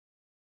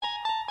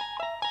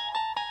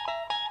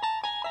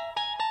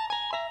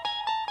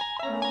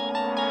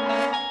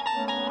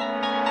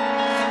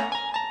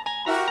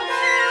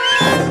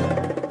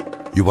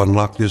You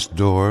unlock this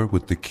door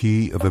with the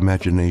key of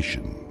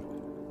imagination.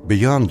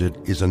 Beyond it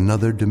is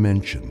another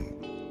dimension,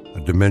 a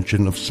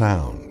dimension of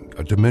sound,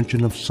 a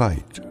dimension of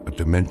sight, a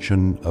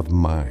dimension of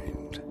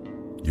mind.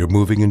 You're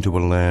moving into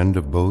a land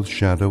of both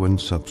shadow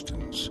and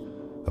substance,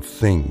 of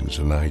things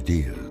and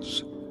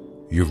ideas.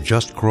 You've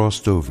just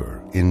crossed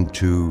over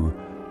into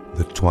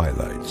the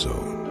Twilight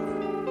Zone.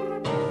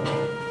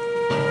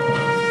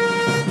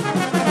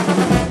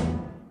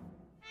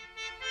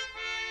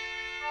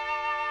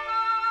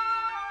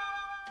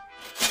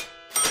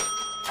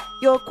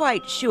 You're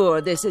quite sure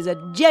this is a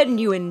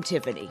genuine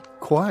Tiffany?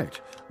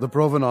 Quite. The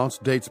provenance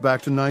dates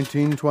back to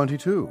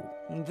 1922.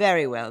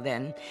 Very well,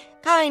 then.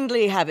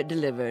 Kindly have it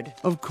delivered.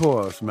 Of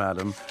course,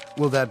 madam.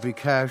 Will that be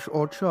cash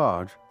or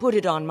charge? Put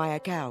it on my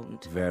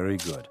account. Very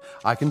good.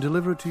 I can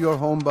deliver it to your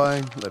home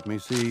by, let me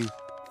see,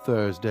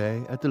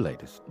 Thursday at the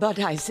latest. But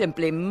I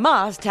simply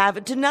must have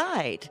it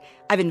tonight.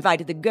 I've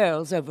invited the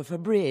girls over for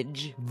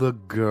bridge. The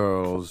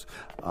girls.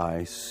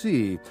 I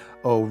see.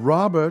 Oh,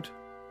 Robert.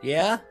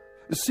 Yeah?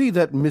 See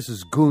that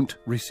Mrs. Gunt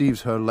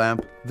receives her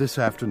lamp this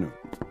afternoon.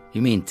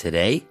 You mean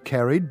today?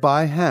 Carried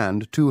by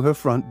hand to her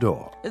front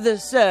door. The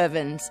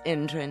servants'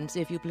 entrance,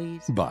 if you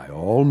please. By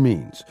all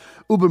means.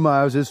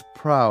 Ubermeyer's is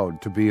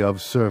proud to be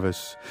of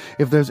service.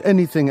 If there's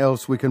anything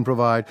else we can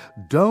provide,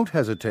 don't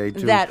hesitate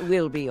to... That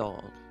will be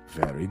all.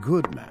 Very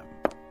good,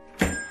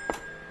 ma'am.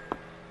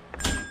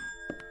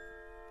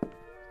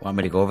 Want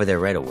me to go over there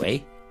right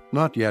away?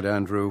 Not yet,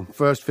 Andrew.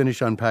 First,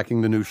 finish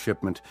unpacking the new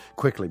shipment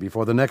quickly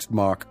before the next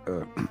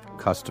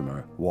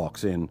customer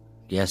walks in.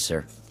 Yes,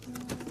 sir.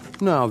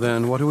 Now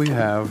then, what do we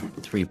have?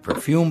 3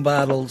 perfume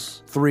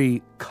bottles.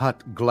 3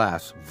 cut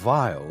glass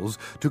vials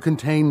to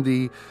contain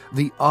the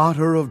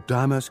otter of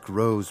damask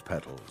rose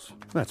petals.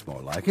 That's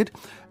more like it.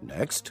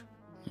 Next.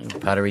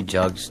 Pottery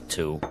jugs,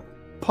 2.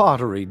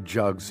 Pottery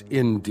jugs,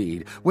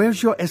 indeed.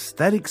 Where's your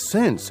aesthetic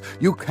sense?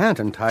 You can't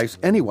entice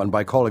anyone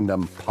by calling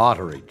them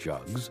pottery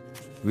jugs.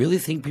 Really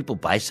think people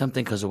buy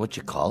something because of what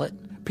you call it?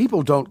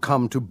 People don't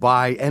come to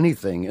buy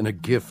anything in a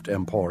gift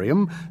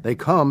emporium. They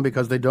come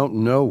because they don't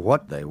know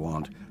what they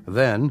want.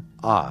 Then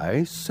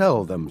I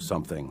sell them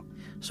something.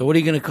 So what are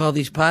you going to call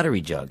these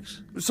pottery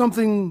jugs?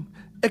 Something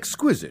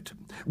exquisite.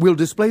 We'll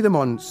display them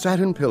on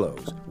satin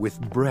pillows with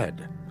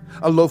bread.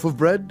 A loaf of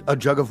bread, a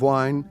jug of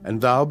wine,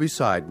 and thou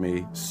beside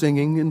me,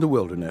 singing in the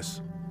wilderness.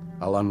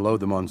 I'll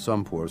unload them on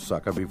some poor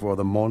sucker before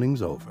the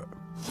morning's over.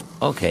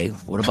 Okay,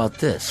 what about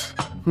this?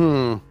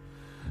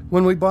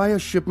 When we buy a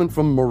shipment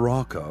from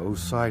Morocco,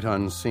 sight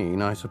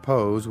unseen, I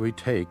suppose we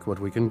take what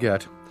we can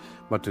get.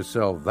 But to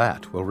sell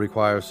that will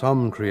require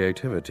some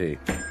creativity.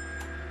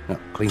 Now,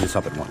 clean this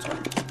up at once.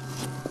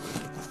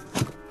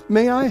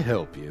 May I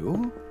help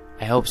you?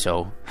 I hope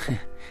so.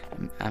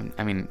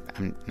 I'm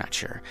not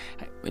sure.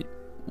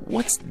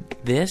 What's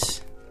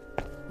this?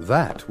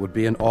 That would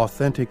be an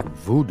authentic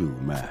voodoo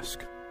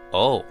mask.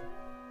 Oh.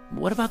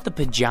 What about the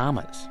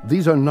pajamas?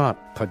 These are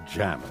not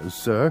pajamas,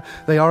 sir.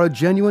 They are a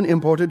genuine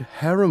imported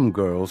harem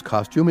girl's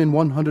costume in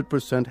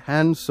 100%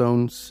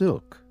 hand-sewn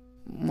silk.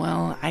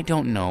 Well, I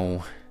don't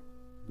know.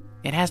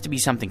 It has to be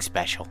something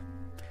special.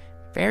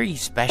 Very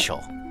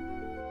special.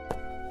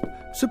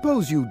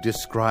 Suppose you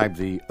describe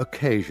the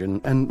occasion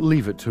and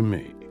leave it to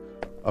me.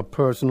 A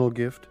personal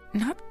gift?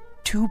 Not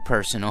too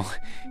personal.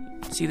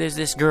 See, there's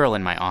this girl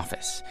in my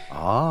office.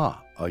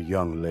 Ah, a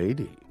young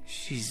lady.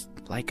 She's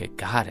like a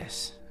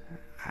goddess.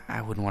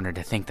 I wouldn't want her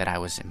to think that I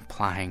was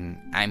implying,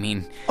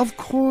 Of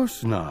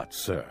course not,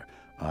 sir.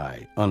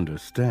 I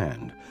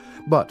understand.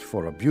 But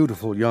for a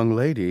beautiful young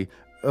lady,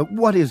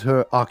 what is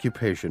her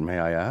occupation, may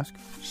I ask?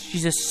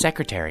 She's a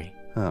secretary.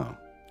 Oh.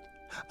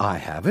 I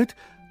have it.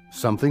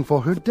 Something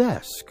for her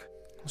desk.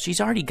 Well, she's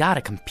already got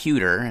a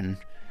computer and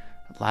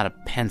a lot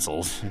of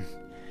pencils.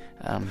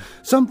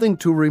 Something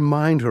to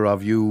remind her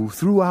of you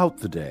throughout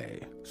the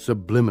day.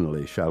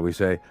 Subliminally, shall we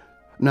say.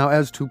 Now,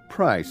 as to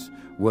price,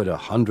 would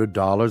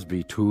 $100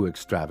 be too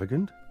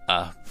extravagant?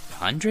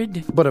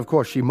 100? But of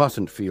course she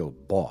mustn't feel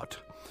bought.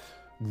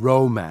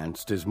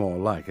 Romanced is more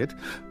like it.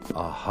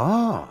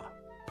 Aha!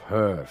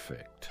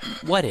 Perfect.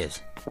 What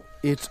is?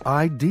 It's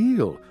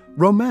ideal.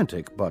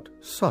 Romantic, but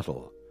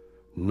subtle.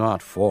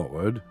 Not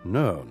forward.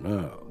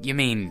 No. You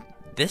mean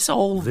this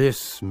old?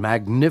 This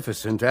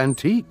magnificent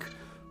antique.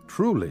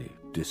 Truly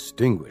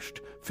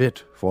distinguished.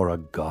 Fit for a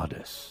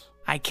goddess.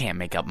 I can't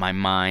make up my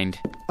mind.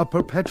 A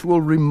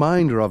perpetual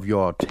reminder of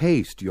your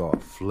taste, your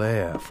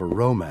flair for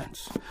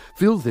romance.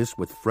 Fill this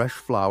with fresh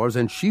flowers,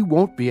 and she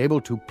won't be able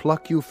to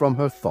pluck you from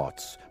her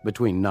thoughts.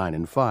 Between 9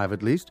 and 5,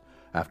 at least.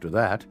 After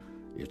that,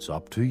 it's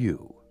up to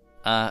you.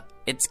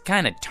 It's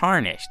kind of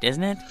tarnished,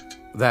 isn't it?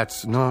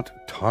 That's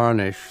not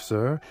tarnish,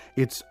 sir.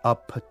 It's a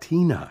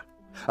patina.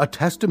 A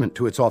testament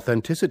to its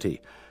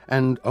authenticity.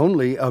 And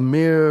only a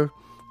mere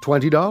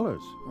 $20.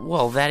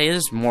 Well, that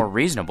is more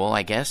reasonable,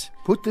 I guess.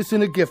 Put this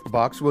in a gift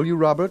box, will you,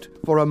 Robert?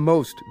 For a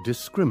most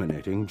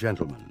discriminating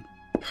gentleman.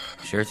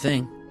 Sure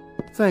thing.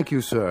 Thank you,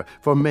 sir,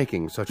 for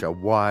making such a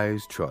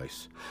wise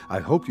choice. I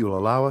hope you'll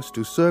allow us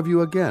to serve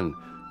you again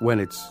when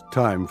it's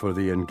time for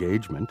the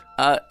engagement.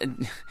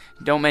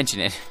 Don't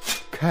mention it.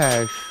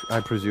 cash, I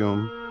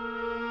presume.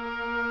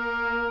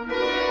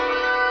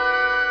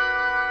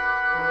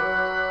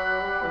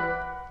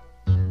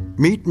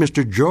 Meet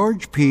Mr.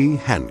 George P.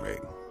 Hanley,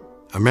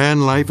 a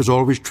man life is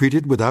always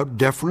treated without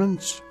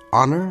deference,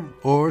 honor,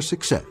 or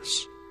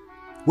success.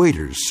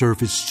 Waiters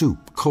serve his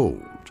soup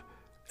cold.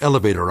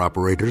 Elevator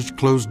operators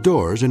close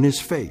doors in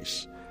his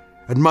face.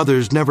 And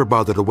mothers never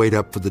bother to wait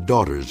up for the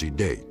daughters he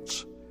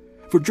dates.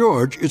 For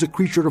George is a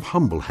creature of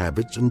humble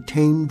habits and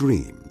tame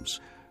dreams,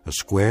 a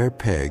square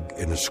peg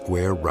in a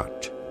square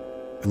rut,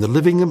 and the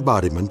living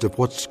embodiment of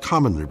what's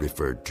commonly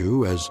referred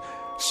to as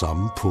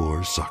some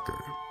poor sucker.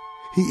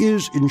 He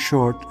is, in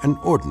short, an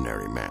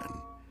ordinary man,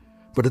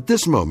 but at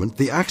this moment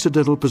the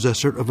accidental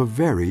possessor of a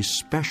very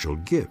special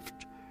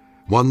gift,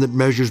 one that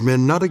measures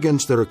men not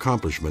against their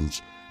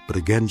accomplishments, but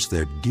against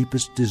their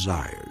deepest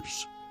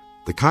desires.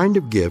 The kind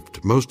of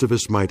gift most of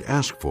us might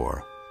ask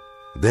for,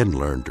 then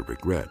learn to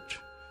regret.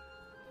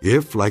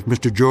 If, like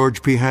Mr.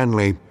 George P.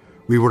 Hanley,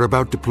 we were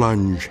about to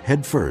plunge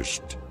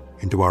headfirst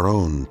into our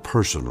own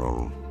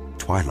personal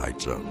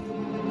Twilight Zone.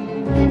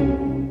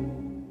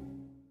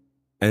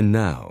 And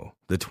now,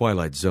 The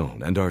Twilight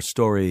Zone and our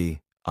story,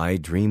 I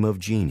Dream of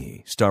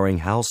Genie, starring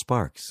Hal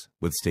Sparks,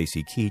 with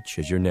Stacy Keach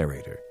as your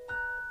narrator.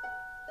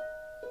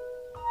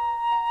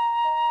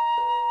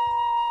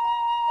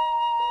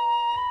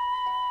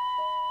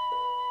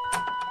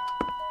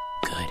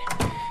 Good.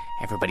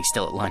 Everybody's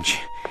still at lunch.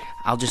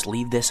 I'll just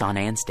leave this on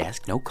Anne's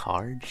desk. No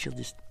card. She'll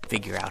just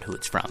figure out who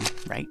it's from,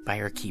 right by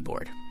her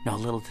keyboard. No, a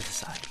little to the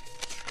side.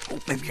 Oh,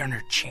 maybe on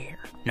her chair.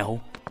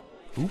 No.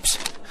 Oops.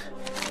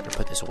 Better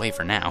put this away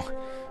for now.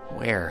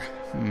 Where?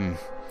 In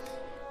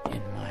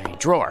my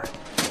drawer.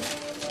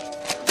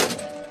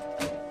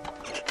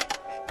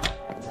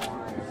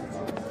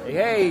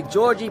 Hey,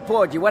 Georgie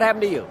Porgy, what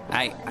happened to you?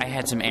 I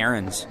had some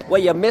errands.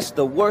 Well, you missed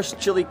the worst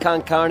chili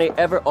con carne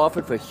ever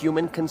offered for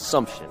human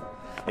consumption.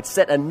 It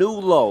set a new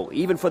low,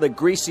 even for the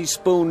greasy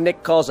spoon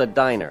Nick calls a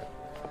diner.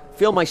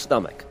 Feel my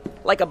stomach,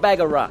 like a bag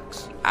of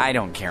rocks. I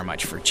don't care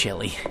much for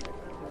chili.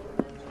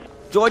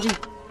 Georgie,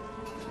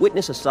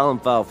 witness a solemn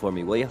vow for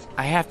me, will you?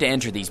 I have to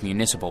enter these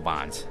municipal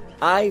bonds.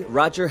 I,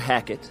 Roger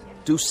Hackett,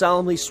 do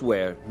solemnly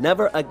swear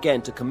never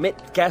again to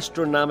commit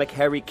gastronomic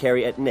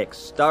harry-carry at Nick's,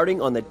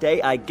 starting on the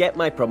day I get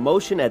my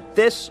promotion at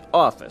this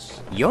office.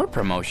 Your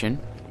promotion?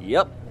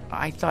 Yep.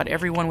 I thought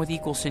everyone with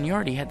equal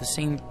seniority had the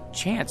same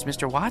chance.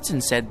 Mr.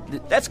 Watson said...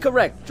 That's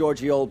correct,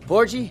 Georgie old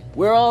Porgy.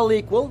 We're all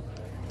equal,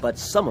 but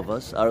some of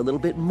us are a little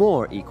bit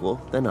more equal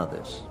than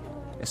others.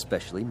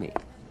 Especially me.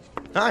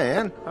 Hi,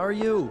 Anne. How are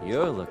you?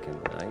 You're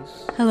looking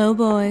nice. Hello,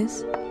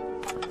 boys.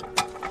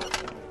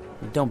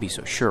 Don't be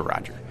so sure,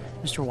 Roger.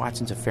 Mr.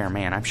 Watson's a fair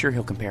man. I'm sure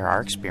he'll compare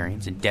our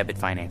experience in debit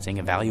financing,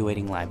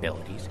 evaluating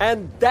liabilities.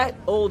 And that,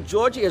 old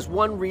Georgie, is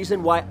one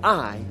reason why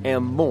I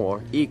am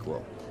more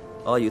equal.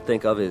 All you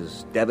think of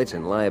is debits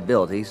and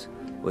liabilities,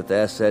 with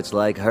assets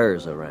like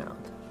hers around.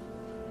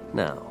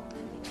 Now,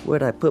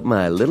 where'd I put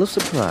my little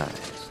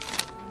surprise?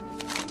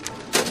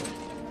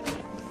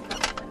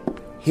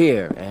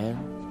 Here,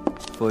 Anne,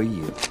 for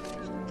you.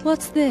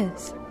 What's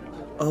this?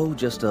 Oh,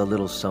 just a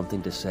little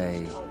something to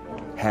say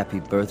happy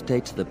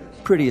birthday to the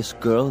prettiest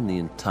girl in the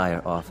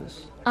entire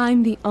office.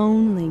 I'm the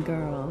only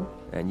girl.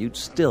 And you'd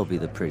still be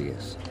the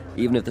prettiest,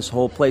 even if this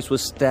whole place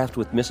was staffed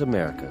with Miss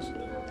Americas.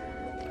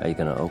 Are you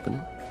gonna open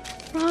it?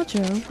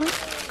 Roger,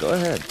 what? Go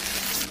ahead.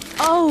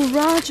 Oh,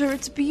 Roger,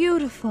 it's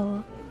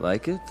beautiful.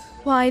 Like it?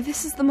 Why,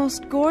 this is the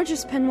most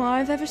gorgeous peignoir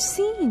I've ever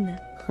seen.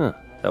 Huh,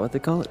 is that what they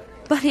call it?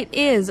 But it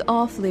is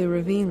awfully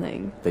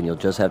revealing. Then you'll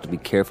just have to be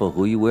careful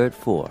who you wear it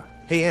for.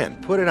 Hey, Anne,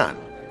 put it on.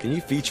 Can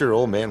you feature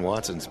old man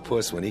Watson's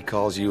puss when he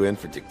calls you in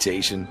for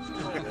dictation?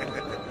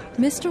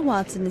 Mr.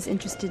 Watson is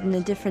interested in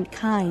a different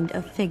kind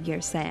of figure,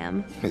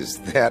 Sam. Is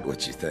that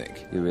what you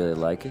think? You really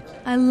like it?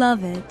 I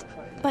love it,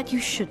 but you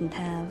shouldn't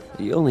have.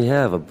 You only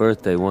have a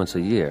birthday once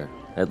a year,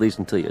 at least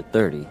until you're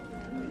 30.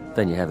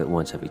 Then you have it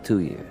once every 2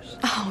 years.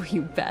 Oh,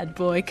 you bad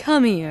boy,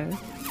 come here.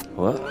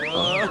 What?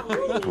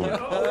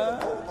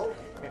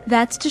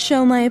 That's to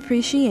show my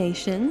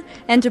appreciation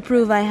and to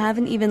prove I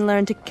haven't even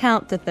learned to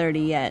count to 30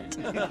 yet.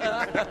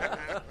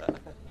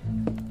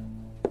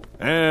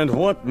 And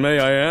what, may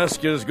I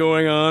ask, is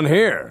going on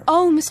here?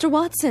 Oh, Mr.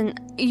 Watson,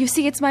 you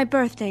see, it's my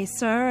birthday,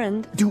 sir,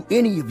 and... Do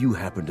any of you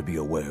happen to be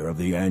aware of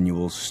the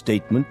annual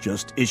statement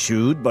just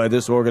issued by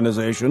this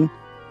organization?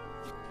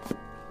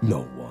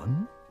 No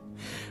one?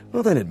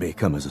 Well, then it may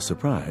come as a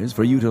surprise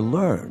for you to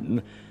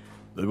learn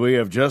that we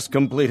have just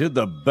completed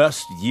the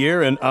best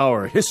year in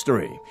our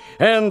history,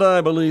 and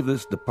I believe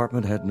this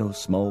department had no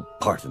small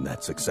part in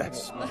that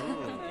success.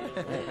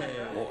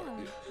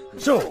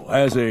 So,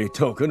 as a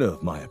token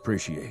of my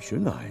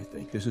appreciation, I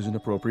think this is an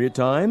appropriate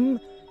time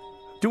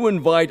to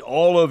invite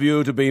all of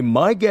you to be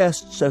my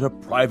guests at a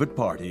private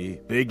party,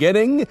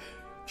 beginning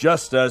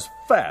just as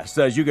fast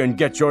as you can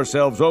get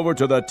yourselves over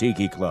to the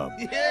Tiki Club.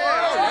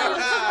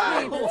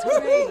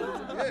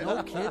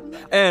 No kidding.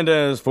 And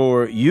as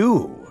for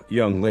you,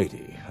 young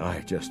lady, I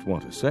just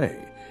want to say,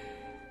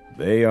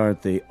 they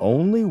aren't the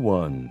only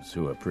ones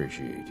who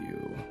appreciate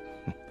you.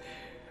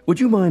 Would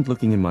you mind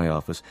looking in my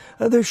office?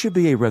 There should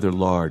be a rather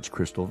large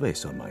crystal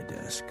vase on my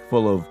desk,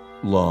 full of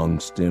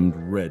long-stemmed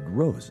red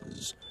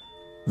roses.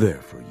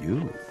 They're for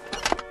you.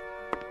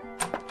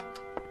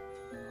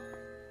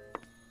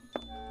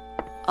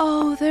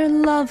 Oh, they're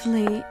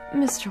lovely,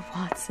 Mr.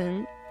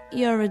 Watson.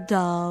 You're a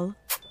doll.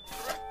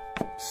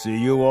 See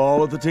you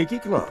all at the Tiki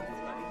Club.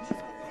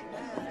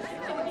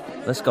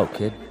 Let's go,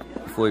 kid,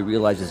 before he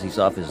realizes he's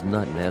off his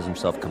nut and has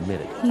himself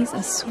committed. He's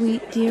a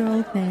sweet, dear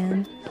old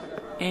man.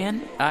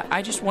 Anne,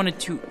 I just wanted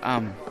to,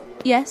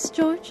 Yes,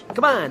 George?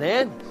 Come on,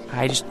 Ann.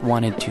 I just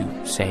wanted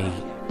to say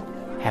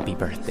happy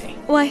birthday.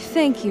 Why,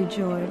 thank you,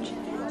 George.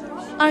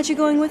 Aren't you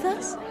going with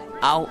us?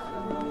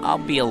 I'll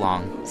be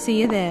along.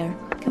 See you there.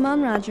 Come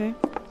on, Roger.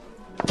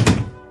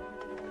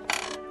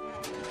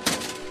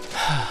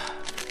 I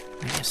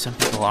guess some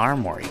people are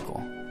more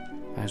equal.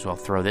 Might as well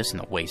throw this in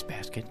the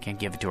wastebasket. Can't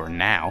give it to her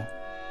now.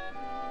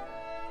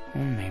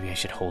 Maybe I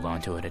should hold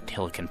on to it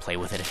until it can play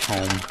with it at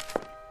home.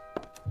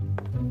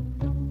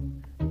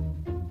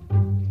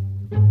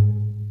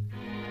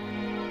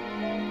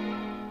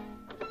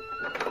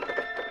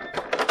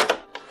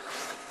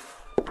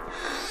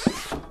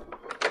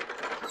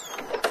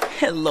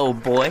 Hello,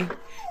 boy.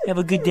 Have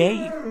a good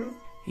day.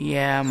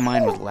 Yeah,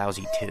 mine was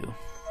lousy, too.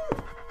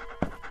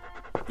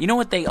 You know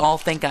what they all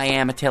think I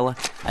am, Attila?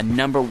 A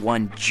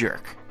 #1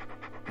 jerk.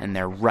 And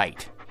they're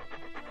right.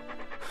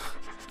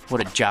 What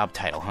a job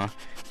title, huh?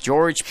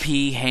 George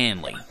P.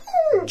 Hanley.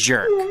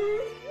 Jerk.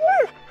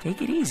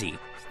 Take it easy.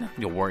 There's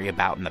nothing to worry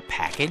about in the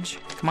package.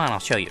 Come on, I'll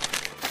show you.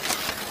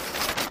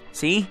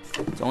 See?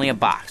 It's only a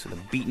box with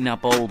a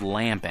beaten-up old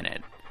lamp in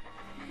it.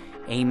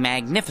 A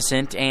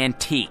magnificent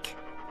antique.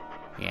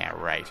 Yeah,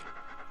 right.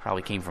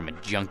 Probably came from a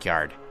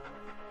junkyard.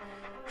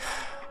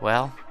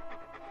 Well,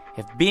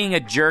 if being a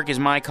jerk is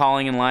my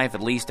calling in life, at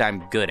least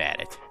I'm good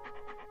at it.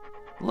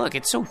 Look,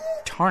 it's so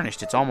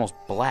tarnished, it's almost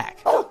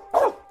black.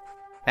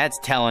 That's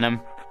telling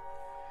him.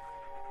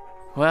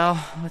 Well,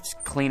 let's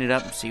clean it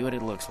up and see what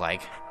it looks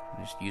like.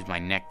 I'll just use my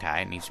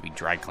necktie. It needs to be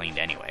dry cleaned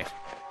anyway.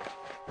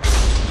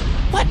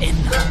 What in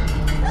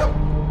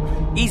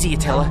the... Easy,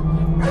 Attila.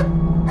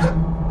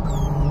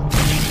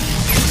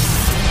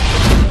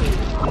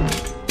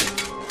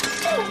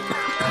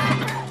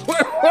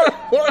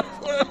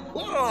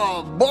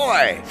 Oh,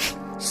 boy!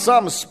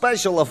 Some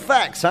special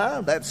effects,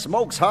 huh? That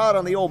smoke's hard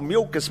on the old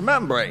mucous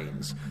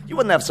membranes. You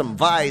wouldn't have some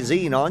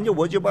Visine on you,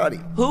 would you, buddy?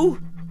 Who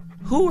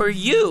are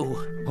you?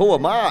 Who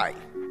am I?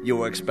 You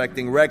were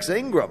expecting Rex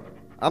Ingram.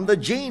 I'm the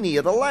genie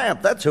of the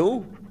lamp, that's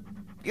who.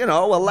 You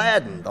know,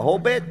 Aladdin, the whole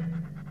bit.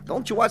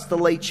 Don't you watch The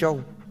Late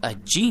Show? A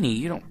genie?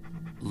 You don't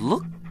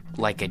look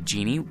like a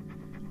genie.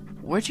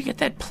 Where'd you get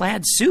that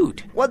plaid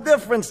suit? What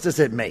difference does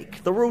it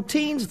make? The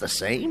routine's the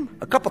same.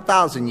 A couple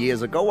thousand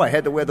years ago, I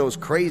had to wear those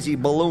crazy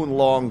balloon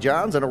long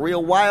johns and a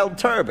real wild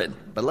turban.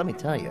 But let me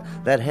tell you,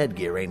 that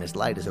headgear ain't as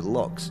light as it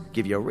looks.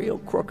 Give you a real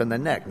crook in the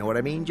neck, know what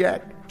I mean,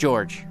 Jack?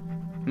 George.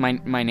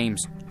 My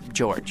name's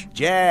George.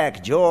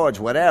 Jack, George,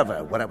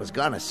 whatever. What I was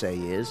gonna say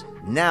is,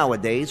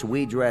 nowadays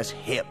we dress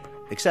hip.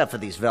 Except for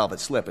these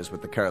velvet slippers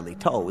with the curly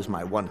toes,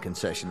 my one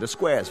concession to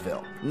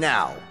Squaresville.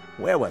 Now,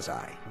 where was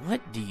I?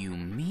 What do you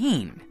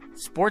mean?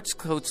 Sports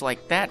coats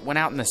like that went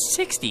out in the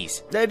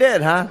 60s. They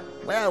did, huh?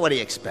 Well, what do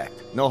you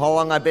expect? Know how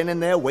long I've been in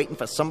there waiting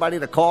for somebody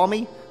to call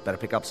me? Better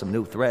pick up some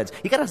new threads.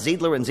 You got a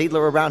Ziedler and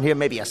Ziedler around here,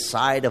 maybe a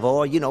side of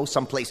or,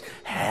 someplace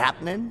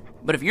happening?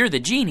 But if you're the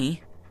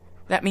genie,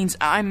 that means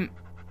I'm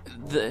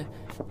the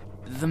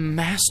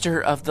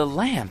master of the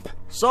lamp.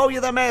 So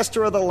you're the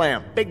master of the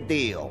lamp. Big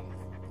deal.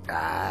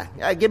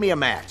 Give me a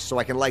match so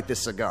I can light this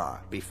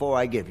cigar before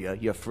I give you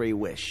your free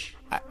wish.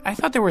 I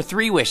thought there were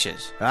 3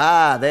 wishes.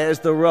 There's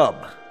the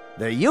rub.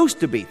 There used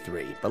to be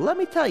 3, but let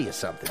me tell you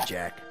something,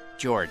 Jack.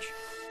 George.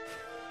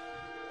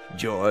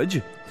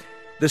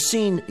 The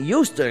scene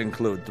used to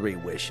include 3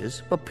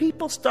 wishes, but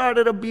people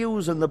started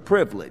abusing the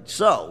privilege,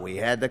 so we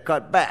had to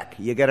cut back.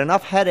 You get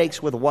enough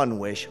headaches with 1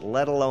 wish,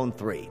 let alone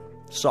 3.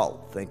 So,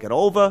 think it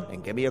over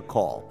and give me a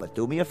call. But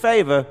do me a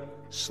favor,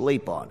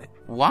 sleep on it.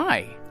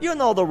 Why? You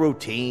know the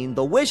routine.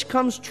 The wish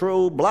comes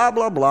true, blah,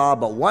 blah, blah,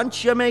 but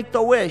once you make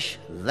the wish,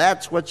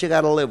 that's what you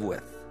gotta live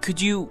with.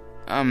 Could you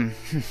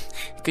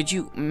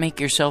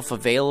make yourself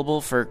available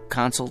for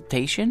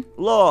consultation?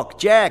 Look,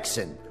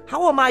 Jackson,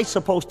 how am I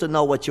supposed to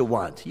know what you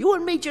want? You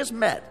and me just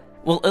met.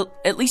 Well,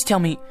 at least tell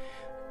me,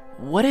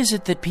 what is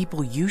it that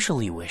people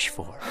usually wish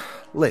for?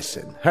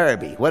 Listen,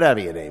 Herbie, whatever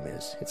your name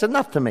is, it's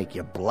enough to make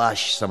you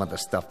blush, some of the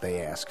stuff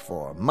they ask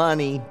for.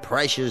 Money,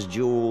 precious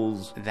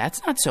jewels.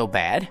 That's not so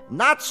bad.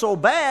 Not so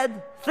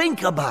bad?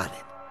 Think about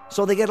it.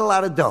 So they get a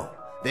lot of dough.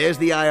 There's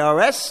the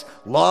IRS,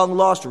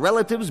 long-lost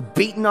relatives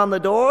beating on the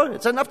door.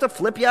 It's enough to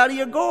flip you out of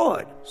your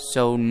gourd.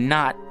 So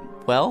not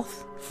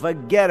wealth?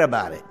 Forget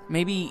about it.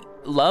 Maybe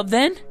love,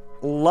 then?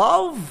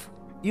 Love?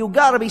 You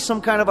gotta be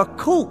some kind of a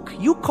kook.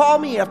 You call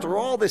me after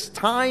all this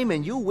time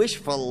and you wish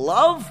for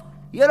love?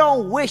 You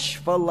don't wish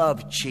for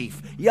love,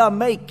 Chief. You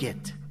make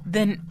it.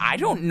 Then I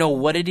don't know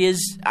what it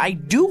is I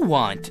do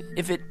want.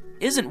 If it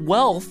isn't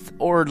wealth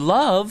or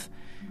love...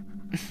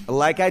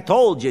 Like I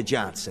told you,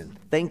 Johnson,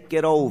 think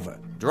it over.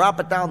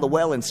 Drop it down the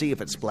well and see if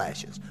it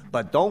splashes.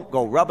 But don't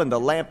go rubbing the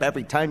lamp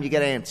every time you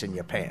get ants in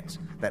your pants.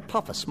 That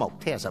puff of smoke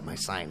tears up my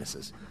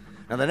sinuses.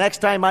 Now, the next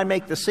time I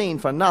make the scene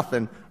for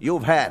nothing,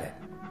 you've had it.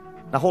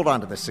 Now, hold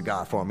on to this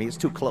cigar for me. It's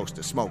too close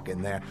to smoke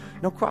in there.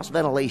 No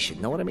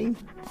cross-ventilation, know what I mean?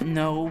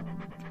 No,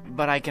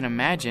 but I can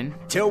imagine.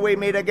 Till we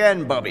meet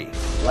again, Bubby.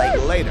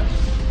 Like later.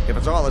 If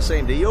it's all the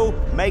same to you,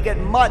 make it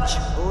much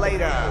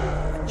later.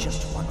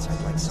 Just once,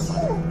 I'd like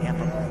somebody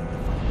ever.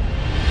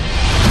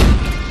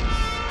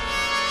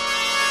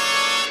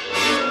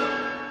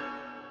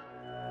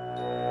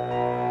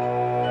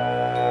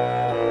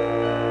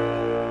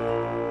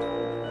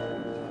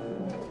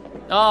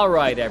 All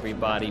right,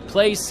 everybody.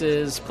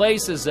 Places,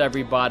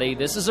 everybody.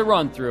 This is a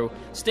run-through.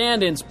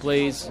 Stand-ins,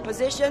 please.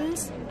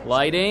 Positions.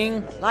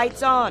 Lighting.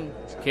 Lights on.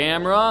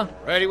 Camera.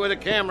 Ready with the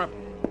camera.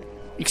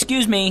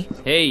 Excuse me.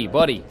 Hey,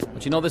 buddy.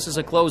 Don't you know this is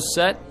a closed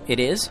set? It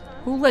is?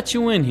 Who let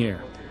you in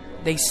here?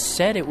 They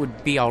said it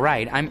would be all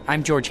right.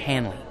 I'm George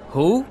Hanley.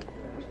 Who?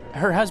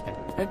 Her husband.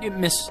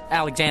 Miss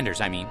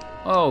Alexander's, I mean.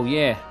 Oh,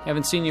 yeah.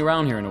 Haven't seen you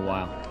around here in a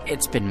while.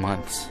 It's been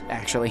months,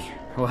 actually.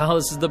 Well,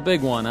 this is the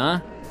big one, huh?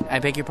 I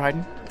beg your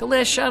pardon? The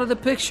last shot of the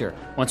picture.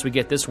 Once we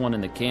get this one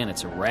in the can,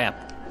 it's a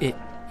wrap. It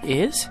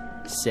is?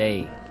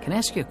 Say, can I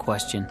ask you a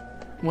question?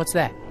 What's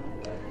that?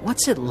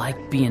 What's it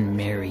like being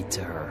married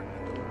to her?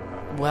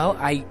 Well,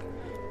 I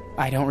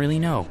don't really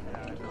know.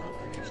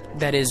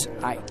 That is,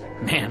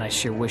 Man, I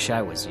sure wish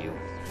I was you.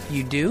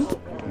 You do?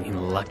 I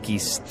mean, lucky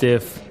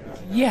stiff.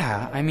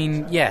 Yeah, I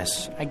mean,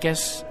 yes. I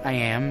guess I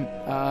am.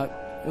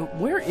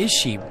 Where is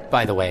she,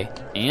 by the way?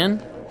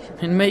 Anne?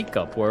 In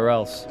makeup, where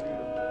else?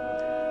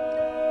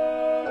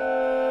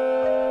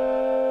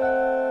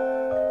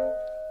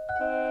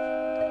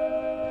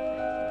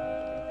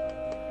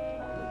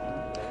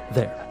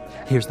 There.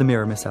 Here's the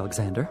mirror, Miss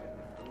Alexander.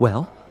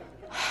 Well?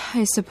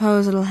 I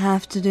suppose it'll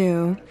have to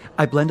do.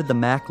 I blended the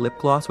MAC lip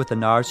gloss with the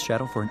NARS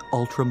shadow for an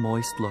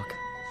ultra-moist look.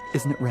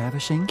 Isn't it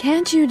ravishing?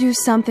 Can't you do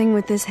something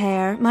with this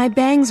hair? My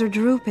bangs are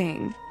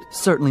drooping.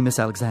 Certainly, Miss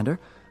Alexander.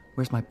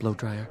 Where's my blow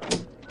dryer?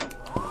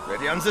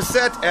 Ready on the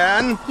set,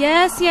 Anne?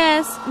 Yes.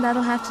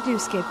 That'll have to do,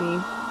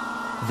 Skippy.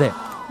 There.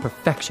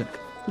 Perfection.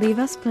 Leave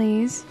us,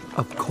 please.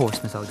 Of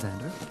course, Miss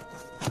Alexander.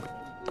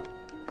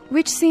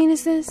 Which scene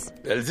is this?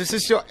 Well, this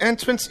is your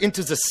entrance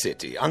into the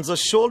city on the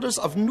shoulders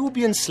of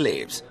Nubian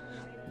slaves.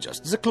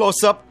 Just the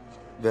close-up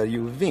where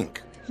you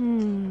wink.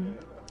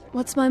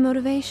 What's my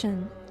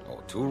motivation?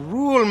 Oh, to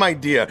rule, my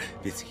dear,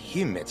 with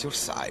him at your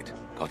side.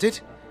 Got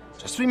it?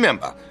 Just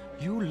remember,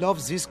 you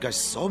love this guy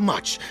so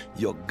much,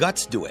 your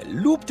guts do a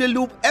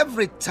loop-de-loop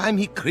every time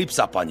he creeps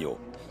up on you.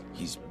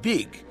 He's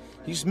big.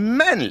 He's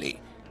manly.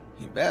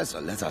 He wears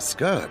a leather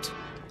skirt.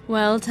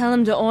 Well, tell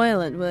him to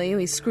oil it, will you?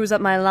 He screws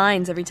up my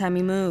lines every time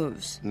he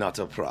moves. Not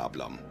a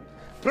problem.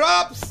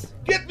 Props!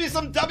 Get me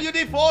some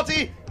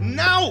WD-40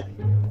 now!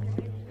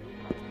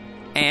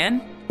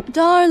 Anne?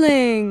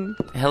 Darling!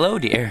 Hello,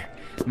 dear.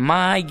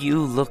 My,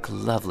 you look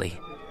lovely.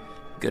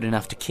 Good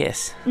enough to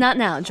kiss. Not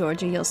now,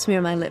 Georgie. You'll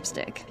smear my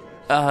lipstick.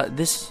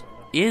 This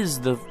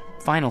is the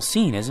final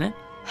scene, isn't it?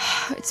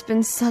 It's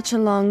been such a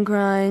long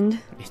grind.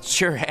 It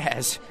sure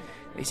has.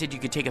 They said you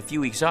could take a few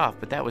weeks off,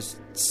 but that was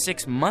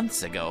 6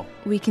 months ago.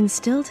 We can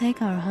still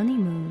take our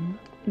honeymoon.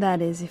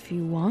 That is, if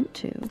you want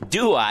to.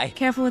 Do I?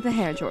 Careful with the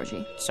hair,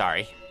 Georgie.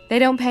 Sorry. They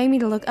don't pay me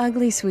to look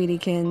ugly,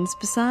 sweetiekins.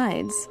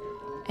 Besides,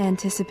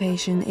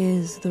 anticipation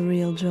is the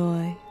real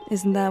joy.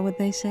 Isn't that what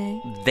they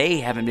say? They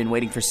haven't been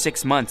waiting for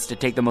 6 months to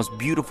take the most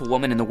beautiful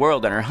woman in the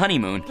world on her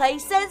honeymoon.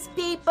 Places,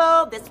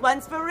 people. This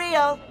one's for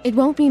real. It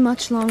won't be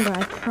much longer,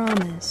 I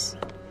promise.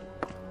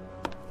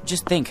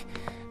 Just think.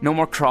 No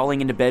more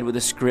crawling into bed with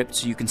a script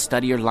so you can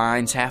study your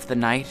lines half the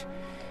night.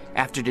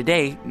 After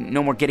today,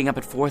 no more getting up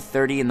at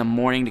 4:30 in the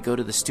morning to go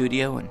to the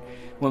studio. And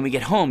when we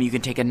get home, you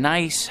can take a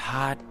nice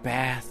hot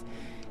bath.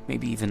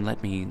 Maybe even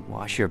let me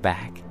wash your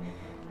back.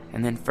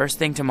 And then first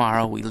thing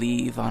tomorrow, we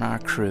leave on our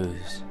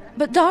cruise.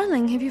 But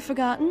darling, have you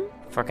forgotten?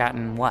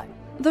 Forgotten what?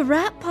 The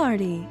wrap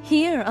party,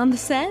 here on the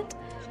set.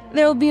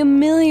 There'll be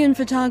 1,000,000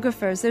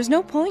 photographers. There's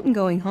no point in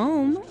going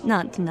home.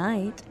 Not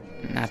tonight.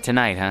 Not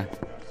tonight, huh?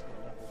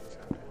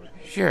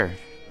 Sure,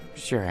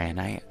 Anne,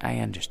 I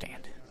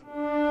understand.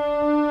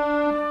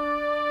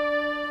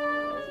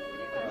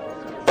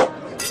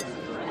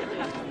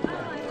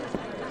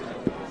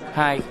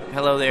 Hi,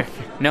 hello there.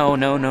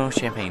 No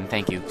champagne,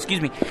 thank you. Excuse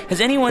me,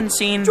 has anyone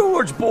seen...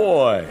 George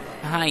boy!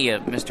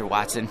 Hiya, Mr.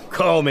 Watson.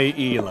 Call me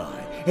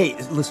Eli. Hey,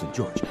 listen,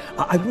 George,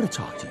 I want to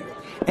talk to you.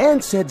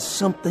 Anne said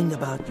something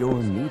about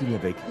your needing a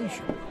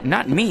vacation.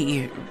 Not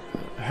me,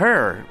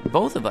 her,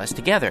 both of us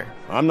together.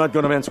 I'm not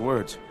going to mince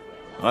words.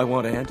 I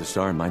want Anne to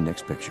star in my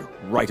next picture,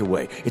 right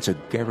away. It's a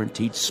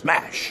guaranteed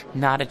smash.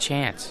 Not a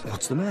chance.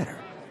 What's the matter?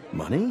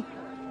 Money?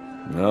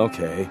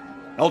 Okay.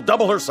 I'll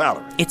double her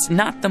salary. It's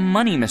not the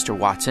money, Mr.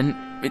 Watson.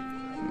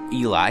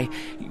 Eli,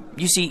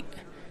 you see,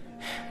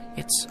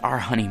 it's our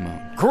honeymoon.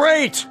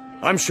 Great!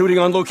 I'm shooting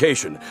on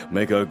location.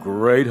 Make a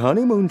great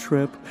honeymoon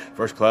trip.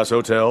 First-class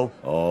hotel,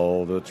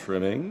 all the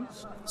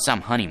trimmings. Some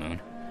honeymoon.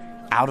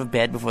 Out of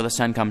bed before the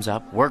sun comes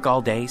up, work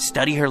all day,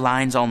 study her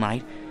lines all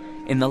night.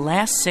 In the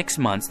last 6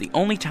 months, the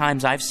only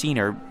times I've seen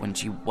her when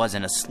she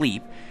wasn't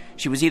asleep,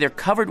 she was either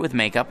covered with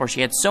makeup or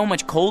she had so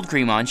much cold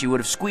cream on she would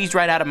have squeezed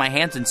right out of my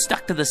hands and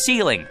stuck to the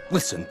ceiling.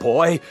 Listen,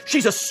 boy,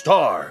 she's a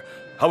star.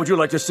 How would you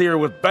like to see her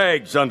with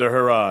bags under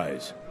her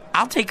eyes?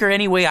 I'll take her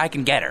any way I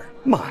can get her.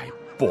 My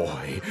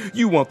boy,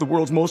 you want the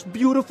world's most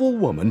beautiful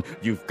woman.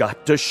 You've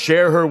got to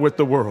share her with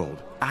the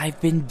world.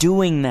 I've been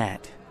doing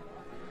that.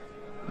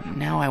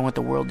 Now I want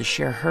the world to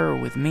share her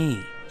with me.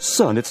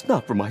 Son, it's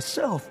not for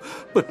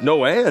myself, but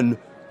no Anne,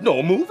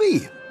 no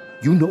movie.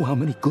 You know how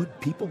many good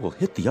people will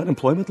hit the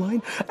unemployment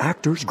line?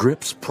 Actors,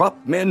 grips, prop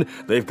men.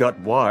 They've got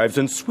wives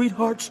and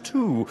sweethearts,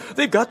 too.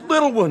 They've got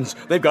little ones.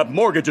 They've got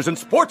mortgages and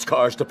sports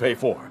cars to pay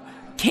for.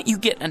 Can't you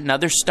get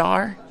another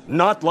star?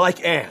 Not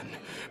like Anne.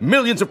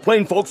 Millions of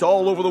plain folks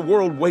all over the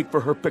world wait for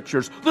her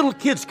pictures. Little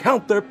kids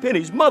count their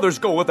pennies. Mothers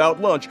go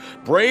without lunch.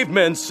 Brave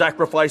men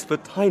sacrifice the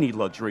tiny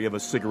luxury of a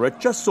cigarette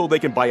just so they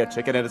can buy a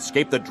ticket and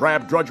escape the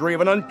drab drudgery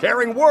of an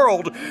uncaring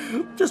world.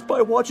 Just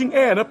by watching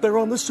Anne up there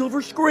on the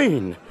silver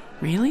screen.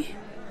 Really?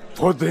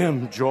 For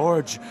them,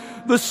 George,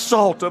 the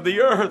salt of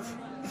the earth.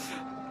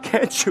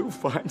 Can't you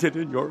find it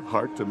in your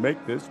heart to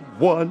make this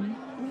one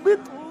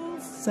little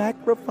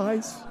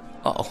sacrifice?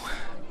 Oh,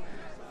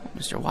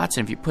 Mr.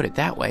 Watson, if you put it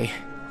that way,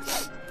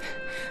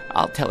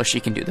 I'll tell her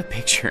she can do the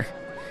picture.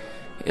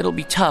 It'll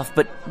be tough,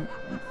 but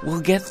we'll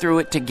get through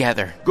it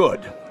together. Good.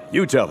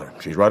 You tell her.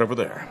 She's right over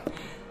there.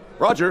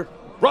 Roger,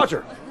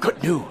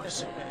 good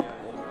news.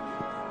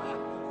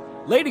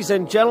 Ladies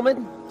and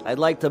gentlemen, I'd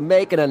like to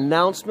make an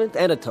announcement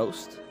and a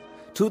toast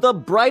to the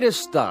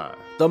brightest star,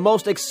 the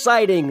most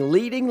exciting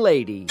leading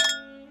lady,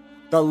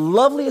 the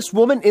loveliest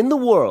woman in the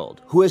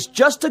world, who has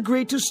just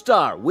agreed to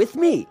star with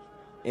me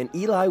in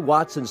Eli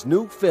Watson's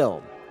new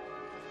film,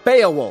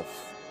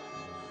 Beowulf,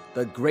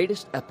 the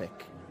greatest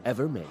epic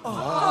ever made.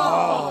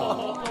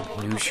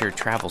 News sure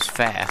travels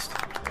fast.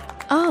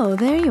 Oh,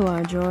 there you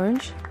are,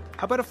 George.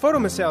 How about a photo,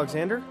 Miss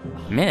Alexander?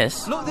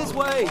 Miss? Look this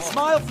way.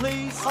 Smile,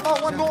 please. How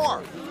about one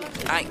more?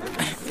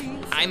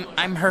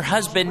 I'm her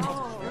husband.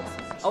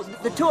 Oh,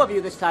 the two of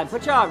you this time.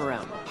 Put your arm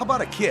around. How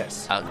about a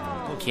kiss?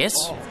 A kiss?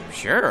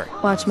 Sure.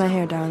 Watch my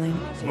hair, darling.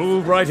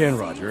 Move right in,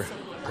 Roger.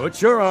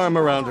 Put your arm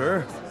around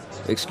her.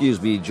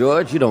 Excuse me,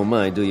 George. You don't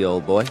mind, do you,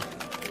 old boy?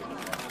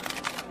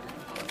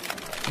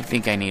 I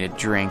think I need a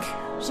drink.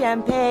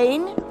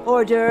 Champagne?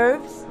 Hors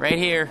d'oeuvres? Right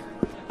here.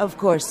 Of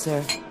course,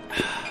 sir.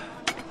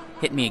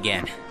 Hit me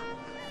again.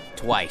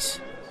 Twice.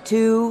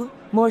 2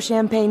 more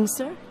champagne,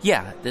 sir?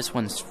 Yeah, this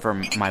one's for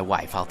my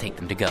wife. I'll take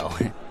them to go.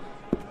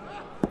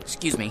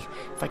 Excuse me,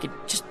 if I could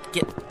just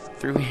get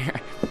through here.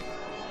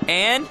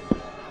 Anne,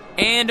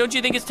 don't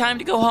you think it's time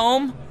to go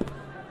home?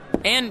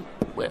 Anne,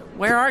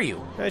 where are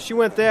you? She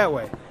went that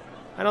way.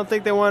 I don't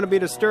think they want to be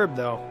disturbed,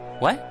 though.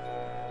 What?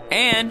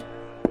 Anne?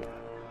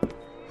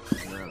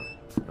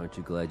 Aren't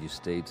you glad you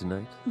stayed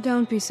tonight?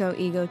 Don't be so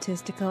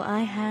egotistical. I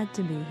had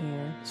to be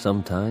here.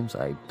 Sometimes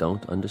I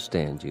don't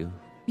understand you.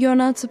 You're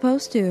not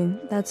supposed to.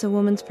 That's a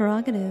woman's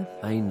prerogative.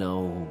 I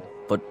know,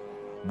 but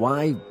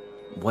why?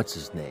 What's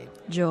his name?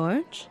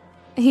 George?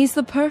 He's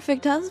the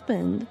perfect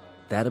husband.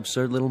 That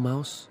absurd little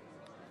mouse?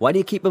 Why do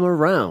you keep him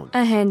around?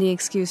 A handy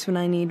excuse when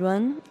I need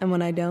one, and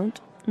when I don't,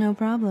 no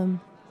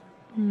problem.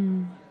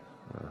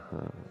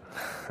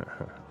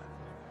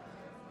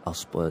 I'll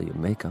spoil your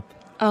makeup.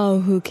 Oh,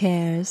 who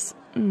cares?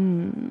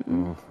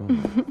 Anne,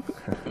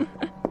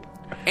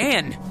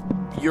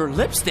 your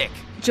lipstick.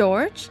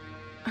 George?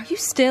 Are you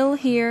still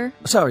here?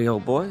 Sorry,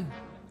 old boy.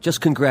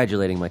 Just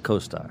congratulating my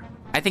co-star.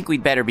 I think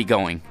we'd better be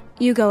going.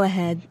 You go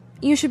ahead.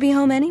 You should be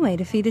home anyway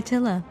to feed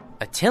Attila.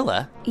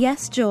 Attila?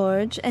 Yes,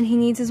 George, and he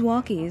needs his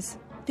walkies.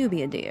 Do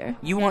be a dear.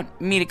 You want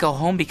me to go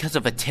home because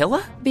of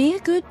Attila? Be a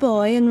good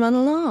boy and run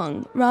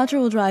along. Roger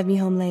will drive me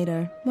home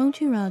later.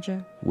 Won't you,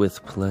 Roger?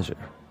 With pleasure.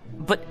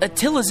 But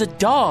Attila's a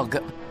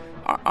dog.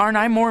 Aren't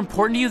I more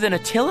important to you than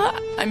Attila?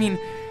 I mean,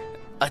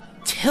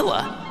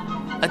 Attila?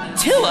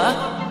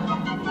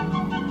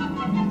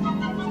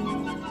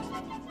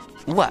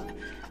 What?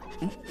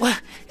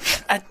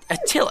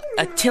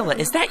 Attila,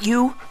 is that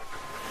you?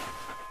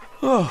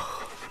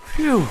 Oh,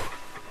 phew.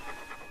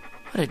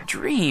 What a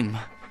dream.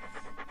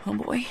 Oh,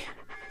 boy.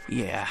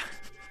 Yeah.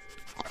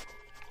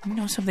 You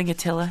know something,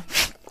 Attila?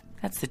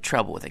 That's the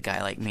trouble with a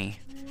guy like me.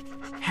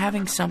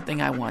 Having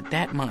something I want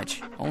that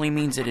much only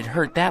means that it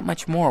hurt that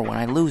much more when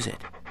I lose it.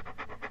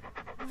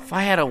 If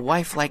I had a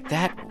wife like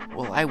that,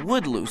 well, I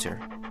would lose her.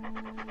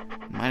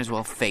 Might as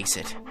well face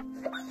it.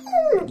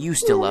 You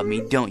still love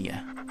me, don't you?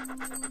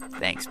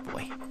 Thanks,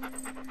 boy.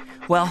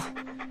 Well,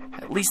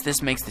 at least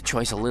this makes the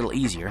choice a little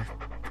easier.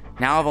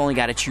 Now I've only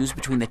got to choose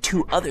between the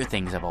 2 other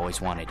things I've always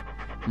wanted.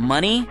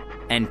 Money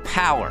and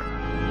power.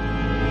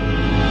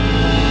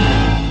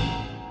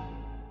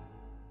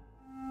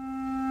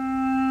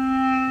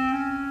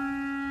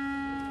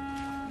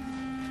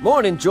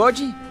 Morning,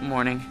 Georgie.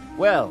 Morning.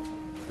 Well,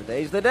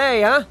 today's the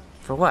day, huh?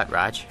 For what,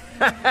 Raj?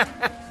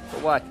 For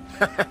what?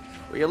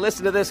 Will you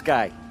listen to this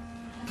guy?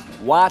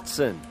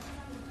 Watson.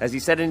 Has he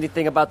said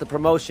anything about the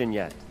promotion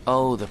yet?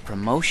 Oh, the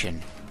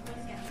promotion.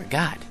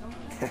 Forgot.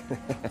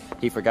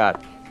 He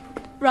forgot.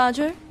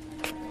 Roger,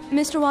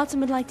 Mr. Watson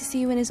would like to see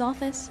you in his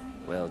office.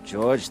 Well,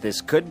 George,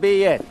 this could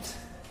be it.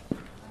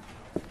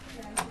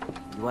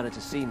 You wanted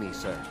to see me,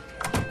 sir.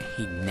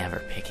 He'd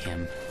never pick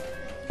him.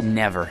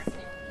 Never.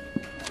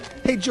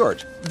 Hey,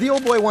 George, the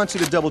old boy wants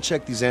you to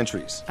double-check these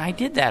entries. I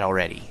did that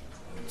already.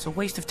 It's a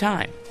waste of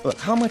time. Look,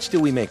 how much do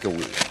we make a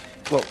week?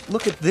 Well,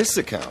 look at this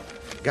account.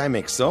 Guy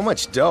makes so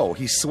much dough,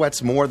 he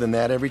sweats more than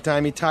that every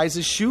time he ties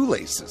his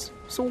shoelaces.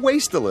 So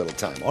waste a little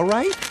time, all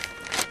right?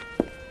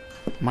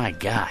 My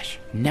gosh,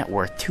 net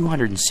worth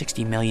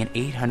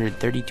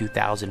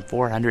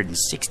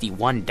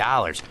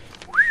 $260,832,461.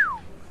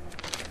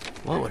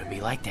 What would it be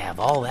like to have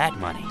all that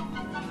money?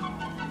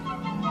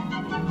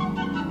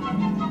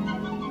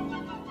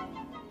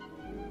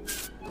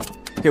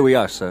 Here we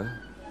are, sir.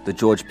 The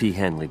George P.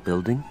 Hanley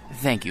building.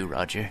 Thank you,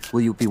 Roger.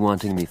 Will you be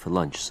wanting me for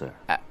lunch, sir?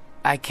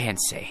 I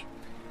can't say.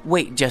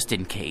 Wait just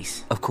in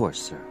case. Of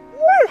course, sir.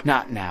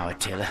 Not now,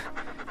 Attila.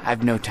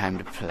 I've no time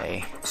to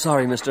play.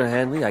 Sorry, Mr.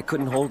 Hanley, I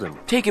couldn't hold him.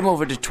 Take him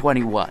over to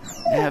 21.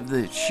 Have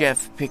the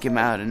chef pick him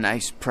out a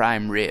nice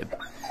prime rib.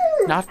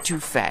 Not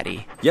too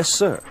fatty. Yes,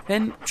 sir.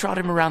 Then trot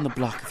him around the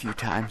block a few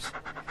times.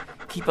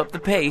 Keep up the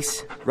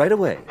pace. Right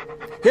away.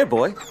 Here,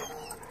 boy.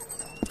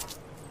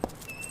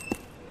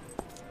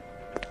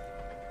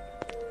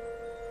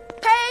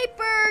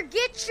 Paper!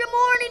 Get your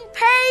morning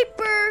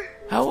paper!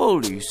 How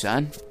old are you,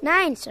 son?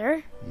 9,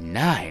 sir.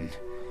 9?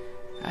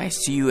 I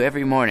see you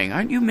every morning.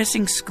 Aren't you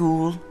missing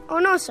school? Oh,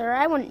 no, sir.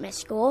 I wouldn't miss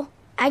school.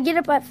 I get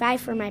up at 5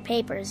 for my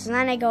papers, and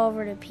then I go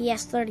over to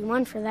PS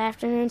 31 for the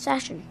afternoon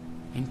session.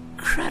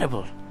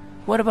 Incredible.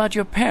 What about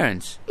your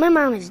parents? My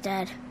mom is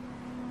dead.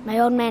 My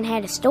old man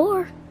had a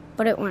store,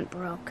 but it went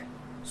broke.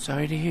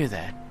 Sorry to hear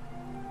that.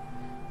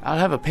 I'll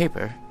have a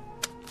paper.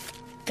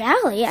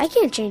 Golly, I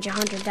can't change a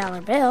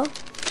 $100 bill.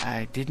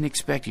 I didn't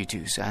expect you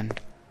to, son.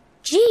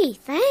 Gee,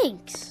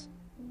 thanks.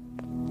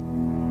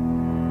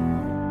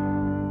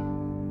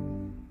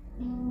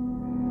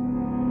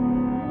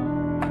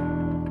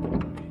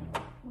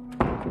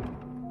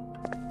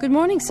 Good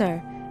morning,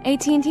 sir.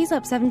 AT&T's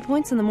up 7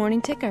 points in the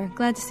morning ticker.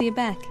 Glad to see you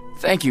back.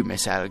 Thank you,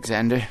 Miss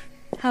Alexander.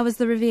 How was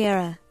the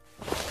Riviera?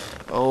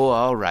 Oh,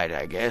 all right,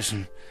 I guess.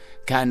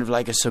 Kind of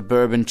like a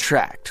suburban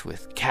tract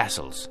with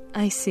castles.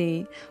 I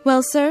see.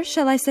 Well, sir,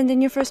 shall I send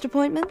in your first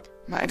appointment?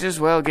 Might as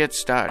well get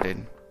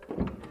started.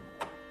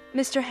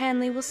 Mr.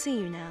 Hanley will see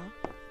you now.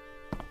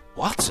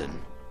 Watson,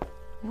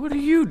 what are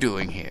you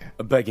doing here?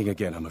 Begging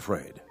again, I'm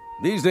afraid.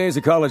 These days,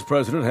 a college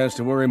president has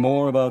to worry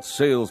more about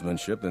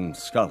salesmanship than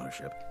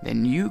scholarship.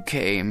 Then you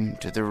came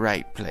to the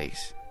right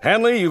place.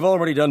 Hanley, you've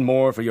already done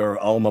more for your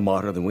alma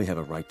mater than we have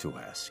a right to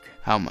ask.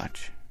 How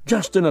much?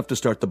 Just enough to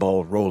start the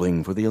ball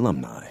rolling for the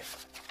alumni.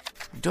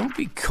 Don't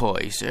be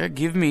coy, sir.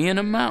 Give me an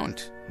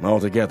amount.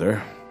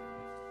 Altogether,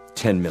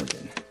 $10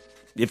 million.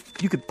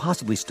 If you could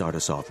possibly start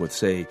us off with,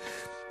 say,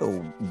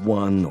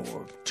 1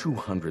 or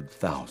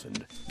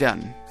 200,000.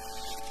 Done.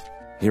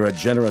 You're a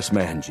generous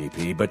man,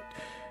 GP, but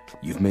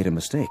you've made a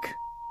mistake.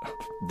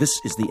 This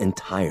is the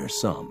entire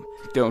sum.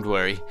 Don't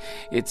worry.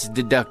 It's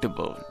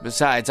deductible.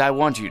 Besides, I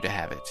want you to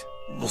have it.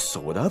 Well, so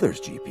would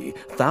others, GP.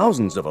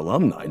 Thousands of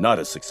alumni, not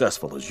as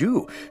successful as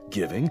you,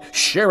 giving,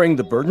 sharing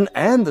the burden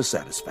and the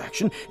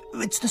satisfaction.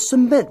 It's the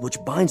cement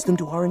which binds them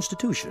to our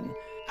institution.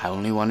 I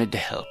only wanted to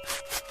help.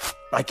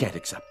 I can't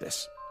accept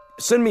this.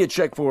 Send me a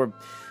check for,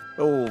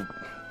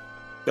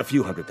 a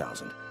few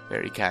 100,000.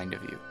 Very kind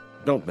of you.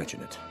 Don't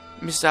mention it.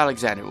 Miss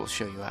Alexander will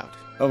show you out.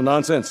 Oh,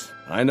 nonsense.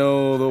 I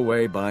know the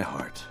way by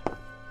heart.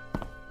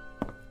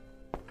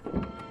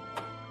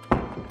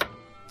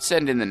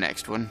 Send in the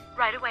next one.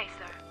 Right away,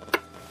 sir.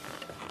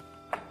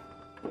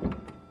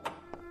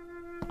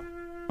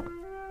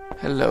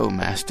 Hello,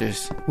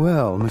 Masters.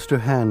 Well, Mr.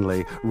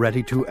 Hanley,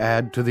 ready to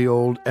add to the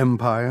old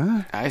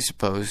empire? I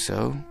suppose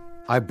so.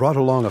 I brought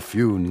along a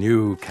few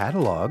new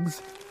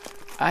catalogs.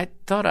 I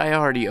thought I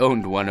already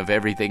owned one of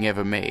everything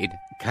ever made.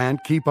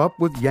 Can't keep up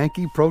with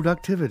Yankee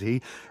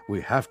productivity.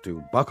 We have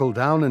to buckle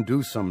down and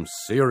do some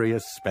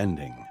serious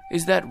spending.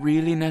 Is that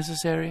really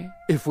necessary?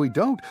 If we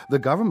don't, the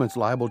government's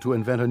liable to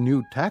invent a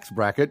new tax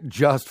bracket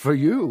just for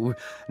you.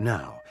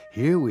 Now,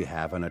 here we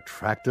have an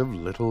attractive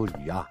little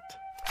yacht.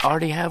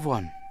 Already have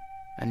one.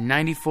 A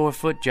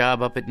 94-foot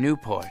job up at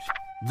Newport.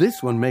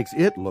 This one makes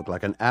it look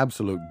like an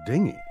absolute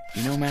dinghy.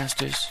 You know,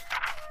 Masters,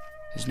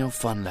 there's no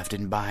fun left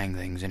in buying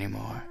things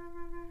anymore.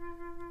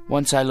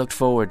 Once I looked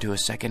forward to a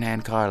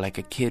second-hand car like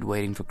a kid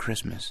waiting for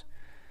Christmas.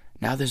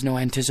 Now there's no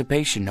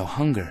anticipation, no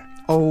hunger.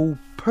 Oh,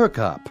 perk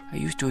up. I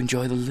used to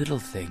enjoy the little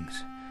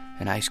things.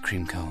 An ice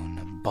cream cone,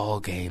 a ball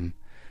game,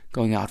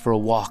 going out for a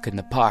walk in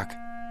the park.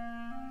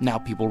 Now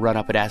people run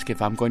up and ask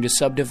if I'm going to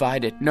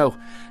subdivide it. No,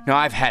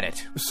 I've had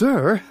it.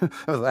 Sir,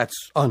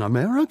 that's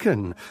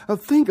un-American.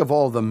 Think of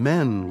all the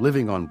men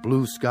living on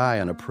blue sky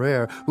and a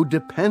prayer who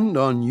depend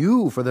on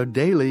you for their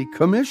daily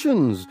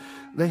commissions.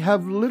 They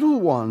have little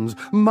ones,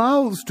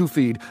 mouths to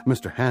feed.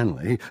 Mr.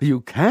 Hanley,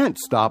 you can't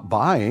stop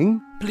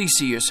buying. Please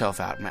see yourself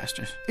out,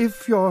 Masters.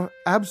 If you're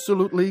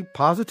absolutely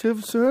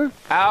positive, sir?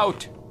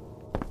 Out!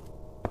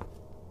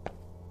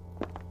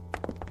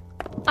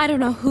 I don't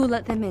know who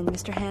let them in,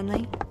 Mr.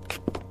 Hanley.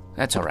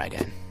 That's all right,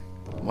 Ann.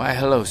 Why,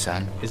 hello,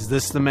 son. Is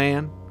this the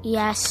man?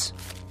 Yes.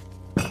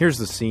 Here's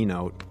the C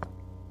note.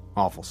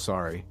 Awful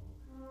sorry.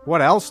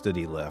 What else did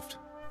he lift?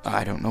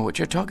 I don't know what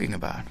you're talking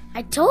about.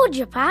 I told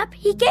you, Pop.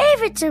 He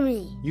gave it to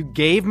me. You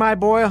gave my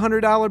boy a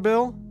 $100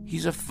 bill?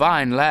 He's a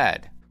fine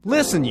lad.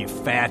 Listen, you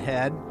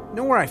fathead.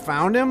 Know where I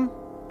found him?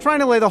 Trying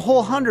to lay the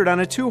whole 100 on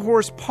a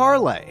 2-horse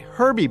parlay.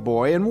 Herbie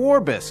Boy and War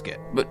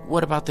Biscuit. But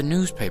what about the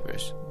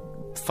newspapers?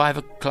 5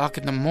 o'clock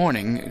in the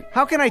morning.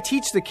 How can I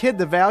teach the kid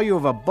the value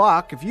of a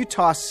buck if you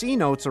toss C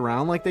notes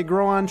around like they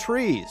grow on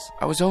trees?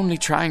 I was only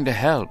trying to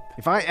help.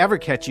 If I ever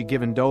catch you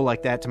giving dough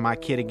like that to my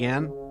kid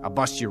again, I'll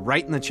bust you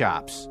right in the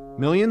chops.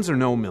 Millions or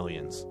no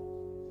millions.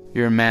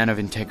 You're a man of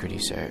integrity,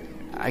 sir.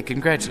 I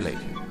congratulate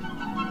you.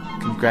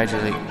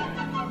 Congratulate you.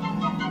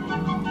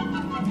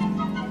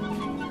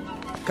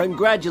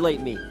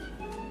 Congratulate me.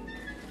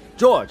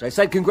 George, I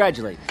said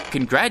congratulate.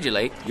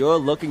 Congratulate? You're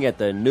looking at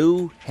the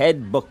new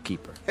head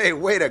bookkeeper. Hey,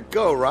 way to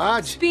go,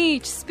 Raj.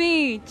 Speech.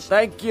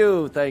 Thank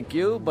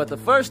you. But the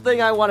first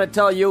thing I want to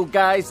tell you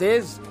guys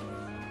is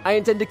I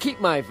intend to keep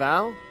my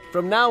vow.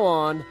 From now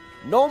on,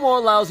 no more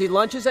lousy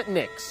lunches at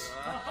Nick's.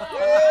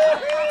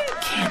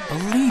 Can't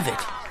believe it.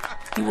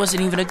 He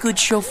wasn't even a good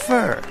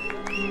chauffeur.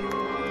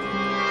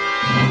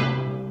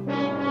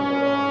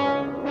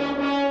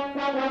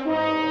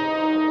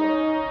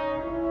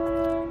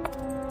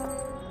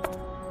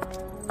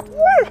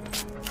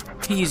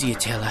 Easy,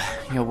 Attila.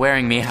 You're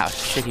wearing me out.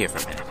 Sit here for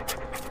a minute.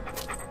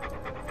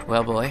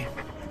 Well, boy,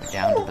 we're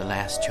down to the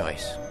last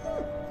choice.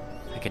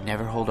 I could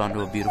never hold on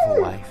to a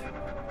beautiful wife.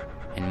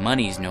 And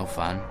money's no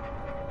fun.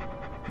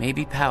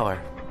 Maybe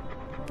power.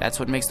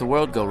 That's what makes the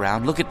world go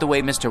round. Look at the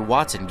way Mr.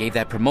 Watson gave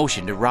that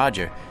promotion to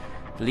Roger.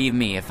 Believe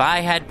me, if I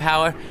had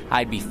power,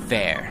 I'd be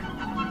fair.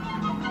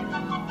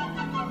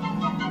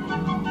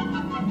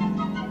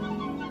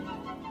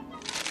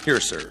 Here,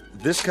 sir.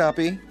 This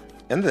copy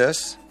and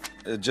this.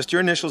 Just your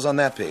initials on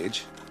that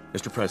page.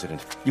 Mr.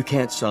 President, you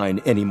can't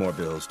sign any more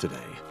bills today.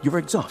 You're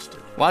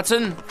exhausted.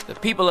 Watson, the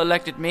people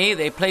elected me.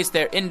 They placed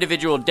their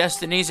individual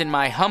destinies in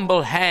my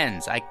humble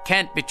hands. I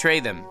can't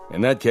betray them.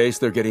 In that case,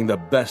 they're getting the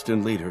best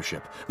in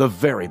leadership. The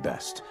very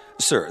best.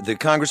 Sir, the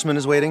congressman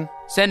is waiting.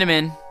 Send him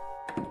in.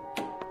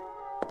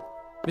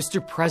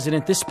 Mr.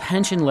 President, this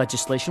pension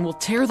legislation will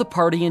tear the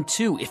party in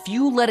two. If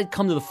you let it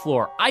come to the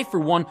floor, I, for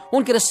one,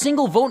 won't get a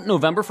single vote in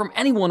November from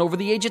anyone over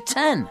the age of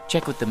 10.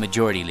 Check with the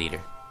majority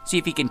leader. See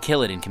if he can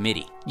kill it in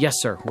committee. Yes,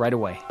 sir. Right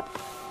away.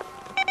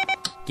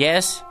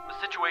 Yes?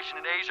 The situation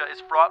in Asia is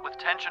fraught with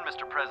tension,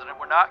 Mr. President.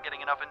 We're not getting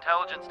enough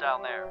intelligence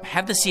down there.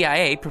 Have the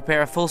CIA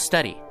prepare a full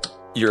study.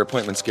 Your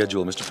appointment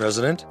schedule, Mr.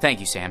 President. Thank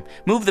you, Sam.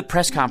 Move the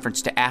press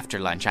conference to after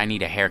lunch. I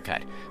need a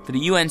haircut. For the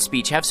UN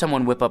speech, have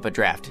someone whip up a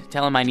draft.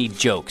 Tell him I need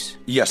jokes.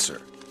 Yes, sir.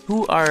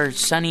 Who are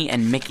Sonny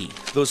and Mickey?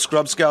 Those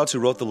scrub scouts who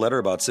wrote the letter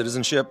about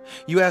citizenship.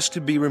 You asked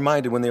to be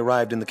reminded when they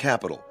arrived in the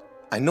capital.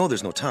 I know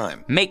there's no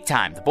time. Make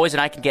time. The boys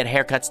and I can get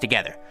haircuts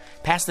together.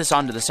 Pass this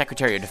on to the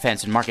Secretary of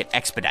Defense and mark it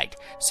expedite.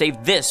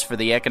 Save this for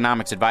the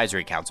Economics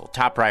Advisory Council.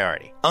 Top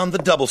priority. On the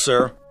double,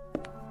 sir.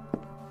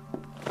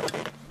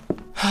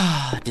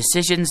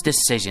 Decisions,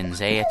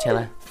 eh,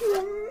 Attila?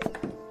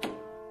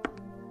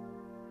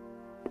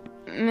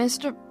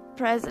 Mr.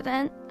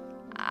 President,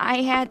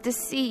 I had to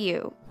see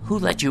you. Who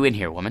let you in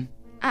here, woman?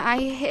 I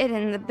hid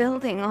in the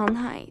building all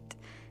night.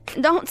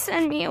 Don't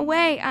send me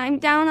away. I'm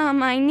down on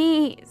my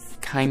knees.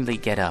 Kindly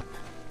get up.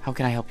 How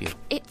can I help you?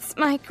 It's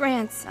my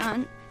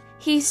grandson.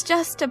 He's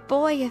just a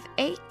boy of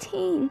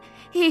 18.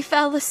 He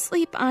fell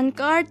asleep on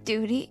guard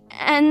duty,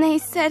 and they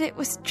said it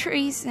was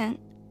treason.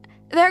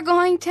 They're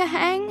going to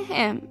hang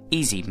him.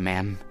 Easy,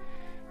 ma'am.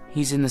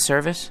 He's in the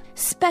service?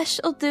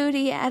 Special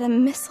duty at a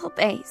missile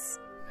base.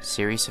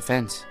 Serious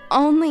offense.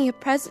 Only a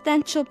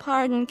presidential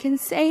pardon can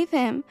save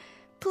him.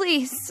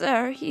 Please,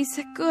 sir, he's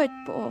a good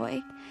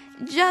boy.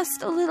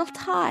 Just a little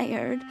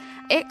tired.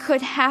 It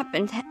could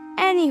happen to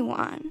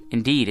anyone.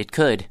 Indeed, it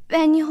could.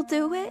 Then you'll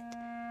do it?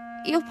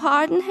 You'll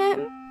pardon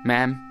him?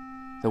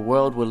 Ma'am, the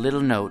world will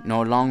little note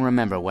nor long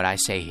remember what I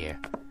say here.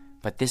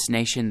 But this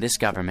nation, this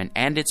government,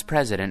 and its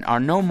president are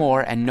no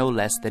more and no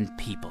less than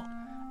people.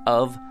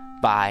 Of,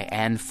 by,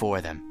 and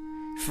for them.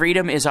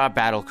 Freedom is our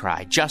battle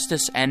cry,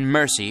 justice and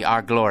mercy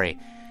our glory.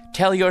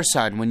 Tell your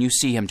son when you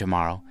see him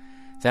tomorrow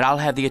that I'll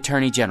have the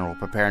Attorney General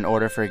prepare an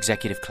order for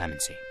executive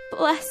clemency.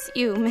 Bless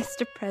you,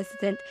 Mr.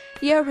 President.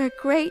 You're a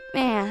great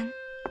man.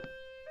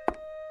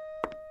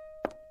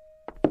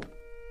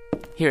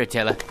 Here,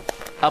 Attila.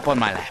 Up on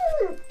my lap.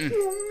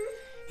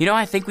 You know,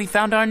 I think we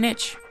found our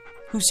niche.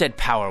 Who said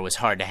power was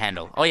hard to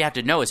handle? All you have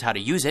to know is how to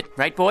use it,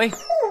 right, boy?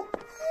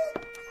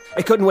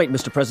 It couldn't wait,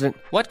 Mr. President.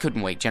 What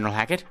couldn't wait, General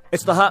Hackett?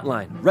 It's the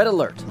hotline. Red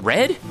alert.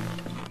 Red?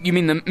 You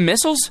mean the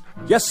missiles?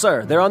 Yes,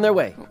 sir. They're on their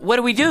way. What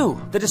do we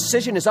do? The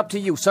decision is up to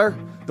you, sir.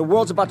 The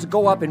world's about to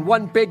go up in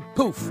one big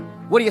poof.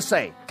 What do you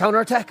say?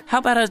 Counterattack? How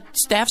about a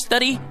staff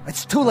study?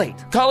 It's too late.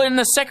 Call in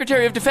the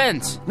Secretary of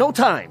Defense. No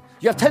time.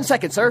 You have 10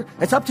 seconds, sir.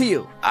 It's up to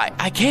you.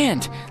 I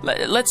can't.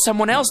 Let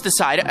someone else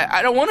decide.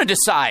 I don't want to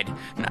decide.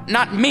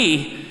 Not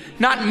me.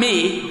 Not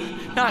me.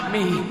 Not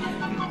me.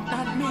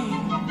 Not me.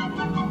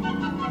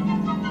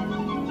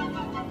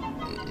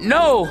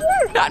 No!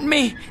 Not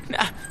me!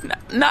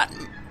 Not...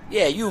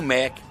 Yeah, you,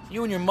 Mac.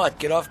 You and your mutt,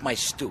 get off my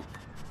stoop.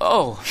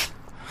 Oh.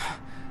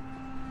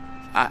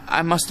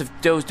 I must have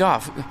dozed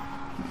off.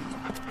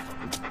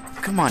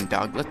 Come on,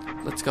 dog.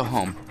 Let's go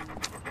home.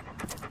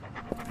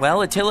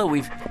 Well, Attila,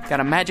 we've got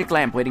a magic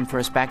lamp waiting for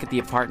us back at the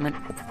apartment.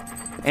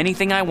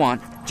 Anything I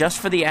want, just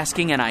for the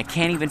asking, and I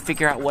can't even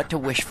figure out what to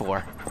wish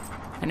for.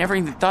 I never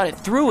even thought it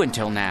through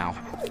until now.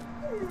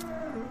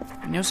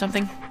 You know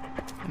something?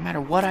 No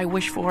matter what I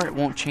wish for, it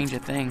won't change a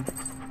thing.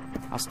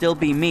 I'll still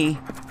be me,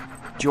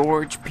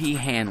 George P.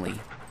 Hanley.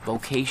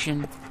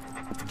 Vocation,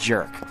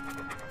 jerk.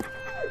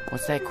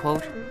 What's that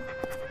quote?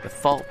 The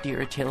fault,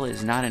 dear Attila,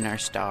 is not in our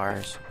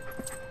stars,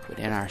 but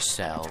in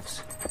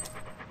ourselves.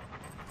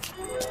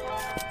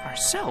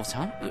 Ourselves,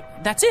 huh?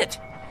 That's it!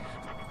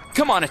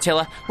 Come on,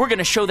 Attila. We're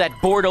gonna show that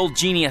bored old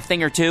genie a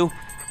thing or two.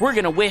 We're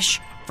gonna wish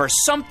for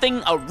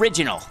something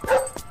original.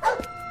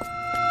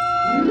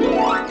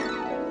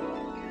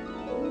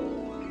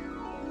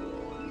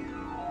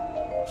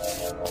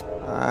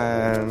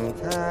 I'm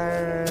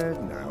tired,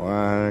 and I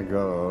want to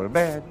go to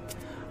bed.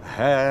 I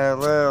had a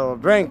little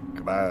drink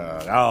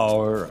about an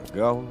hour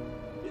ago.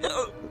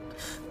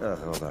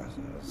 Hold on,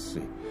 let's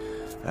see.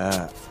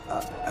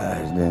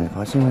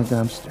 What's in the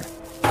dumpster?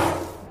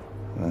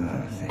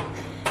 Let's see.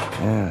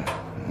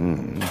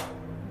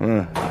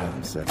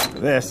 I'm set for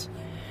this.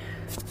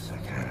 It's a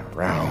kind of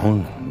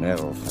round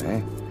metal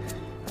thing.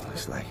 It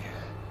looks like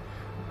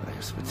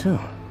a spittoon.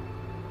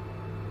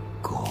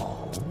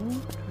 Gold?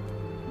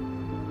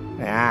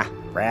 Ah,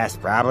 brass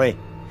probably.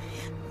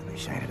 Let me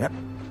shine it up.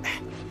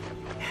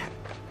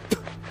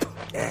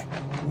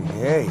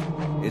 Hey,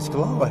 it's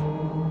glowing.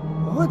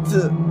 What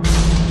the?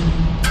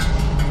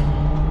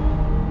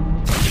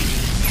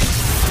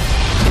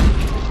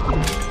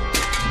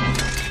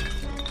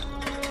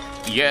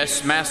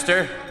 Yes,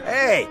 master?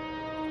 Hey,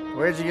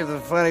 where'd you get the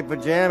funny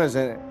pajamas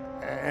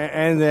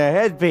and the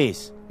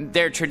headpiece?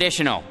 They're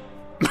traditional.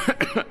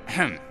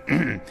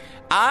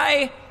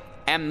 I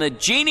am the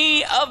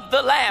genie of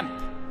the lamp.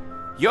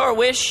 Your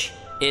wish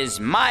is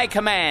my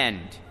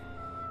command.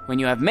 When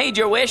you have made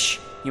your wish,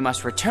 you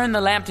must return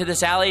the lamp to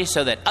this alley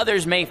so that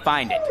others may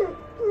find it.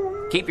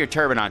 Keep your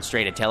turban on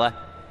straight, Attila.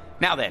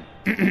 Now then,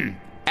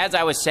 as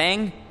I was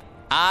saying,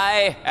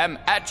 I am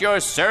at your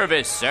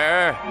service,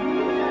 sir.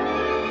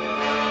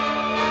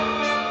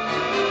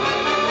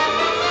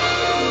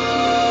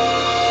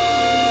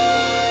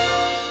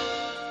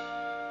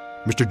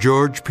 Mr.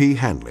 George P.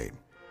 Hanley.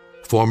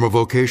 Former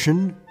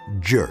vocation,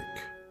 jerk.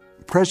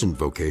 Present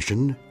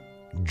vocation,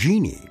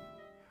 genie.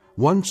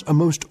 Once a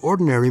most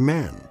ordinary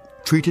man,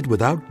 treated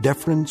without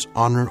deference,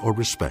 honor, or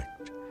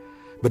respect.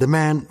 But a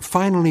man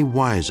finally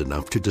wise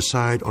enough to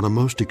decide on a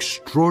most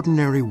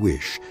extraordinary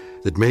wish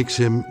that makes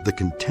him the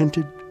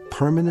contented,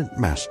 permanent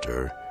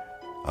master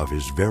of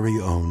his very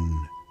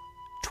own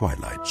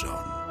Twilight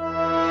Zone.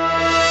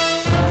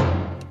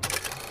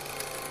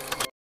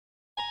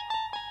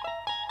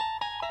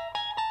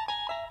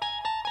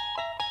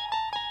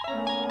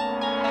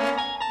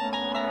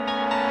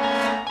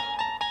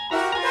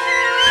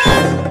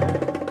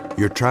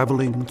 You're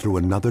traveling through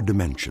another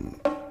dimension,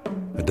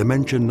 a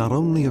dimension not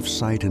only of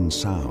sight and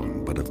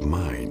sound, but of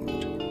mind.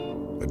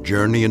 A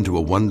journey into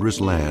a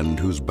wondrous land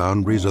whose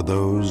boundaries are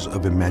those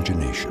of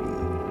imagination.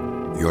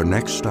 Your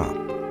next stop,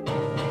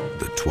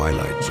 the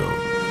Twilight Zone.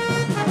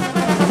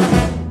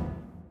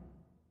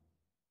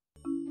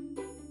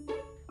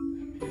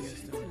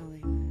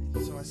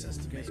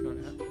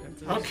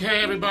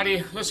 Okay,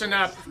 everybody, listen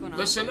up.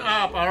 Listen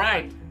up, all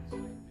right?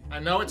 I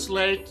know it's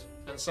late,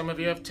 and some of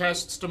you have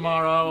tests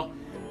tomorrow.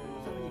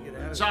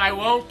 So I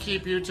won't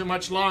keep you too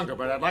much longer,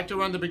 but I'd like to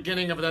run the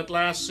beginning of that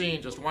last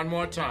scene just one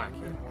more time.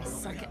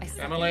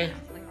 Emily?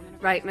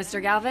 Right, Mr.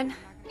 Galvin.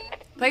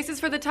 Places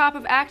for the top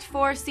of Act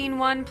 4, Scene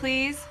 1,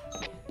 please.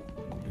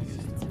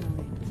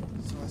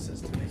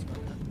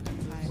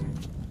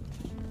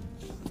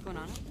 What's going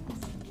on?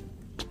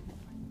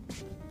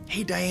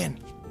 Hey, Diane.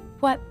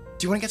 What?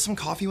 Do you want to get some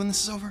coffee when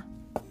this is over?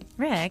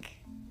 Rick,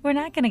 we're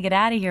not going to get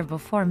out of here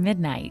before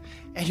midnight.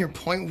 And your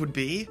point would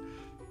be?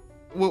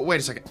 Wait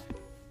a second.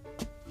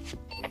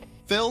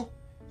 Phil,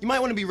 you might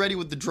want to be ready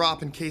with the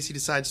drop in case he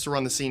decides to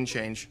run the scene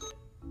change.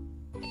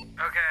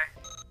 Okay.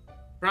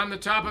 From the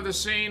top of the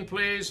scene,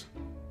 please.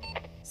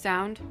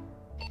 Sound.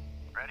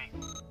 Ready.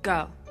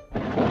 Go.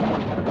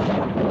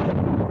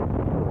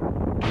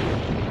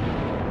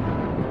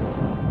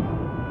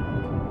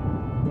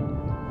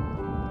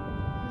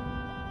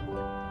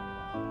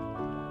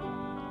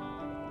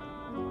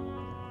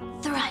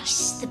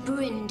 Thrice the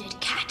brinded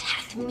cat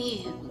hath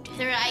mewed.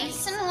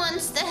 Thrice and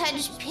once the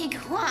hedge pig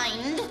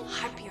whined.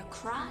 Harp your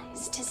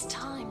cries, 'tis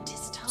time,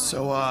 'tis time.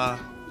 So,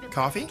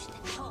 coffee?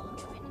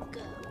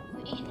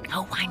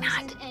 Oh, why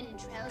not?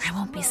 I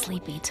won't be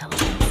sleepy till...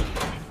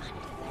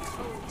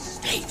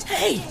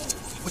 Hey!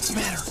 What's the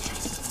matter?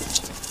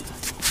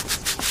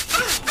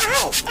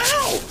 Ow!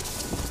 Ow!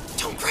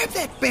 Don't grab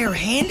that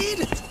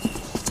bare-handed!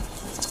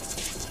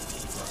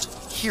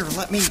 Here,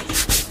 let me...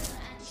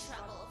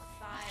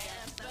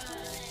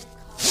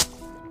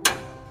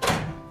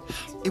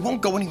 It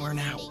won't go anywhere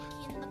now.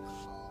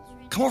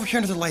 Come over here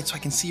under the light so I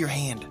can see your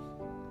hand.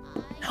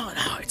 No,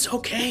 it's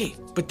okay.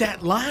 But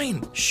that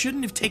line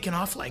shouldn't have taken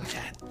off like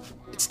that.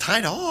 It's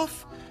tied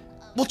off.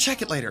 We'll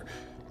check it later.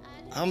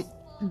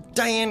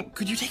 Diane,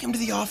 could you take him to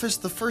the office?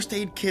 The first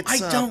aid kit's...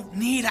 I don't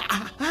need...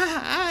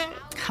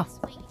 Oh,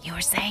 you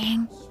were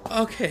saying?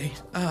 Okay,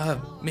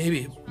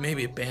 maybe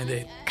a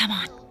Band-Aid. Come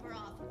on.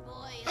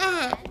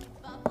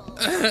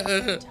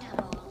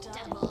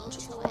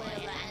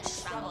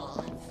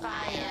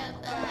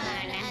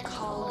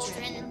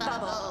 Cauldron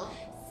Bubble.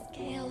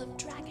 Scale of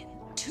dragon.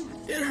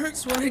 It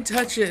hurts when I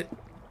touch it.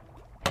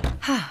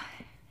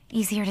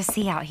 Easier to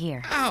see out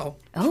here. Ow.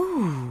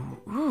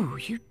 Ooh,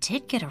 you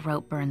did get a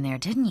rope burn there,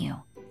 didn't you?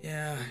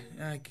 Yeah,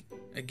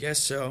 I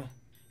guess so.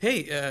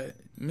 Hey,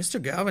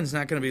 Mr. Galvin's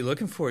not going to be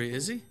looking for you,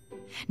 is he?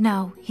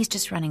 No, he's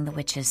just running the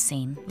witches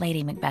scene.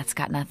 Lady Macbeth's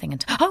got nothing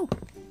until... Oh!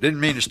 Didn't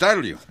mean to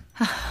startle you.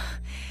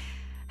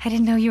 I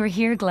didn't know you were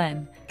here,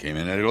 Glenn. Came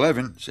in at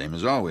 11, same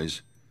as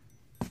always.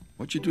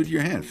 What'd you do to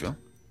your hand, Phil?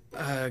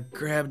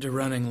 Grabbed a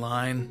running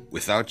line.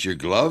 Without your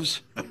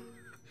gloves?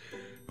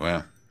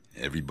 Well,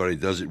 everybody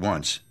does it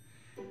once.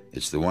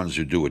 It's the ones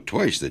who do it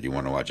twice that you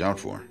want to watch out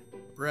for.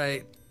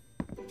 Right.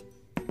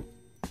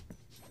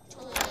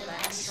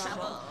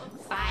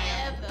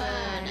 Fire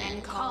burn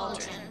and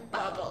cauldron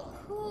bubble.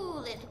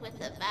 Cool it with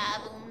the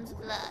baboon's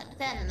blood.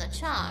 Then the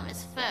charm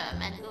is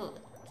firm and good.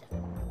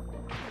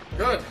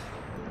 Good.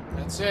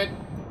 That's it.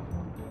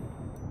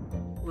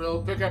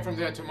 We'll pick up from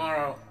there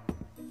tomorrow.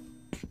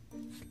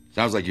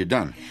 Sounds like you're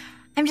done.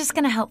 I'm just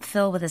gonna help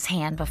Phil with his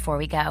hand before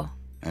we go.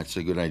 That's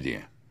a good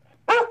idea.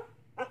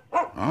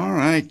 All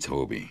right,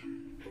 Toby.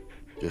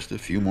 Just a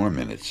few more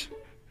minutes.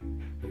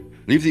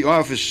 Leave the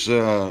office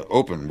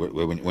open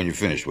when you're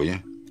finished, will you?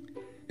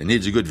 It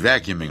needs a good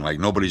vacuuming like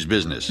nobody's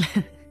business.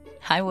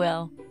 I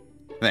will.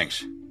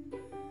 Thanks.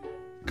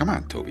 Come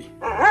on, Toby.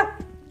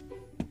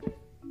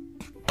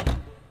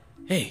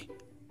 Hey,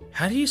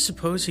 how do you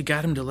suppose he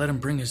got him to let him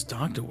bring his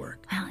dog to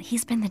work? Well,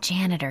 he's been the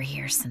janitor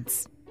here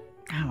since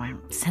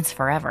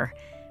forever.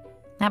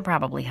 That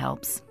probably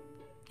helps.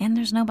 And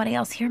there's nobody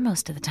else here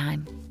most of the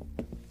time.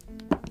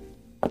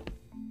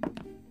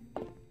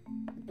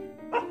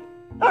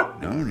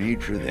 No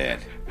need for that.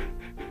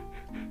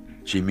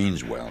 She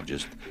means well,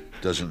 just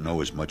doesn't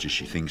know as much as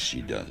she thinks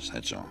she does,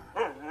 that's all.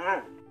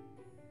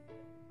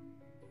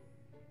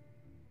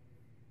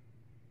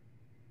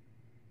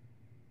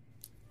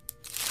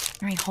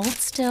 All right, hold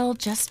still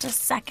just a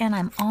second.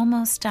 I'm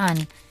almost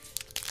done.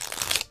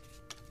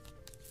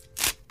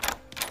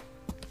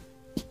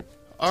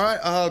 All right,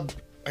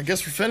 I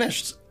guess we're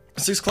finished.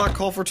 6 o'clock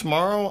call for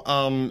tomorrow,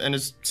 and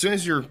as soon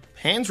as your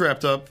hand's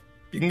wrapped up,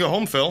 you can go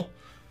home, Phil.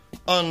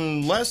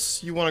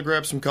 Unless you want to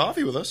grab some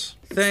coffee with us.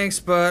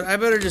 Thanks, but I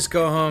better just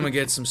go home and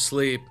get some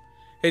sleep.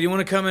 Hey, do you want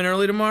to come in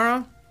early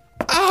tomorrow?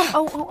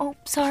 Oh,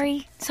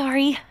 sorry.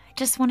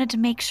 Just wanted to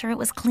make sure it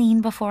was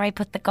clean before I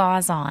put the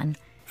gauze on.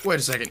 Wait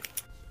a second.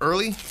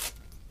 Early?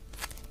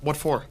 What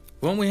for?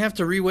 Won't we have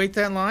to reweight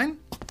that line?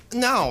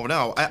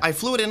 No. I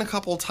flew it in a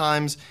couple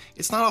times.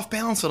 It's not off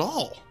balance at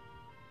all.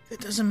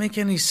 That doesn't make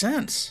any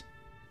sense.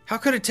 How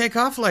could it take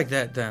off like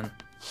that, then?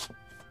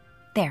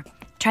 There,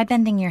 try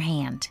bending your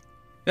hand.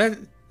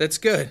 That's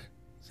good.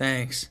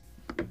 Thanks.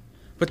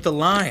 But the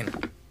line...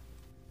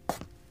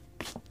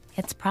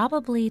 It's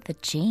probably the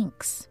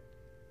jinx.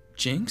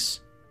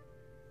 Jinx?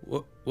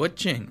 What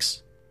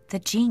jinx? The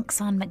jinx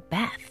on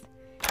Macbeth.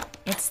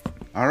 It's...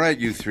 All right,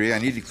 you three, I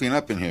need to clean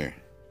up in here.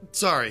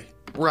 Sorry,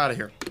 we're out of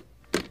here.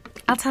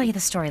 I'll tell you the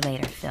story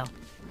later, Phil.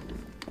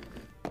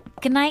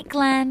 Good night,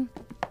 Glenn.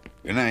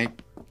 Good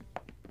night.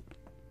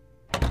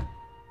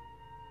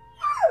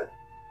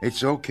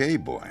 It's okay,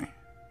 boy.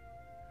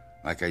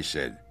 Like I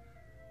said,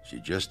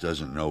 she just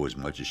doesn't know as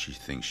much as she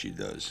thinks she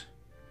does.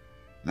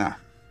 Now,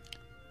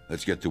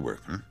 let's get to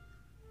work, huh?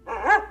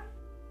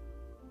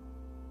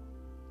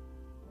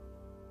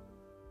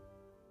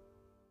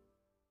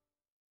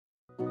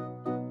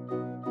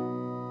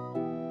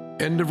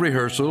 End of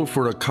rehearsal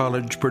for a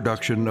college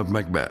production of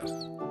Macbeth.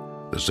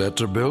 The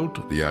sets are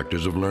built, the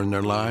actors have learned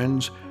their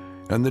lines,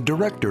 and the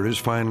director is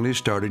finally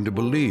starting to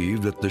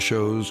believe that the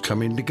show's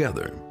coming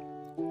together.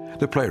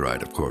 The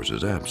playwright, of course,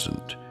 is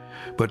absent.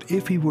 But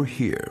if he were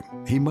here,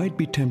 he might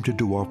be tempted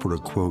to offer a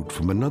quote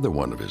from another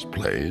one of his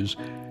plays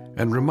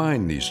and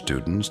remind these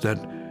students that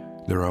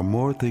there are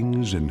more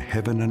things in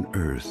heaven and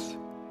earth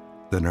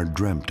than are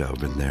dreamt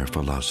of in their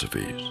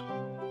philosophies.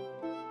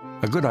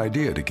 A good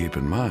idea to keep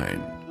in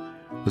mind,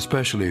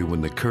 especially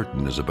when the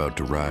curtain is about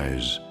to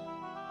rise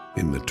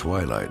in the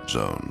Twilight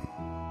Zone.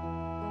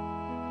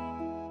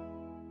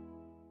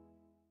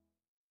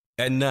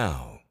 And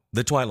now,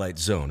 The Twilight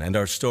Zone and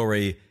our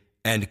story,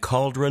 And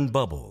Cauldron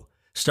Bubble,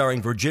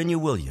 starring Virginia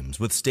Williams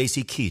with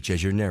Stacy Keach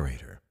as your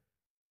narrator.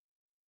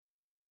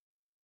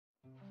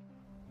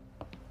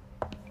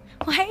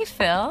 Well, hey,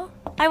 Phil.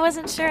 I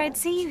wasn't sure I'd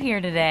see you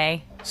here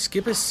today.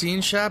 Skip a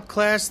scene shop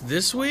class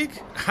this week?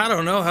 I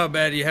don't know how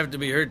bad you have to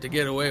be hurt to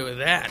get away with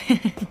that.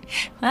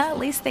 Well, at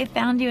least they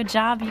found you a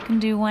job you can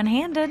do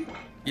one-handed.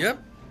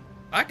 Yep.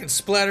 I can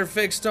splatter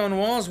fake stone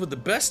walls with the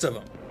best of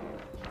them.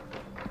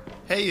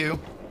 Hey, you.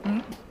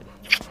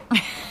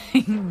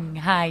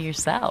 Hi,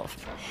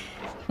 yourself.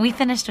 We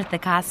finished with the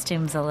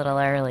costumes a little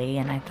early,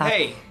 and I thought...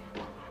 Hey,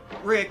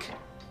 Rick,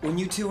 when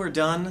you two are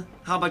done,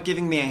 how about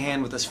giving me a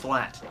hand with this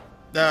flat?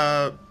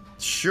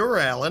 Sure,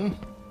 Alan.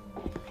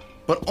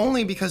 But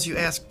only because you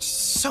asked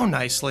so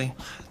nicely.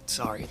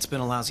 Sorry, it's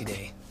been a lousy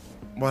day.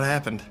 What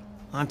happened?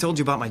 I told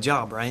you about my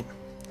job, right?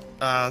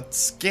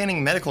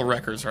 Scanning medical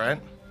records, right?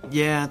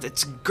 Yeah,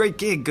 it's a great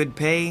gig, good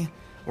pay.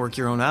 Work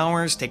your own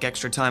hours, take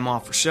extra time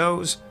off for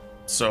shows.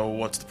 So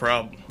what's the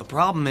problem? The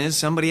problem is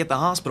somebody at the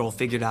hospital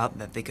figured out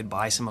that they could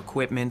buy some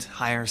equipment,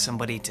 hire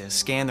somebody to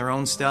scan their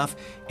own stuff,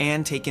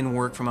 and take in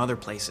work from other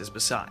places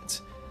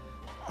besides.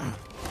 Man,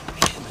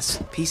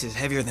 this piece is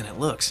heavier than it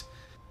looks.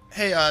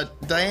 Hey,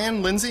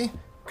 Diane, Lindsay,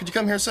 could you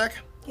come here a sec?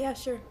 Yeah,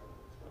 sure.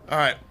 All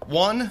right,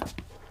 1,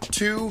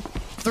 2,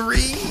 3,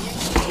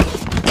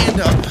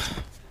 and up.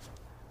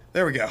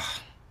 There we go.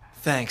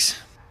 Thanks.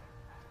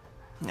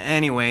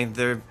 Anyway,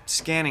 their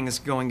scanning is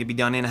going to be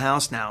done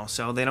in-house now,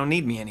 so they don't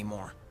need me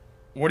anymore.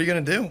 What are you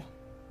gonna do?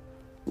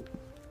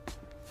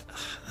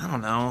 I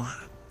don't know.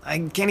 I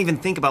can't even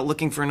think about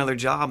looking for another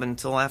job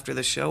until after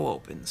the show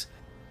opens.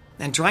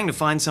 And trying to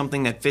find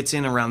something that fits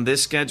in around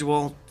this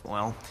schedule,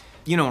 well,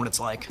 you know what it's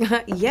like.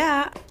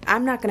 Yeah,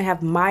 I'm not gonna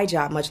have my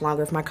job much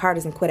longer if my car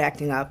doesn't quit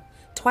acting up.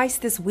 Twice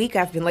this week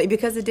I've been late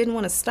because it didn't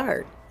want to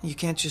start. You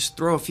can't just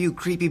throw a few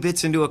creepy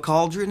bits into a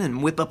cauldron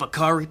and whip up a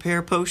car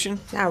repair potion?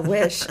 I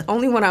wish.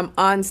 Only when I'm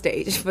on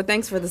stage, but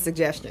thanks for the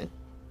suggestion.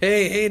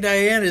 Hey,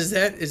 Diane, is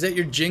that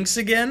your jinx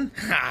again?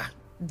 Ha!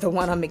 The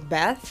one on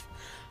Macbeth?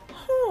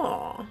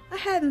 Oh, I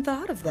hadn't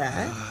thought of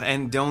that.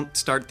 And don't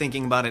start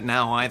thinking about it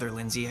now either,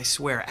 Lindsay. I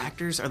swear,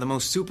 actors are the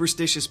most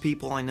superstitious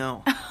people I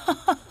know.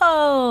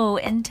 Oh,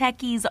 and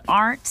techies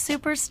aren't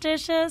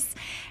superstitious?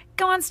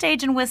 Go on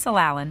stage and whistle,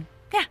 Alan.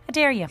 Yeah, I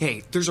dare you.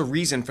 Hey, there's a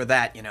reason for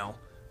that, you know.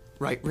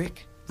 Right,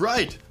 Rick?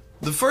 Right.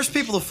 The first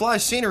people to fly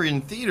scenery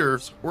in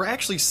theaters were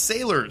actually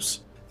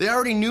sailors. They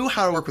already knew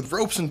how to work with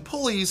ropes and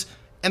pulleys,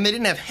 and they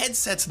didn't have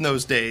headsets in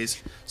those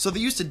days, so they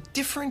used a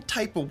different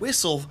type of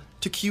whistle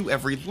to cue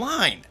every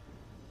line.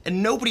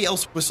 And nobody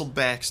else whistled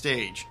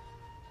backstage.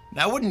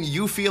 Now, wouldn't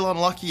you feel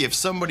unlucky if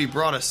somebody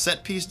brought a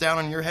set piece down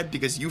on your head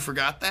because you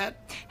forgot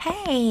that?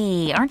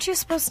 Hey, aren't you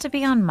supposed to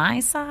be on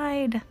my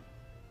side?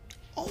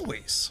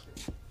 Always.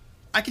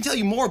 I can tell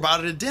you more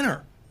about it at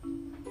dinner.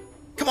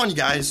 Come on, you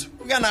guys.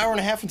 We got an hour and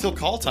a half until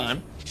call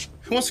time.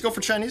 Who wants to go for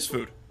Chinese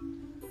food?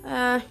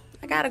 I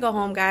gotta go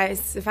home,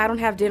 guys. If I don't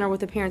have dinner with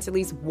the parents at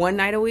least one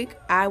night a week,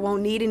 I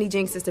won't need any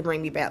jinxes to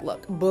bring me bad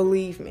luck.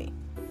 Believe me.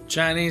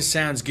 Chinese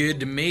sounds good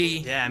to me.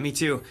 Yeah, me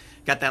too.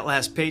 Got that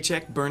last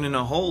paycheck burning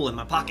a hole in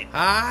my pocket.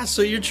 Ah,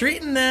 so you're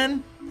treating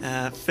then?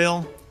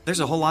 Phil,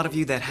 there's a whole lot of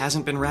you that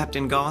hasn't been wrapped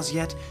in gauze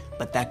yet,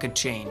 but that could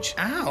change.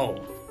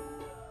 Ow.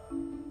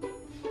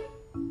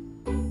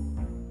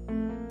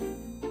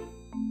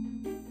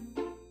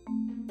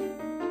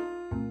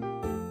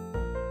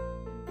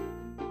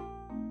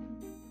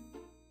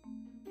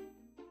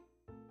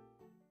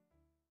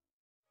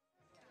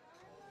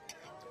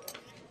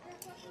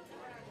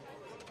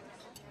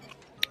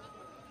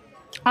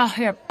 Oh,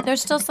 here.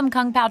 There's still some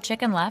Kung Pao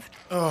chicken left.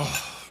 Oh,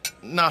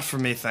 not for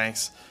me,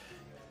 thanks.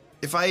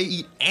 If I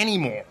eat any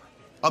more,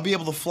 I'll be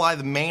able to fly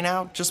the mane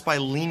out just by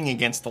leaning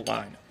against the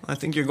line. I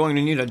think you're going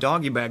to need a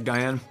doggy bag,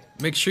 Diane.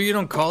 Make sure you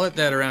don't call it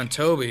that around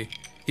Toby.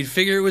 He'd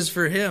figure it was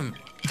for him.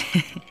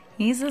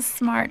 He's a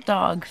smart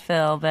dog,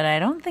 Phil, but I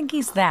don't think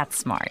he's that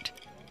smart.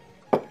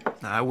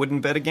 I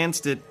wouldn't bet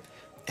against it.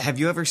 Have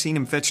you ever seen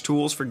him fetch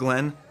tools for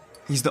Glenn?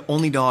 He's the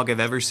only dog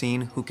I've ever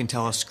seen who can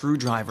tell a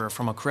screwdriver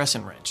from a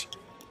crescent wrench.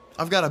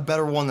 I've got a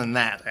better one than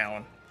that,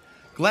 Alan.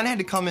 Glenn had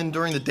to come in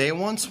during the day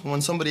once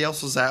when somebody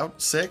else was out,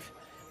 sick,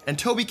 and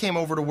Toby came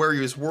over to where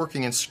he was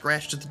working and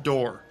scratched at the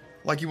door,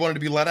 like he wanted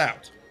to be let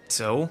out.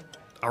 So?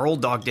 Our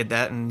old dog did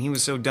that, and he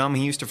was so dumb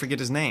he used to forget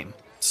his name.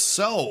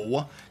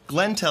 So,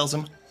 Glenn tells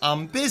him,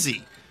 "I'm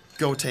busy.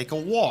 Go take a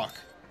walk."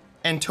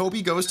 And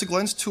Toby goes to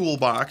Glenn's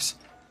toolbox,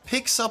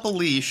 picks up a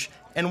leash,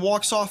 and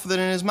walks off with it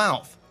in his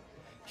mouth.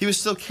 He was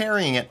still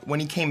carrying it when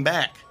he came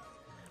back.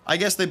 I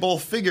guess they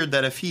both figured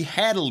that if he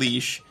had a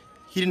leash,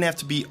 he didn't have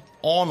to be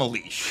on a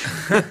leash.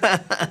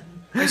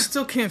 I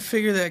still can't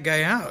figure that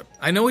guy out.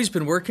 I know he's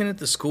been working at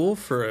the school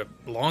for a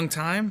long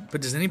time,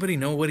 but does anybody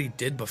know what he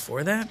did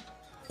before that?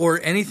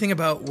 Or anything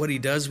about what he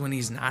does when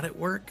he's not at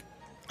work?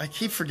 I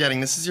keep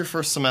forgetting this is your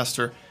first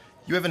semester.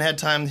 You haven't had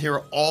time to hear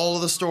all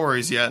of the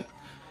stories yet.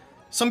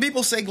 Some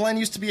people say Glenn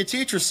used to be a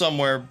teacher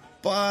somewhere,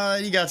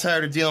 but he got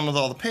tired of dealing with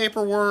all the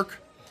paperwork.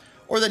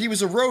 Or that he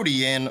was a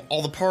roadie and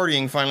all the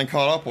partying finally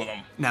caught up with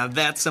him. Now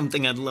that's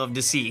something I'd love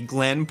to see.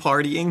 Glenn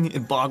partying,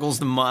 it boggles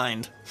the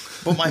mind.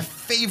 But my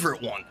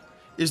favorite one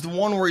is the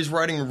one where he's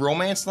writing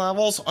romance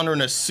novels under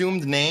an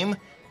assumed name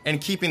and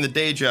keeping the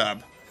day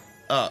job.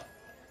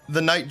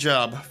 The night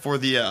job for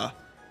the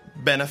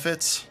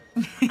benefits.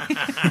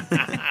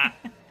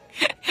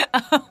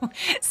 Oh,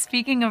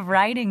 speaking of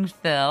writing,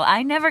 Phil,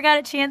 I never got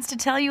a chance to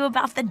tell you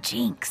about the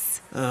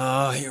jinx.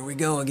 Oh, here we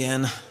go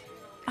again.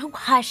 Oh,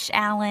 hush,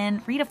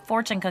 Alan. Read a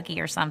fortune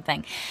cookie or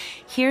something.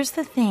 Here's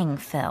the thing,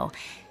 Phil.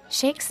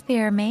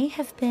 Shakespeare may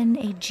have been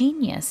a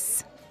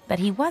genius, but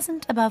he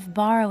wasn't above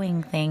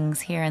borrowing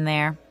things here and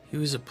there. He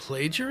was a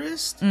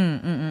plagiarist?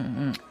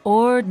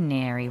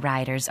 Ordinary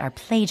writers are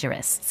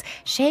plagiarists.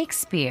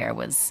 Shakespeare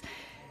was,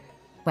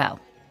 well,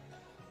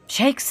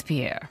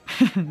 Shakespeare.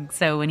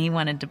 So when he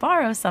wanted to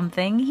borrow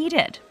something, he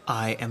did.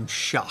 I am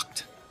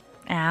shocked.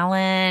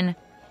 Alan.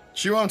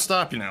 She won't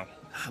stop you now.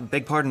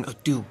 Beg pardon.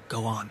 Do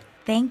go on.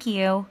 Thank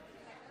you.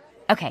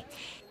 Okay.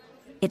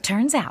 It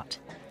turns out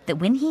that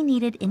when he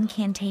needed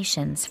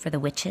incantations for the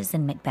witches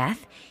in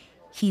Macbeth,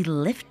 he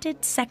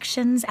lifted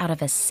sections out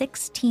of a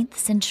 16th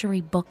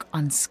century book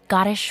on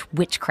Scottish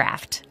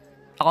witchcraft.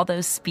 All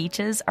those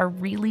speeches are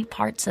really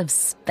parts of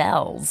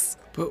spells.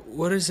 But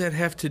what does that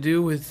have to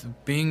do with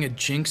being a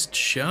jinxed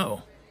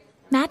show?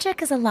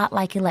 Magic is a lot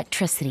like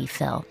electricity,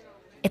 Phil.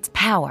 It's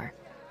power.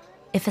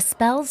 If a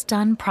spell's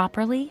done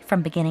properly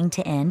from beginning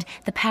to end,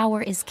 the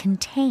power is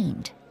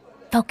contained,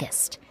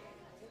 focused.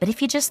 But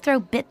if you just throw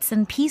bits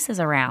and pieces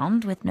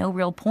around with no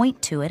real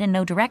point to it and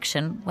no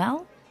direction,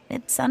 well,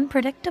 it's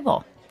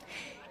unpredictable.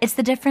 It's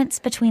the difference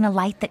between a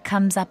light that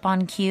comes up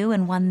on cue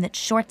and one that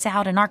shorts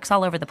out and arcs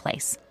all over the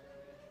place.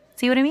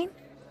 See what I mean?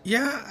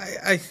 Yeah,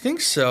 I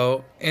think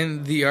so.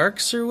 And the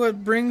arcs are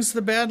what brings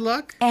the bad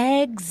luck?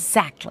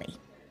 Exactly.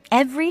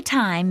 Every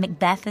time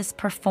Macbeth is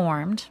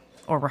performed,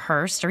 or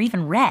rehearsed, or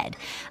even read,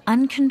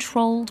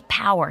 uncontrolled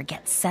power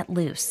gets set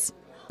loose.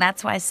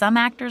 That's why some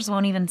actors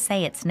won't even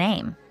say its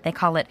name. They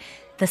call it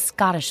the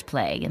Scottish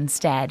play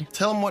instead.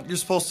 Tell him what you're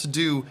supposed to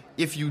do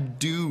if you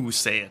do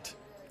say it.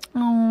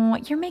 Oh,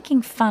 you're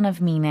making fun of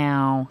me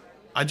now.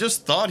 I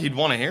just thought he'd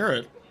want to hear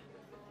it.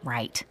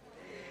 Right.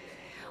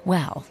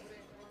 Well,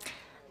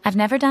 I've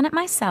never done it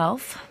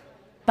myself,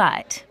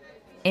 but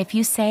if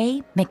you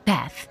say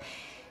Macbeth,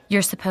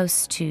 you're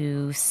supposed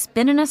to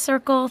spin in a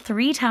circle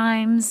 3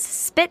 times,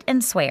 spit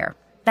and swear.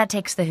 That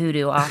takes the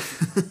hoodoo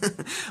off.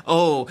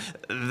 Oh,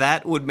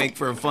 that would make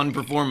for a fun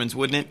performance,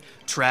 wouldn't it?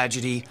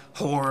 Tragedy,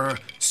 horror,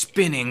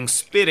 spinning,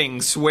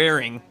 spitting,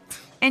 swearing.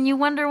 And you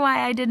wonder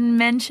why I didn't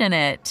mention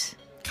it.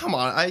 Come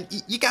on,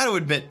 you gotta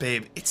admit,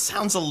 babe, it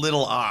sounds a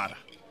little odd.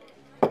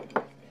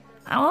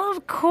 Oh,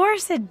 of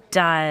course it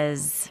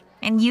does.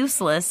 And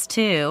useless,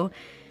 too.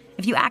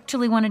 If you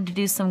actually wanted to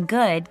do some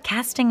good,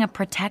 casting a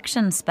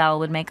protection spell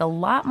would make a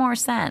lot more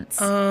sense.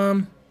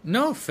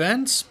 No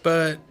offense,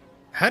 but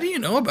how do you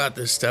know about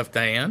this stuff,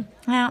 Diane?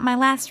 Well, my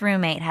last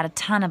roommate had a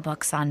ton of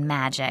books on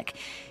magic.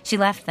 She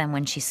left them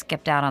when she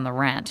skipped out on the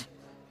rent.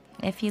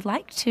 If you'd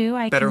like to,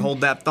 I Better can...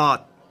 hold that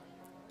thought.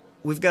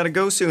 We've got to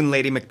go soon,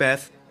 Lady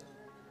Macbeth.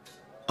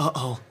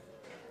 Uh-oh.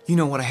 You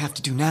know what I have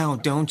to do now,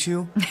 don't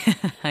you?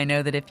 I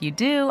know that if you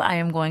do, I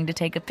am going to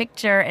take a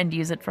picture and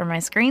use it for my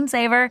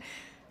screensaver,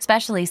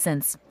 especially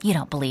since you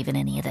don't believe in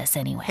any of this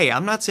anyway. Hey,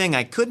 I'm not saying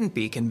I couldn't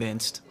be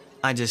convinced.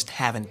 I just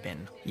haven't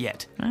been,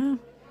 yet. Well,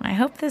 I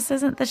hope this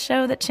isn't the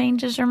show that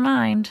changes your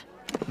mind.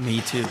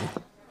 Me too.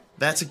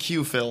 That's a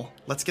cue, Phil.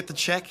 Let's get the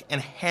check and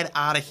head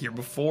out of here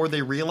before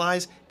they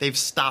realize they've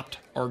stopped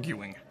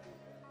arguing.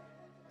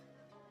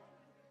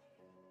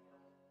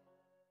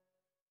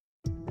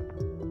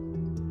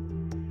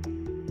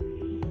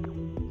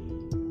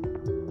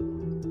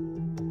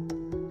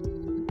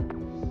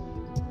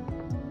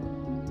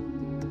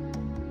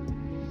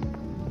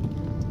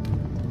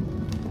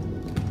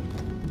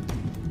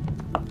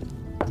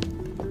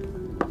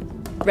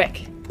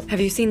 Rick,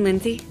 have you seen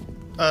Lindsay?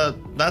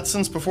 Not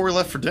since before we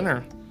left for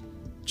dinner.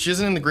 She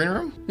isn't in the green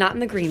room? Not in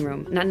the green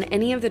room, not in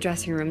any of the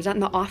dressing rooms, not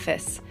in the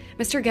office.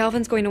 Mr.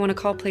 Galvin's going to want to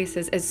call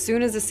places as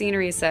soon as the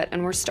scenery is set,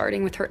 and we're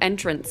starting with her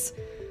entrance.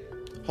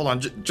 Hold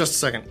on, just a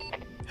second.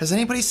 Has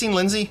anybody seen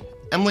Lindsay?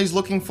 Emily's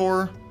looking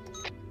for her.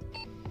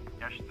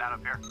 Yeah, she's not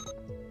up here.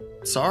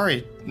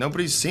 Sorry,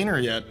 nobody's seen her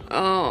yet.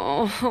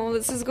 Oh,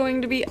 this is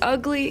going to be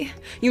ugly.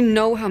 You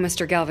know how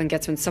Mr. Galvin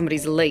gets when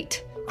somebody's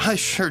late. I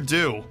sure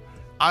do.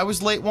 I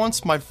was late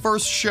once, my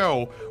first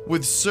show,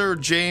 with Sir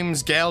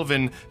James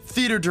Galvin,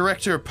 theater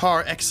director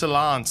par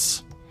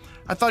excellence.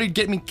 I thought he'd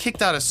get me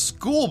kicked out of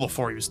school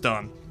before he was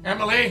done.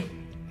 Emily?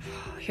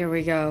 Here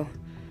we go.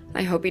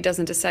 I hope he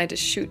doesn't decide to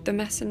shoot the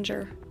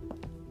messenger.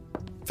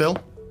 Phil?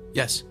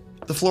 Yes?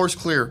 The floor's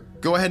clear.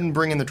 Go ahead and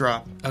bring in the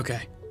drop.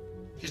 Okay.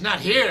 She's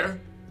not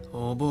here.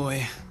 Oh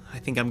boy, I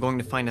think I'm going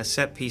to find a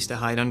set piece to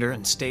hide under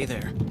and stay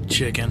there.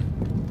 Chicken.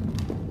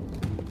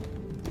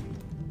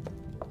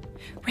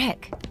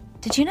 Rick,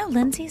 did you know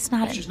Lindsay's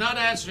not... She's not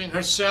answering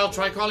her cell.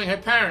 Try calling her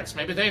parents.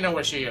 Maybe they know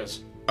where she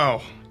is.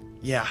 Oh,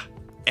 yeah.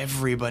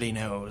 Everybody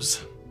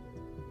knows.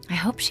 I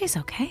hope she's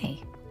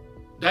okay.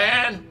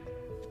 Diane?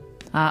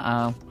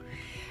 Uh-oh.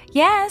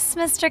 Yes,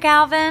 Mr.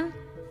 Galvin?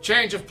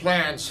 Change of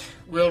plans.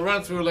 We'll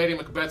run through Lady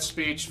Macbeth's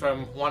speech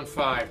from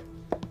 1-5.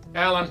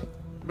 Alan,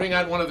 bring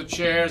out one of the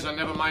chairs and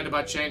never mind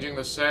about changing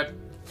the set.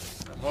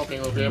 I'm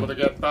hoping we'll be able to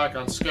get back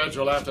on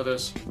schedule after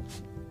this.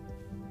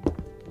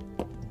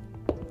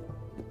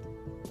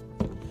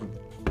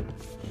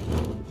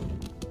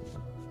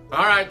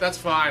 All right, that's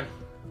fine.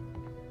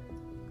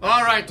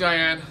 All right,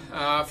 Diane,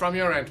 from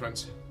your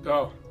entrance.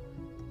 Go.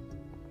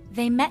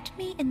 They met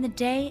me in the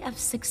day of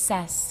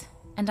success,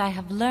 and I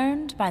have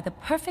learned by the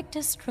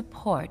perfectest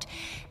report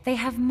they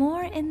have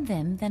more in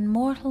them than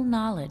mortal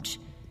knowledge.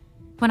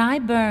 When I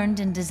burned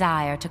in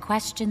desire to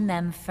question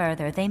them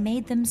further, they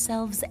made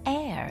themselves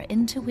air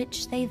into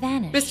which they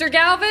vanished. Mr.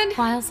 Galvin?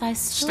 Whilst I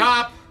stood...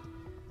 Stop!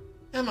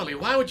 Emily,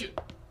 why would you...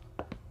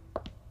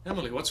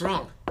 Emily, what's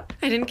wrong?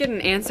 I didn't get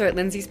an answer at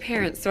Lindsay's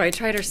parents, so I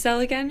tried her cell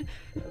again.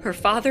 Her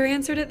father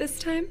answered it this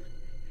time.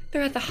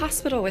 They're at the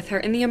hospital with her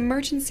in the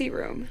emergency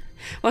room.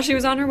 While she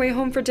was on her way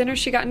home for dinner,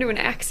 she got into an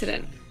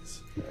accident.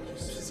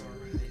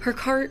 Her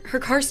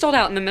car stalled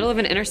out in the middle of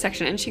an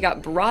intersection, and she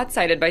got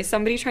broadsided by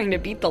somebody trying to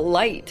beat the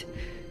light.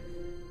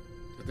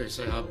 Did they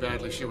say how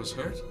badly she was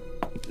hurt?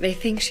 They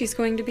think she's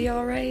going to be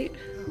all right.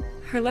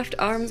 Her left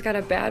arm's got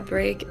a bad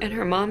break, and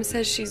her mom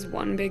says she's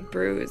one big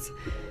bruise.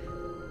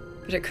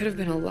 But it could have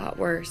been a lot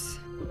worse.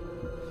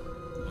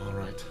 All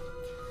right.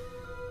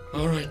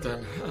 All right,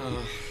 then.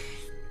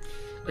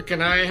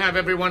 Can I have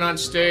everyone on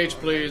stage,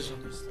 please?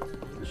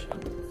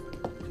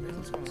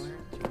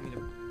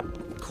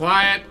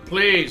 Quiet,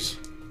 please.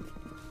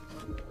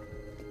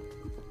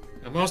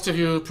 Now, most of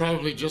you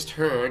probably just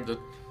heard that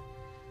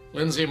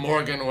Lindsay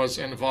Morgan was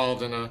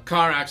involved in a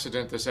car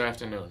accident this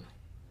afternoon.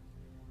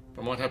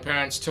 From what her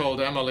parents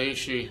told Emily,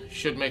 she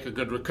should make a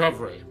good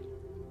recovery.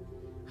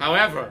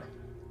 However,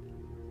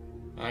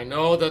 I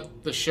know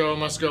that the show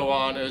must go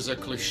on is a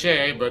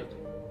cliche, but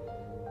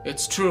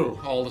it's true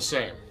all the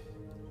same.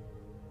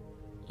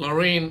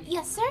 Laureen.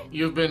 Yes, sir?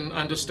 You've been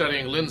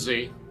understudying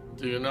Lindsay.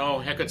 Do you know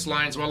Hecat's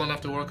lines well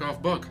enough to work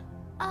off book?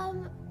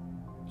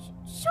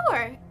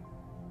 Sure.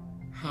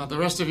 The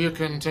rest of you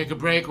can take a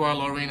break while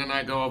Laureen and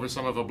I go over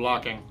some of the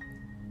blocking.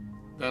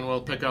 Then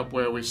we'll pick up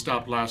where we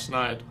stopped last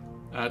night,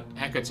 at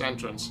Hecat's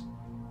entrance.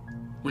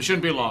 We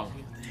shouldn't be long.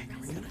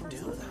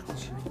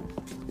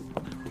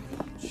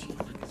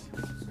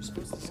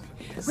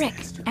 Rick,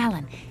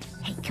 Alan,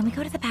 hey, can we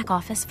go to the back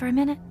office for a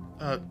minute?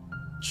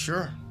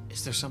 Sure.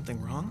 Is there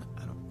something wrong?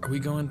 Are we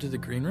going to the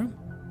green room?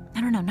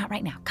 No, not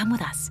right now. Come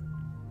with us.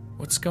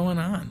 What's going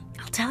on?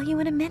 I'll tell you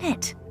in a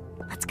minute.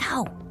 Let's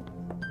go.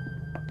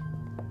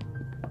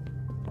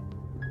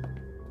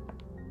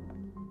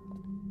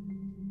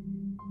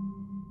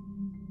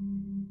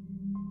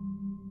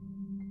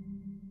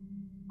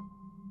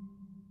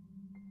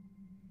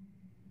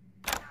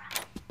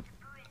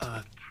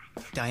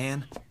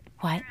 Diane?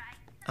 What?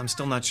 I'm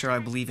still not sure I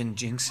believe in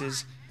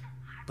jinxes,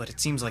 but it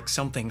seems like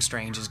something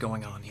strange is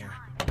going on here.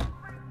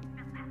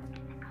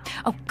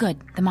 Oh, good.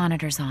 The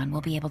monitor's on.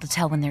 We'll be able to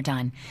tell when they're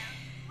done.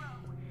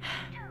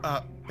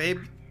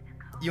 Babe,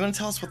 you want to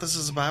tell us what this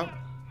is about?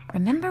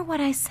 Remember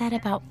what I said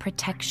about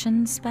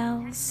protection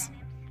spells?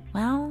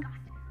 Well,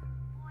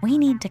 we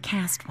need to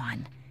cast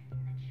one.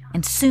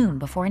 And soon,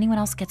 before anyone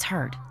else gets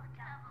hurt.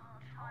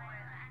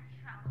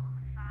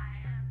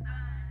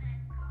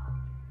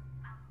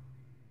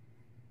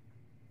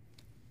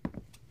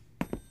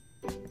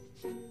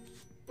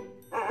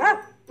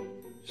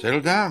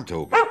 Settle down,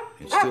 Toby.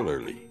 It's still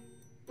early.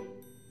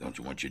 Don't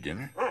you want your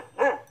dinner?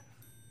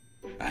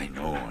 I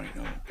know.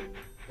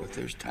 But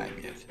there's time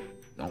yet.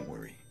 Don't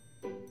worry.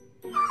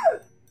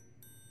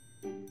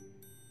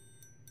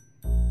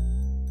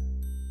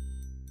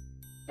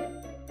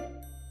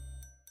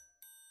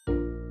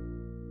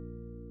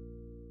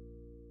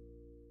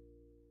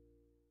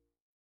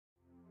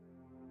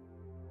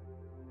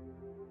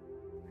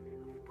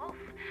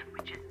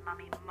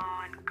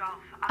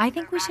 I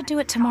think we should do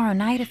it tomorrow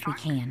night if we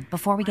can,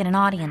 before we get an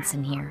audience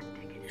in here.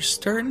 You're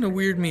starting to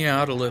weird me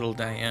out a little,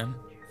 Diane.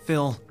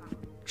 Phil,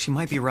 she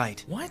might be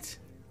right. What?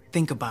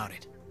 Think about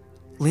it.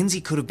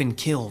 Lindsay could have been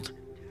killed.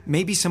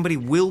 Maybe somebody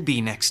will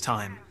be next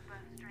time.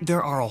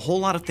 There are a whole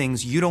lot of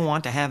things you don't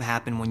want to have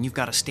happen when you've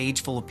got a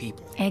stage full of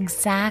people.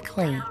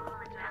 Exactly.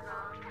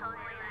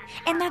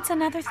 And that's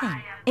another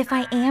thing. If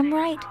I am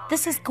right,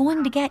 this is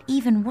going to get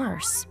even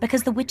worse,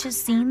 because the witches'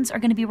 scenes are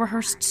going to be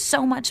rehearsed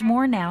so much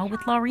more now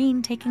with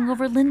Laureen taking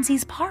over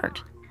Lindsay's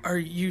part. Are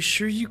you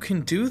sure you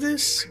can do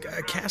this?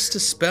 Cast a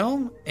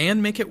spell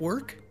and make it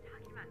work?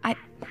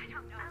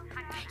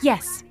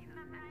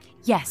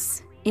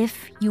 Yes,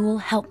 if you'll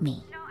help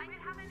me.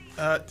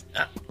 I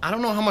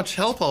don't know how much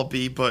help I'll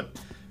be, but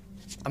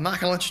I'm not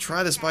gonna let you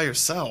try this by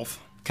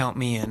yourself. Count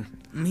me in.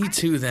 Me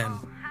too, then.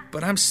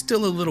 But I'm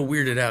still a little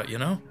weirded out, you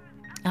know?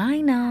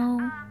 I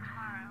know.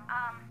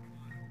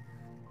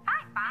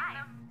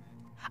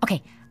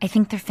 Okay, I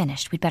think they're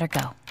finished. We'd better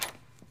go.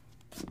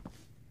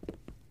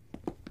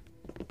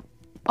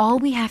 All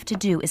we have to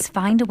do is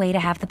find a way to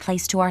have the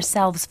place to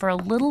ourselves for a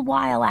little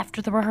while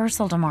after the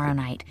rehearsal tomorrow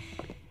night.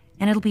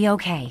 And it'll be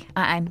okay.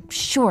 I'm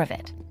sure of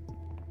it.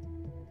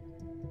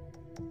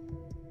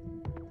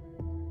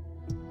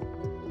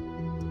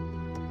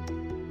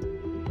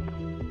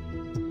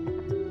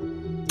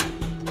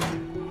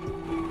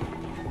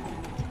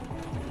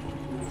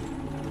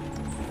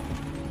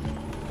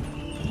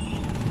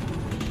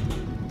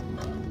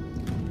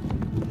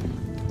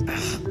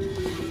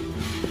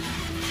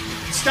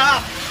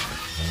 Stop!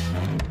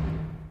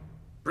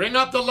 Bring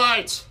up the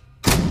lights.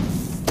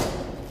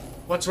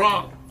 What's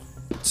wrong?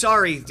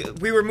 Sorry,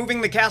 we were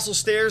moving the castle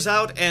stairs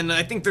out, and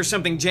I think there's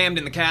something jammed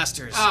in the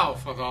casters. Oh,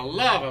 for the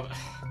love of...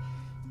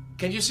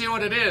 Can you see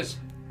what it is?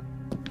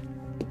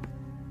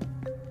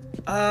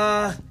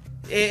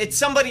 It's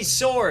somebody's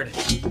sword.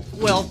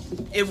 Well,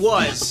 it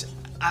was.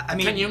 I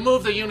mean... Can you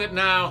move the unit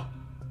now?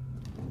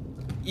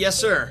 Yes,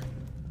 sir.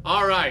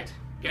 All right,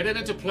 get it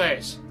into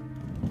place.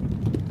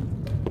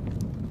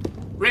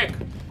 Rick.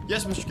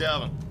 Yes, Mr.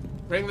 Galvin.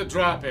 Bring the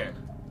drop in.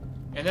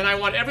 And then I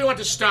want everyone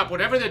to stop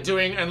whatever they're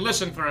doing and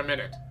listen for a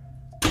minute.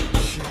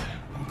 Shit,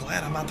 I'm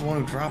glad I'm not the one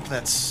who dropped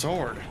that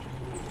sword.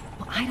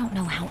 Well, I don't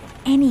know how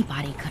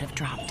anybody could have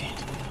dropped it.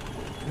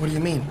 What do you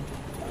mean?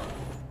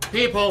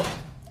 People,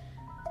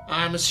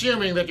 I'm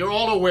assuming that you're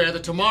all aware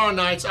that tomorrow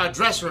night's our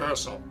dress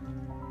rehearsal.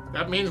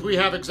 That means we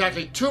have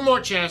exactly 2 more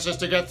chances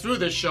to get through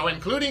this show,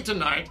 including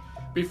tonight,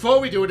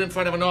 before we do it in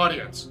front of an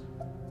audience.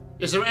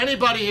 Is there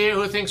anybody here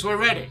who thinks we're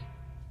ready?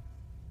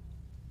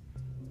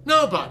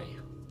 Nobody.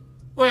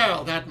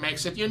 Well, that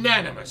makes it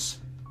unanimous.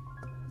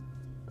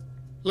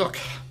 Look,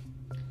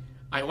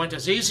 I went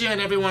as easy on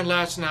everyone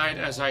last night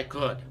as I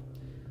could.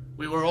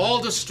 We were all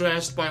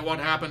distressed by what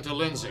happened to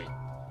Lindsay.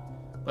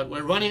 But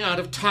we're running out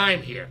of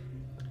time here.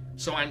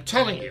 So I'm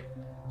telling you,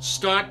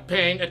 start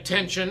paying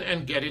attention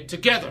and get it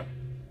together.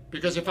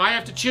 Because if I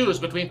have to choose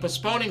between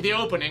postponing the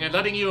opening and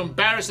letting you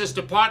embarrass this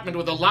department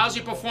with a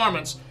lousy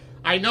performance,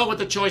 I know what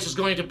the choice is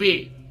going to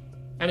be.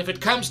 And if it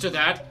comes to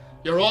that,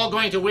 you're all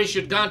going to wish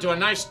you'd gone to a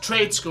nice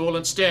trade school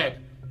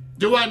instead.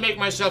 Do I make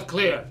myself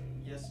clear?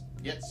 Yes,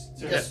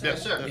 sir. Yes,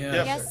 sir.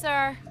 Yes,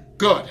 sir.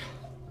 Good.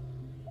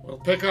 We'll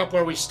pick up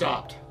where we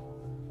stopped.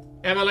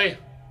 Emily?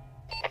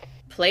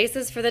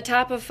 Places for the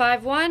top of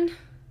 5-1.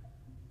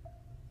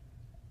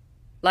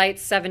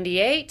 Lights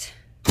 78.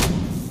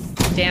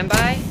 Stand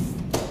by.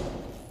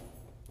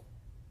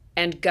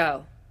 And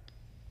go.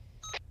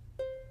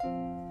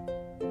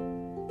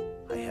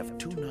 I have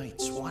 2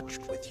 nights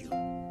watched with you,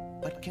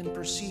 but can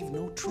perceive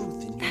no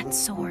truth in That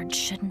sword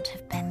shouldn't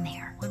have been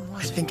there.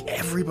 I think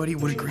everybody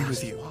would agree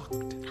with you.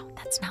 No,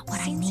 that's not what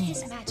I mean.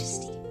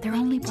 They're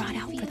only brought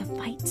out for the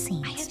fight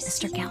scenes,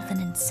 Mr. Galvin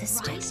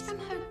insisted. Rise from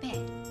her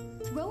bed,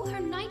 throw her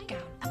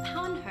nightgown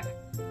upon her,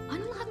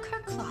 unlock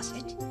her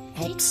closet.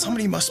 Well,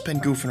 somebody must have been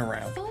goofing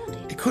around.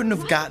 It couldn't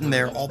have gotten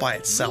there all by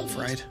itself,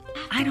 right?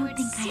 I don't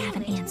think I have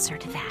an answer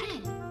to that.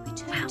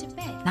 Well,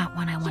 not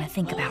one I want to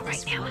think about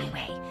right now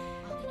anyway.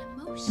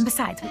 And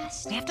besides,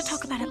 we have to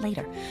talk about it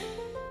later.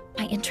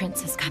 My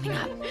entrance is coming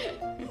up.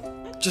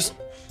 Just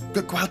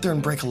go out there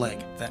and break a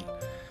leg, then.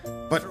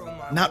 But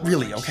not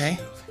really, okay?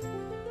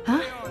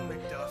 Huh?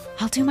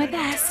 I'll do my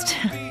best.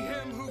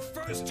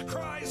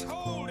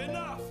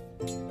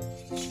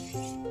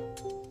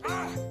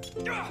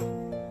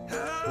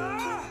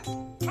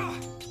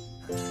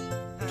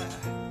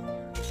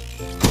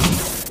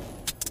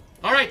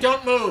 All right,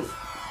 don't move.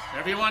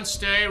 Everyone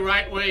stay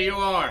right where you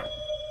are.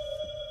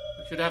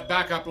 We should have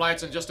backup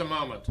lights in just a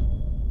moment.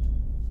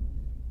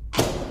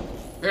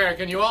 There,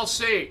 can you all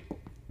see?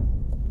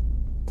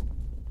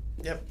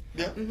 Yep.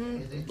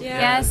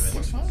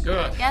 Yes.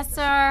 Good. Yes,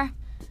 sir.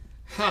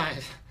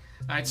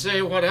 I'd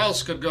say what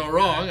else could go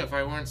wrong if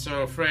I weren't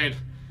so afraid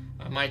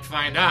I might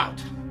find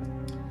out.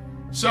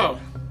 So,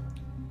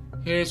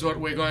 here's what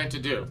we're going to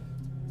do.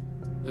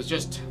 There's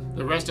just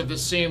the rest of the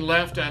scene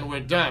left and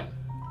we're done.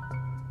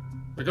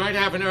 We're going to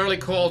have an early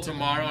call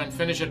tomorrow and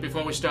finish it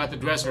before we start the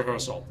dress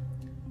rehearsal.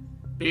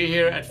 Be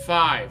here at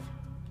 5.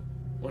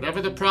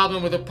 Whatever the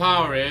problem with the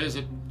power is,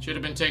 it should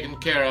have been taken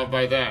care of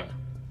by then.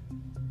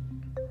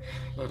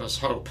 Let us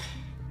hope.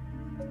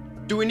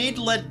 Do we need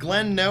to let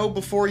Glenn know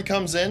before he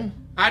comes in?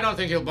 I don't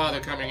think he'll bother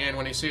coming in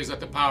when he sees that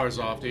the power's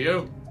off, do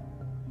you?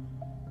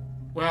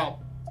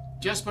 Well,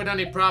 just put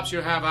any props you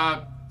have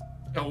out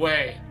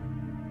away.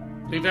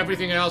 Leave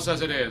everything else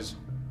as it is.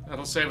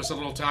 That'll save us a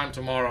little time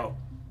tomorrow.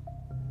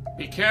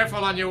 Be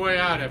careful on your way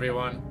out,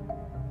 everyone.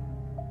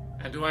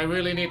 And do I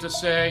really need to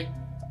say,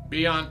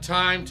 be on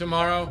time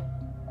tomorrow?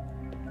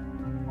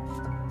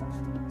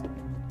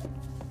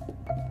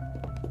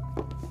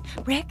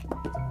 Rick,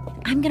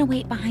 I'm gonna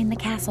wait behind the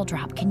castle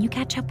drop. Can you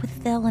catch up with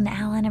Phil and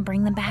Alan and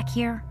bring them back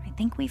here? I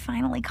think we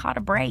finally caught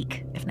a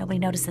break, if nobody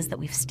notices that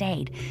we've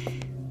stayed.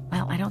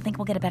 Well, I don't think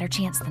we'll get a better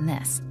chance than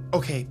this.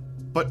 Okay,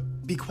 but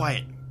be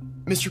quiet.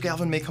 Mr.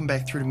 Galvin may come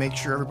back through to make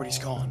sure everybody's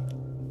gone.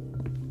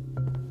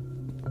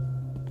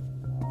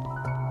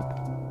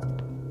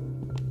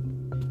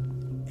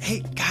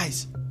 Hey,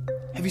 guys,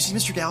 have you seen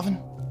Mr. Galvin?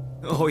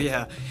 Oh,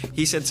 yeah.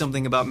 He said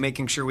something about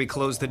making sure we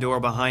closed the door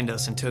behind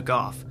us and took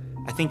off.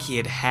 I think he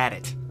had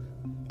it.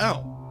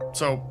 Oh,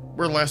 so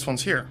we're the last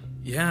ones here.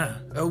 Yeah.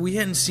 We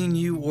hadn't seen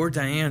you or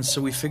Diane,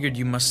 so we figured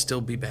you must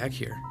still be back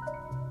here.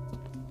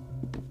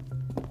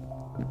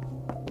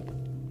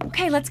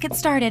 Okay, let's get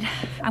started.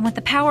 I want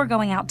the power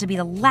going out to be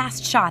the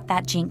last shot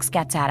that jinx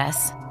gets at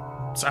us.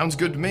 Sounds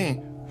good to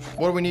me.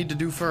 What do we need to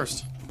do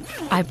first?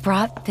 I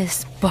brought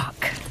this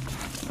book.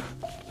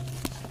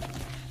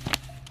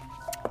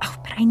 Oh,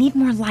 but I need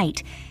more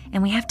light.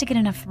 and we have to get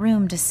enough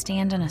room to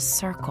stand in a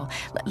circle.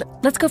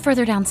 Let's go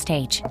further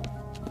downstage.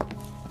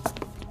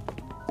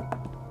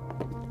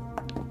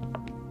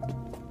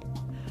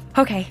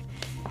 Okay,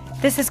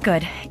 this is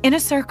good. In a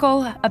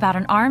circle, about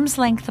an arm's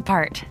length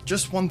apart.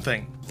 Just one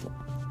thing.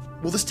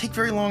 Will this take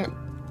very long?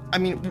 I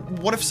mean,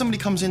 what if somebody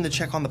comes in to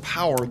check on the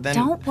power, then...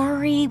 Don't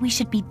worry, we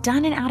should be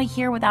done and out of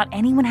here without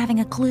anyone having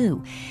a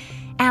clue.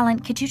 Alan,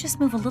 could you just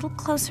move a little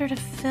closer to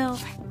Phil?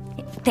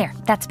 There,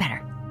 that's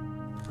better.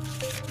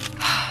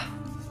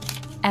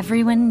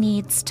 Everyone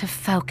needs to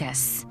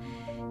focus,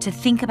 to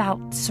think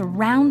about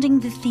surrounding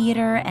the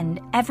theater and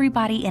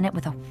everybody in it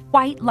with a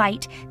white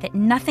light that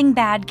nothing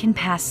bad can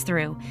pass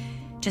through.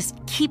 Just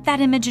keep that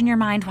image in your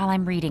mind while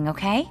I'm reading,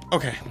 okay?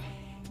 Okay.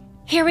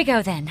 Here we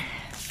go then.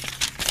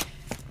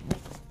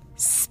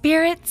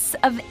 Spirits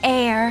of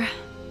air,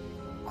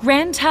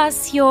 grant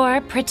us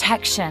your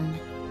protection.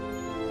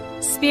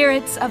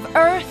 Spirits of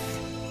earth,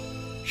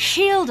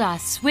 shield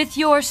us with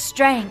your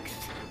strength.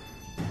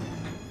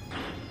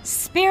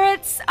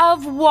 Spirits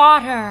of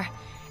water,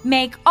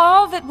 make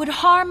all that would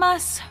harm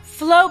us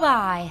flow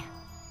by.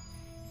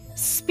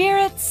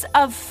 Spirits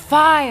of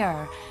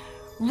fire,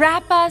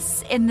 wrap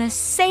us in the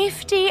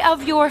safety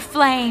of your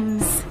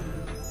flames.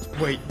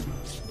 Wait,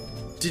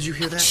 did you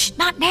hear that? Shh,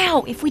 not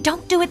now. If we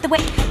don't do it the way...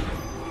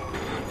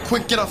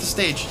 Quick, get off the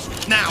stage.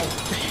 Now!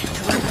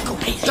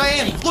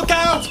 Diane, look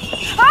out!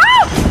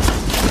 Ah!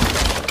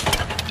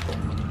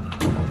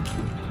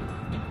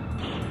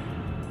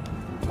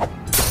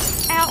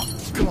 Ow.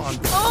 Come on.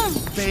 Oh.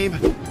 Babe.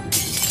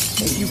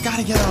 You've got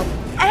to get up.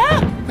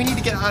 Ow. We need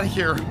to get out of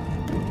here.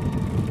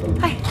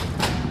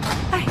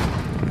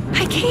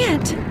 I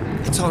can't.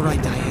 It's all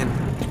right, Diane.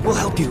 We'll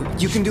help you.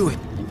 You can do it.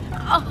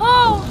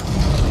 Oh.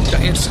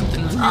 Diane,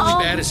 something really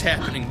bad is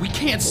happening. We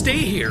can't stay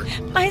here.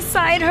 My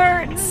side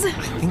hurts. I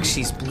think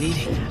she's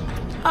bleeding.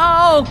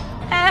 Oh.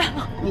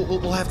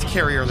 We'll have to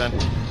carry her then.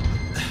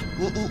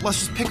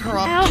 Let's just pick her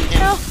up.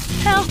 Help.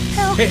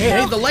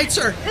 Hey, the lights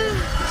are...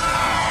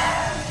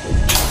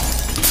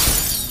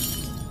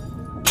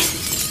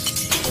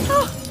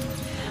 Oh,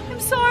 I'm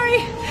sorry.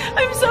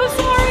 I'm so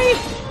sorry.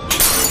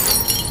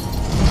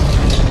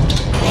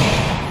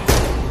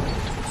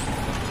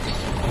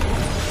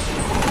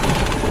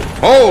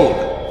 Hold!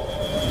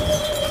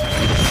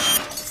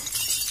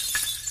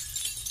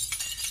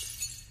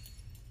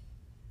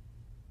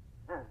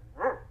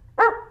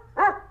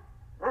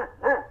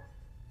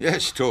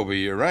 Yes, Toby,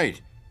 you're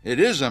right. It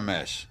is a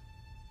mess.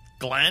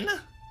 Glenn?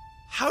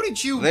 How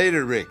did you...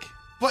 Later, Rick.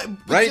 But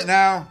right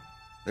now,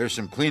 there's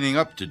some cleaning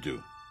up to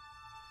do.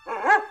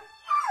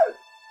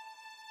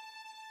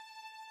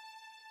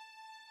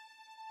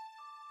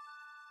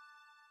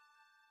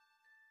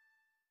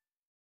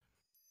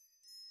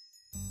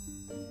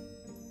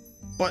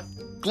 But,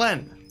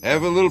 Glenn...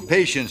 Have a little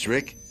patience,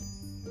 Rick.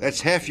 That's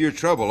half your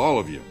trouble, all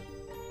of you.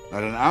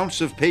 Not an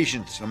ounce of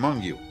patience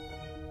among you.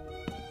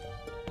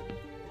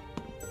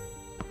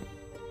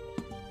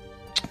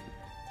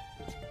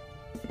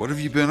 What have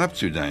you been up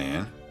to,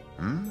 Diane?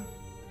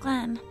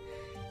 Glenn,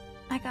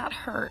 I got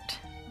hurt.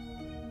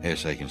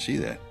 Yes, I can see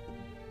that.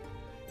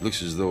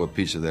 Looks as though a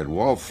piece of that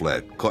wall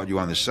flat caught you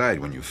on the side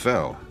when you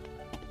fell.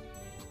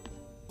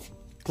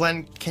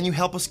 Glenn, can you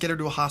help us get her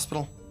to a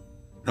hospital?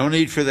 No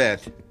need for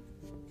that.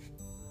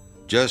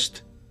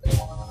 Just...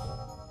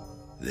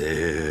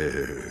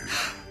 there.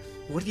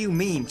 What do you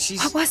mean?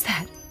 What was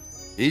that?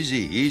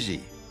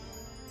 Easy.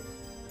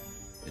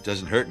 It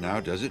doesn't hurt now,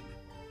 does it?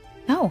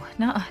 No,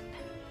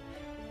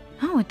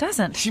 it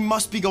doesn't. She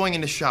must be going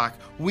into shock.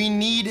 We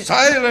need...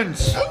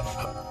 Silence!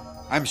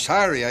 I'm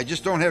sorry, I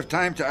just don't have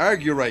time to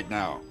argue right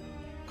now.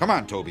 Come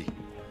on, Toby.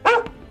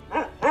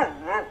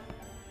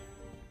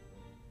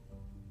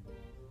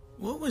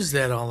 What was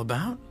that all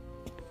about?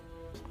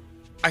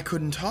 I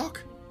couldn't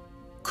talk.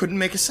 Couldn't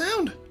make a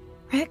sound.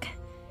 Rick,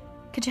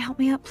 could you help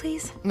me up,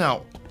 please?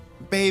 No.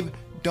 Babe,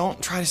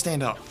 don't try to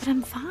stand up. But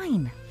I'm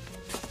fine.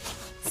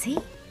 See?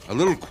 A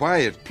little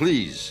quiet,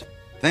 please.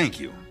 Thank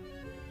you.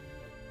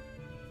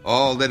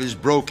 All that is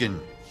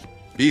broken,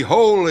 be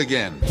whole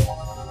again. Look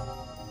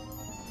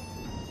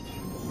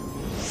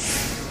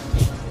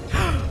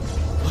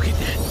at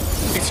that.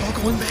 It's all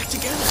going back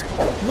together.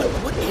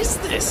 What is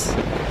this?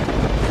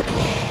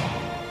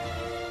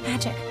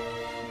 Magic.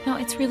 No,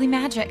 it's really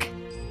magic.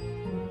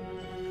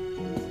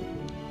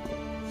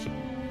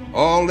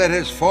 All that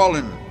has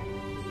fallen,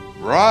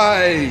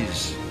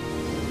 rise.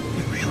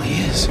 It really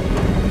is.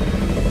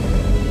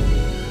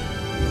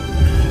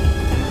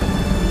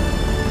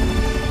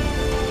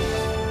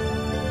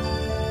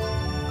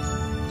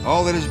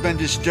 All that has been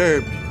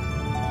disturbed,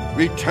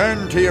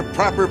 return to your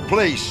proper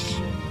place.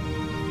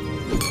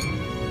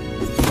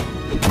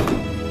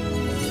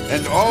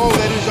 And all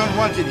that is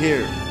unwanted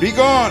here, be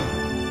gone.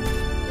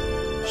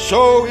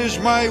 So is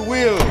my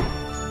will.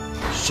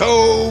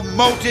 So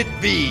mote it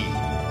be.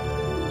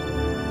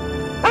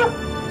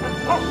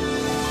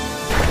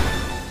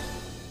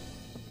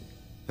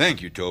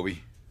 Thank you,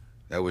 Toby.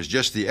 That was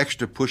just the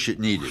extra push it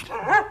needed.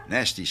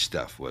 Nasty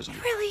stuff, wasn't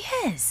it? It really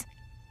is.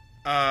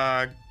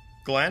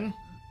 Glenn?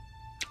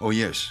 Oh,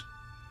 yes.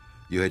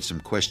 You had some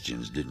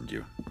questions, didn't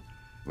you?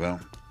 Well,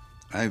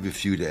 I have a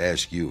few to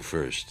ask you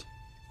first.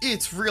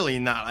 It's really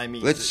not,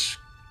 Let's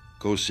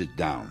go sit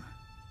down.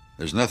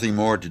 There's nothing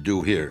more to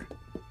do here,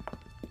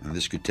 and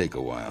this could take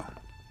a while.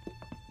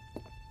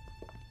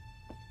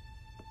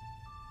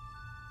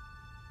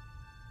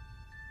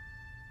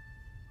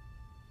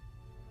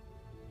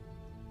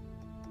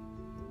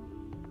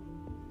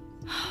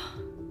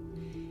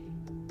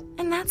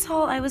 And that's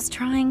all I was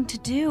trying to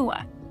do.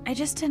 I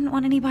just didn't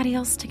want anybody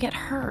else to get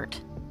hurt.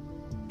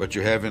 But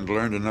you haven't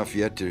learned enough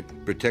yet to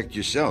protect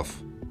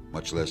yourself,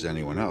 much less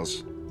anyone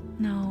else.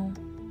 No.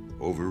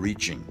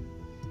 Overreaching.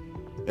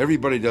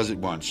 Everybody does it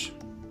once.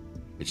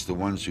 It's the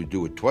ones who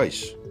do it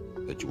twice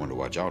that you want to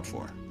watch out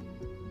for.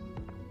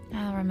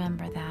 I'll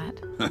remember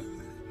that.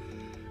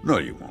 No,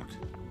 you won't.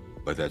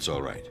 But that's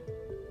all right.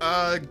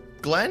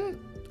 Glenn?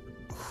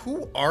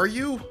 Who are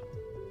you?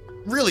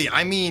 Really,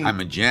 I'm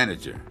a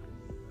janitor,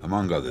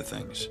 among other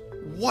things.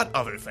 What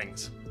other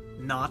things?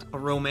 Not a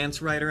romance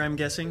writer, I'm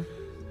guessing?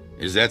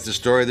 Is that the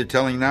story they're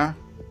telling now?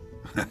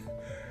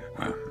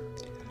 Well,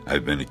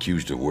 I've been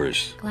accused of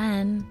worse.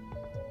 Glenn,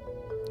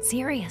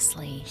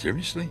 seriously.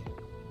 Seriously?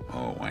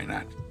 Oh, why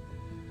not?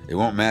 It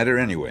won't matter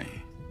anyway.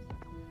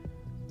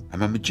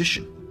 I'm a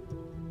magician.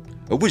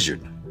 A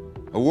wizard.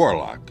 A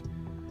warlock.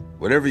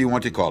 Whatever you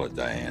want to call it,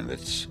 Diane,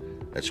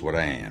 that's what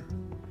I am.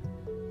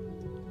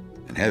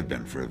 And have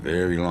been for a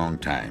very long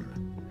time.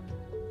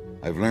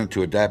 I've learned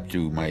to adapt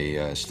to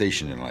my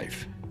station in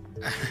life.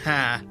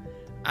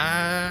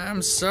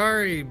 I'm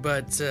sorry,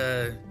 but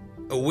a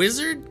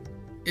wizard?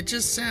 It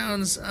just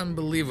sounds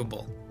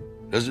unbelievable.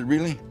 Does it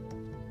really?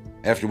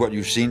 After what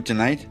you've seen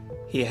tonight?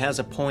 He has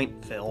a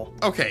point, Phil.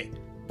 Okay,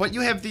 but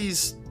you have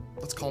these,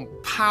 let's call them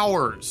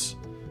powers.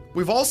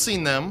 We've all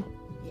seen them.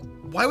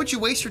 Why would you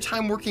waste your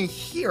time working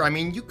here?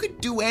 You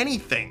could do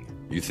anything.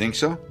 You think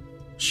so?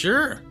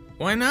 Sure.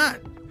 Why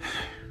not?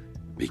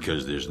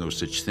 Because there's no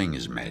such thing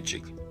as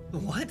magic.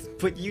 What?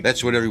 But you...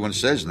 That's what everyone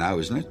says now,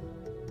 isn't it?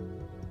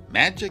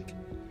 Magic?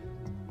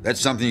 That's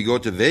something you go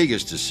to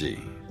Vegas to see,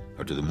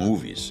 or to the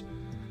movies.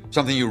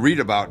 Something you read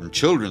about in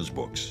children's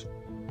books.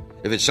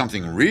 If it's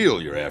something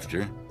real you're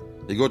after,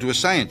 you go to a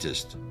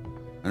scientist,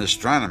 an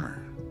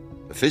astronomer,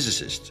 a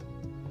physicist.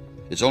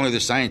 It's only the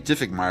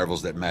scientific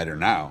marvels that matter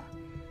now.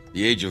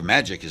 The age of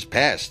magic is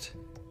past.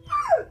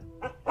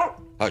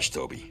 Hush,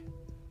 Toby.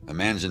 A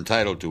man's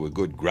entitled to a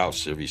good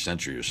grouse every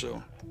century or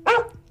so.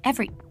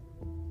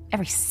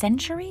 Every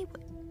century?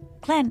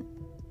 Glenn,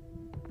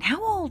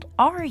 how old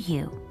are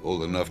you?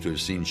 Old enough to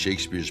have seen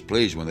Shakespeare's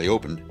plays when they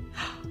opened,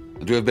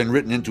 and to have been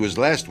written into his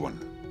last one.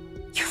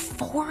 You're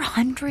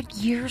 400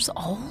 years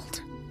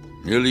old?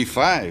 Nearly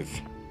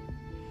 5.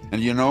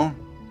 And you know,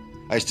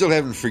 I still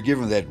haven't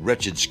forgiven that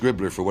wretched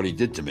scribbler for what he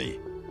did to me.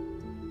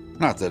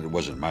 Not that it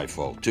wasn't my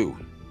fault, too.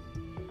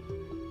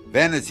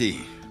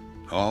 Vanity.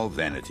 All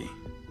vanity.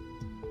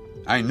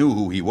 I knew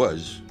who he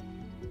was,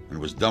 and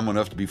was dumb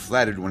enough to be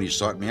flattered when he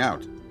sought me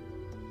out.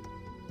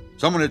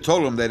 Someone had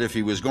told him that if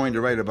he was going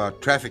to write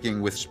about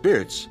trafficking with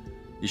spirits,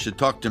 he should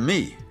talk to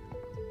me.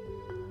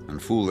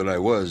 And fool that I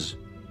was,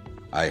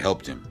 I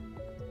helped him.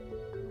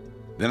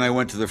 Then I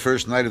went to the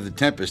first night of the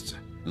Tempest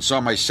and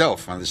saw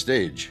myself on the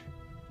stage.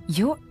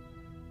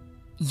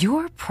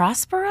 You're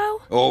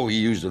Prospero? Oh, he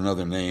used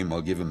another name,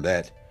 I'll give him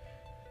that.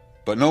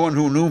 But no one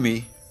who knew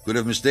me could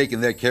have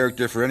mistaken that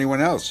character for anyone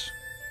else.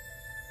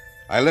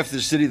 I left the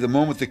city the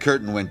moment the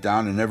curtain went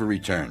down and never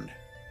returned.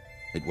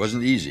 It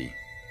wasn't easy,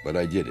 but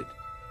I did it.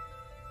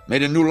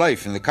 Made a new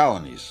life in the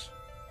colonies.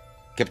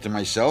 Kept to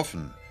myself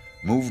and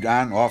moved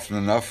on often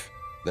enough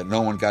that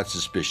no one got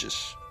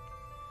suspicious.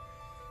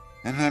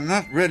 And I'm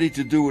not ready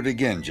to do it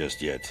again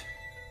just yet.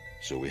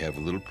 So we have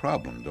a little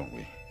problem, don't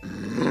we?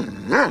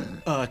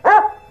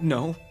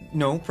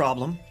 No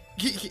problem.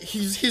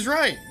 He's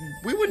right.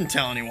 We wouldn't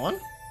tell anyone.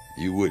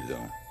 You would,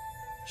 though.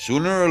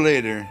 Sooner or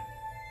later,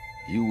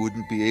 you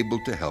wouldn't be able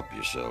to help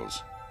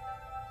yourselves.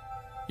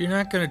 You're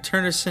not going to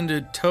turn us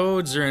into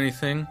toads or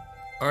anything,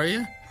 are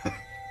you?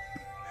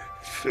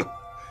 Phil,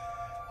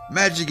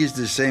 magic is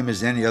the same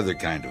as any other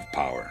kind of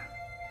power.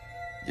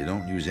 You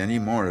don't use any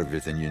more of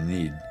it than you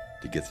need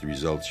to get the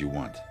results you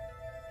want.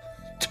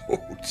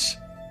 Toads.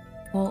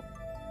 Well,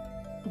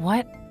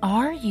 what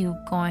are you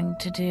going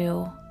to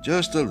do?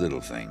 Just a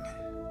little thing.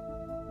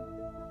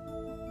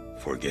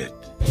 Forget.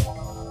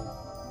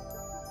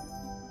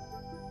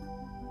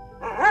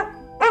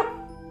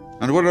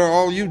 And what are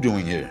all you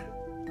doing here?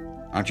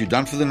 Aren't you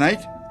done for the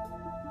night?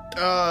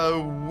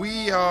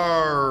 We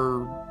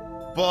are...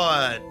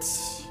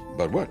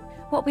 But what?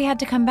 Well, we had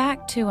to come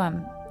back to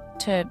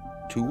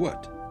To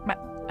what?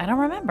 I don't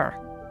remember.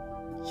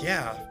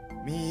 Yeah,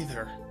 me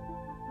either.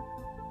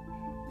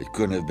 It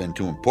couldn't have been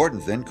too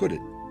important then, could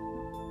it?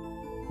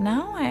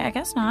 No, I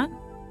guess not.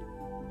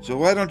 So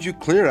why don't you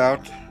clear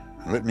out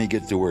and let me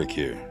get to work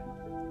here?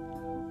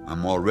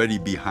 I'm already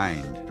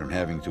behind from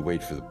having to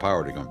wait for the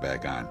power to come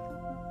back on.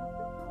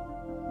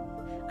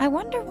 I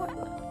wonder what...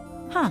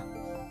 Huh?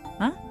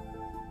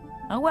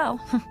 Oh, well.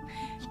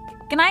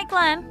 Good night,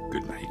 Glenn.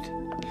 Good night.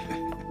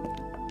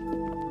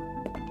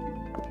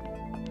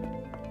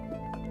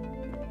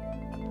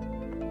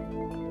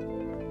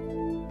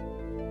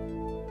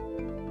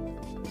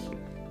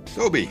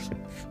 Toby,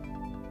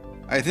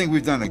 I think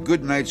we've done a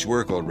good night's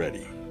work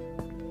already.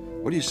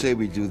 What do you say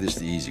we do this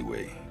the easy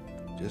way?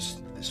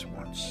 Just this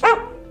once.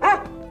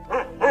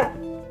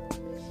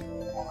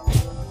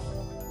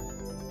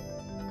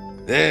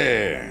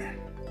 There.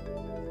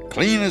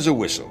 Clean as a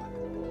whistle.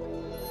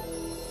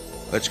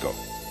 Let's go.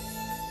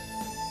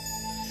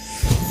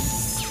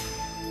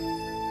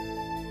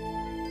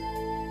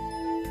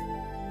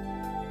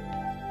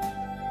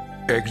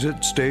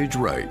 Exit stage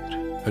right.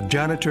 A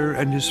janitor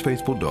and his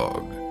faithful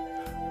dog.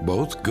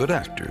 Both good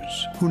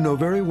actors who know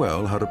very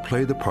well how to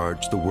play the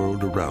parts the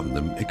world around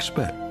them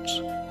expects,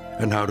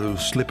 and how to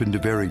slip into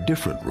very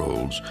different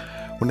roles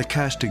when a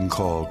casting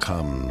call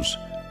comes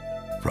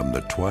from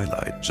the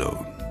Twilight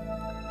Zone.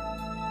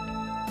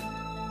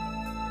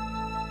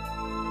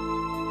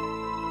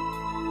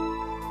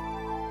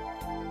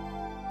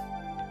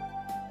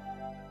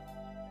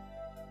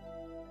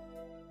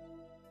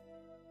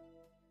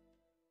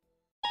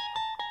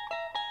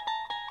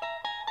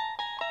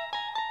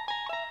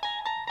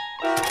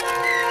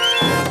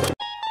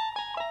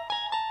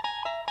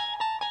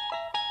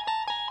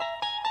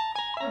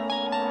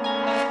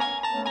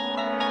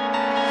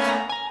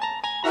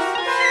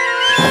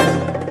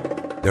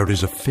 There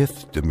is a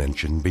fifth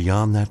dimension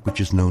beyond that which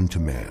is known to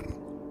man.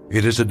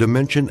 It is a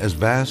dimension as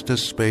vast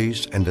as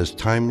space and as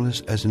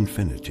timeless as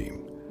infinity.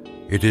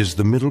 It is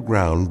the middle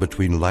ground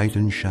between light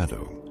and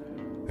shadow,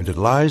 and it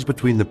lies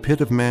between the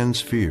pit of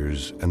man's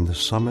fears and the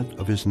summit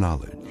of his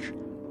knowledge.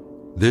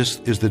 This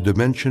is the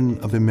dimension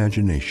of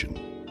imagination.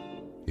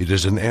 It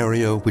is an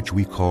area which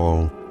we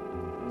call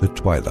the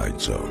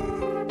Twilight Zone.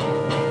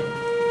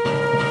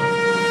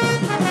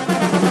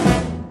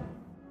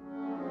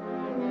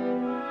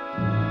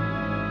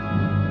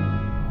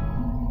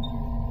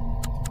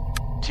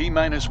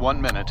 T-minus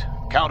 1 minute.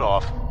 Count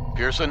off.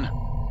 Pearson?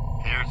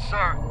 Here,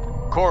 sir.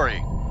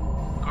 Corey?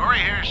 Corey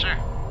here, sir.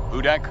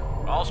 Hudak?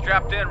 All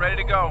strapped in, ready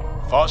to go.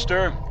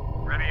 Foster?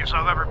 Ready as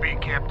I'll ever be,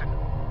 Captain.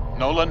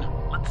 Nolan?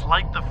 Let's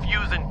light the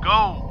fuse and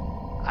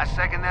go. I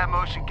second that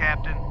motion,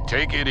 Captain.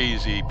 Take it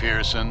easy,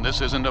 Pearson. This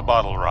isn't a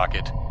bottle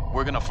rocket.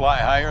 We're gonna fly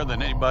higher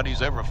than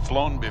anybody's ever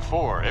flown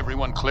before.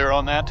 Everyone clear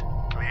on that?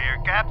 Clear,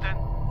 Captain.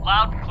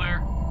 Loud and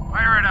clear.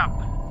 Fire it up.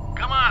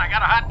 Come on, I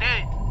got a hot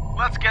date.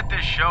 Let's get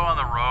this show on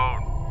the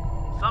road.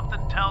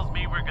 Something tells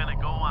me we're gonna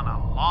go on a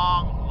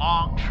long,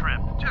 long trip.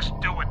 Just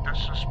do it. The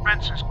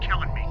suspense is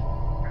killing me.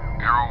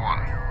 Arrow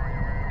 1.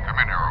 Come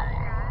in, Arrow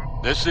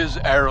 1. This is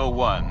Arrow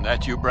 1.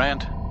 That you,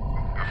 Brandt?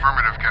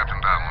 Affirmative,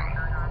 Captain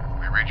Donlin.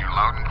 We read you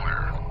loud and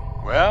clear.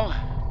 Well,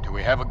 do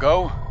we have a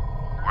go?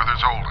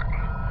 Weather's holding.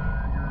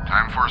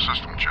 Time for a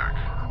system check.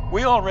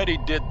 We already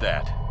did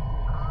that.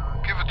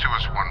 Give it to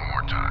us one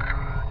more time.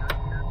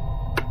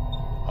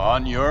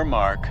 On your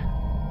mark.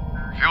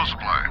 Fuel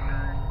supply.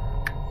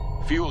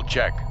 Fuel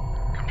check.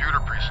 Computer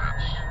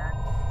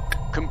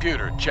presets.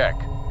 Computer check.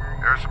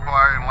 Air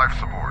supply and life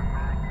support.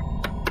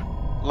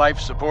 Life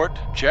support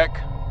check.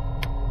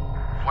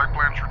 Flight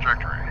plan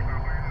trajectory.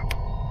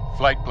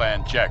 Flight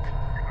plan check.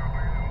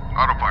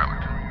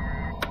 Autopilot.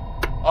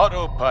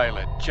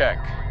 Autopilot check.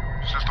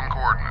 System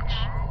coordinates.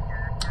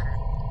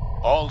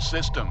 All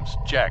systems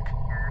check.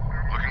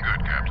 Looking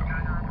good, Captain.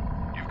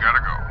 You've got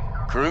to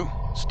go. Crew,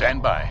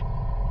 stand by.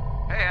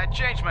 Hey, I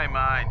changed my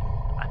mind.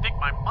 I think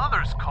my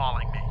mother's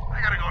calling me. I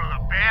gotta go to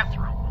the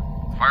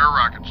bathroom. Fire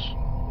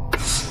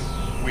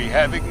rockets. We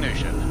have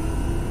ignition.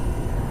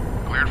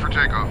 Cleared for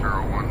takeoff,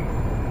 Arrow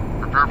 1.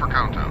 Prepare for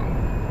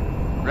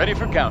countdown. Ready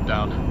for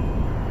countdown.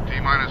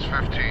 T-minus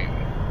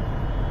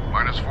 15.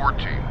 Minus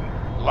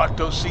 14. Lock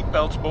those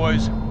seatbelts,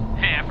 boys.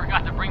 Hey, I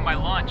forgot to bring my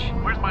lunch.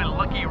 Where's my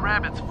lucky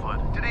rabbit's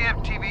foot? Do they have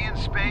TV in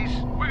space?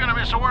 We're gonna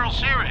miss a World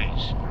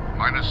Series.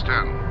 Minus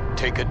 10.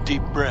 Take a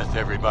deep breath,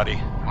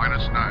 everybody.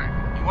 Minus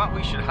 9. You want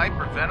we should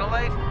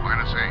hyperventilate?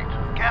 Minus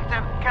 8.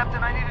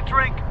 Captain, I need a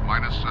drink.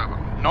 Minus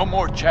 7. No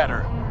more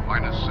chatter.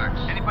 Minus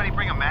 6. Anybody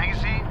bring a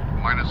magazine?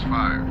 Minus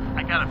 5.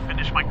 I gotta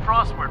finish my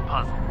crossword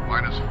puzzle.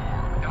 Minus 4.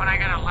 Don't I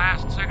get a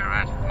last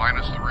cigarette?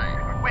 Minus 3.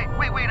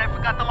 Wait, I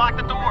forgot to lock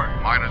the door.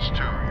 Minus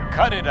 2.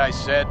 Cut it, I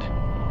said.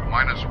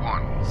 Minus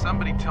 1.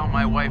 Somebody tell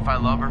my wife I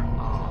love her.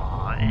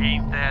 Aw,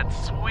 ain't that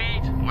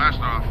sweet? Blast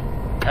off.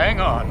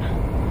 Hang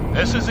on.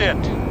 This is it.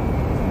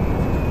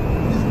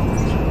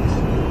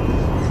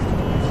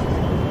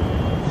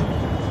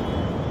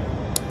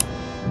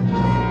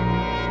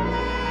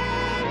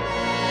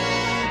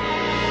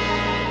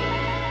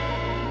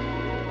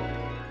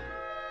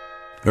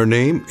 Her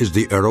name is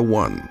the Arrow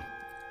 1.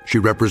 She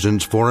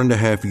represents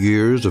 4.5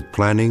 years of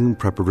planning,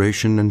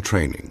 preparation, and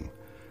training,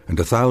 and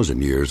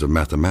 1,000 years of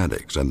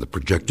mathematics and the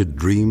projected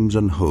dreams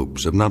and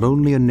hopes of not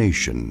only a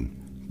nation,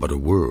 but a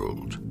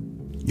world.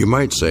 You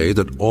might say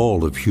that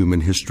all of human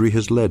history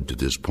has led to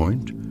this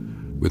point,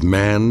 with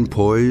man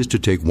poised to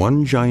take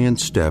one giant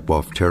step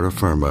off terra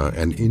firma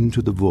and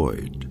into the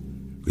void,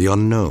 the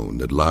unknown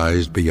that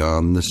lies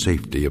beyond the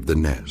safety of the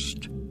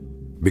nest.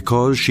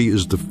 Because she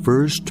is the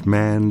first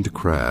manned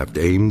craft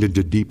aimed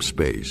into deep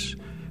space,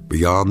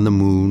 beyond the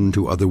moon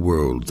to other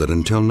worlds that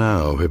until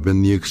now have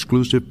been the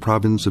exclusive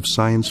province of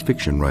science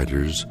fiction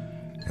writers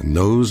and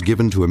those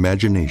given to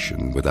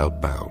imagination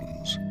without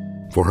bounds.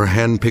 For her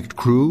hand-picked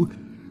crew,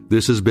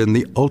 this has been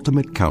the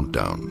ultimate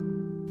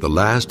countdown, the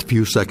last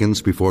few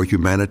seconds before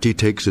humanity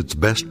takes its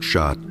best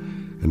shot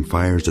and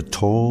fires a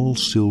tall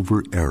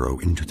silver arrow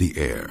into the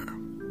air.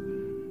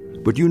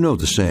 But you know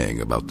the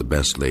saying about the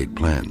best laid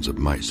plans of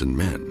mice and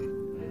men.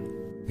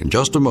 In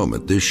just a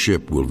moment, this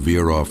ship will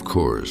veer off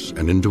course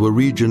and into a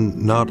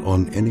region not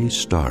on any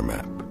star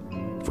map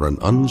for an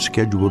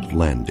unscheduled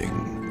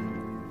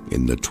landing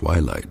in the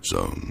Twilight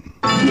Zone.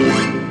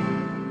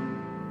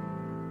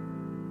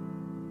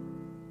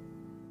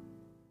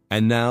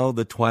 And now,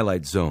 The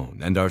Twilight Zone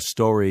and our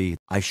story,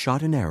 I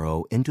Shot an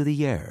Arrow into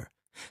the Air,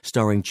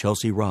 starring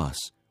Chelsea Ross,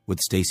 with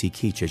Stacy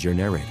Keach as your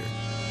narrator.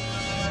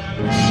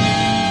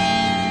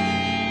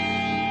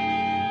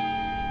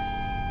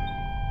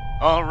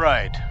 All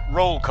right,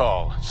 roll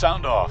call.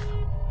 Sound off.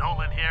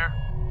 Nolan here.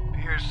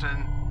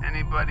 Pearson,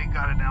 anybody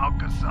got an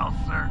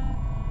Alka-Seltzer?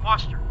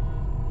 Foster,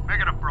 make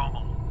it a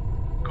bromo.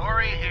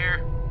 Corey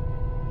here.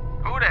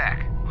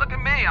 Hudak, look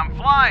at me, I'm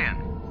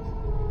flying.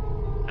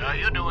 How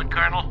you doing,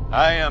 Colonel?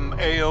 I am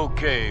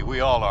A-OK.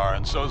 We all are,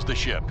 and so's the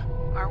ship.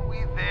 Are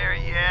we there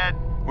yet?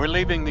 We're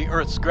leaving the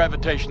Earth's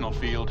gravitational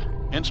field.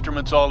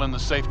 Instruments all in the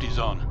safety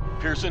zone.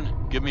 Pearson,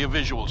 give me a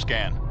visual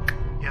scan.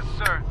 Yes,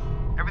 sir.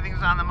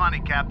 Everything's on the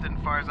money, Captain,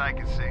 as far as I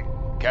can see.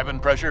 Cabin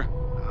pressure?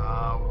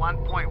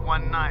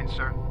 1.19,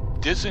 sir.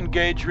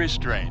 Disengage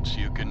restraints.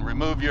 You can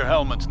remove your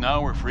helmets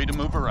now. We're free to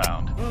move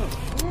around.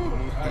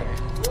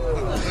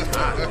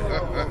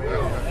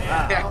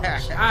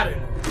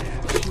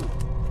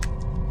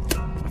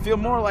 I feel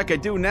more like I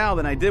do now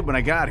than I did when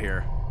I got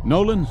here.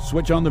 Nolan,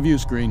 switch on the view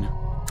screen.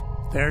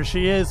 There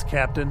she is,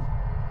 Captain.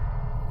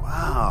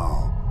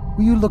 Wow.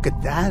 Will you look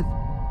at that?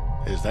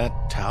 Is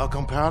that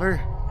talcum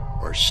powder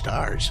or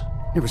stars?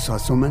 Never saw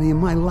so many in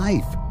my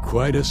life.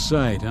 Quite a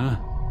sight, huh?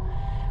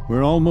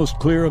 We're almost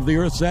clear of the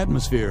Earth's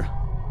atmosphere.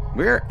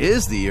 Where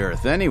is the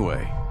Earth,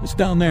 anyway? It's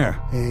down there.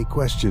 Hey,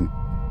 question.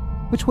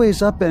 Which way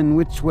is up and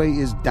which way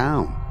is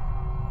down?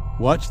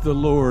 Watch the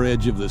lower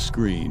edge of the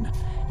screen.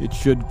 It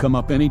should come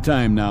up any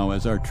time now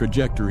as our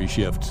trajectory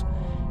shifts.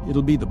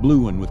 It'll be the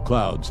blue one with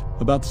clouds,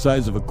 about the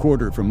size of a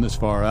quarter from this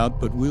far out,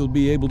 but we'll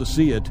be able to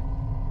see it.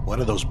 What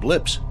are those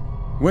blips?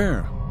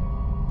 Where?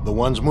 The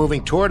ones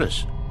moving toward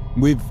us.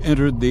 We've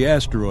entered the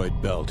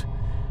asteroid belt.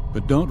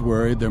 But don't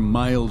worry, they're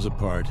miles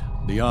apart.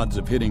 The odds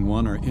of hitting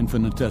one are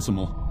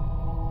infinitesimal.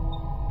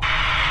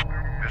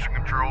 Mission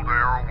Control to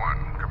Arrow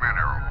 1. Come in,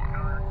 Arrow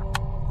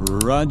 1.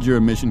 Roger,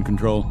 Mission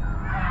Control. It's a big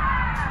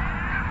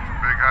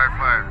high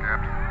five,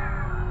 Captain.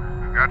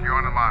 We've got you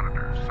on the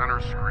monitor, center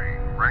screen,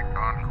 right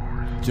on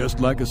course. Just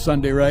like a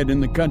Sunday ride in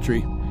the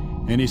country.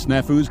 Any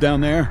snafus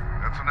down there?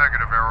 That's a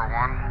negative, Arrow 1.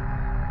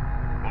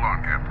 Hold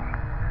on, Captain.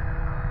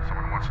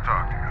 Someone wants to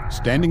talk to you.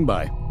 Standing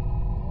by.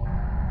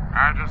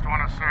 I just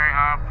want to say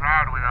how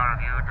proud we are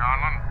of you,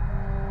 Donlin.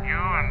 You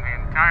and the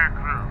entire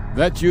crew.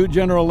 That you,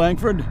 General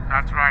Langford?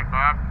 That's right,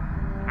 Bob.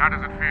 How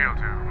does it feel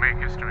to make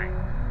history?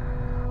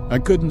 I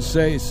couldn't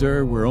say,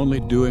 sir. We're only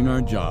doing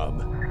our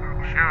job.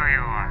 Sure you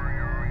are.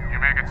 You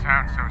make it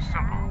sound so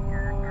simple.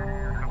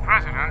 The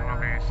President will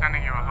be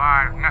sending you a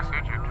live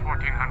message at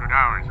 1400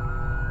 hours.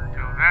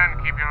 Till then,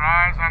 keep your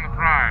eyes on the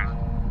prize.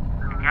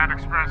 You can't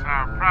express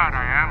how proud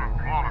I am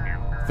of all of you.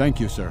 Thank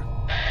you, sir.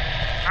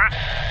 First,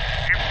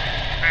 keep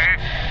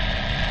space.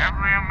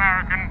 Every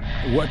American...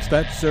 What's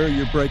that, sir?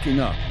 You're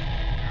breaking up.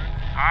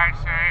 I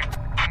say,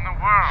 in the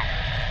world.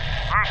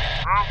 First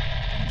broke...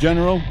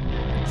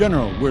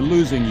 General, we're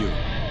losing you.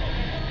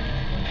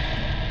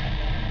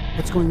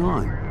 What's going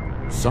on?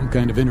 Some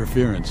kind of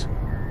interference.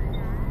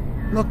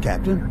 Look,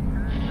 Captain.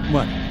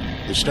 What?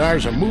 The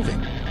stars are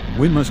moving.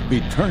 We must be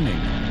turning.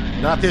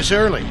 Not this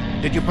early.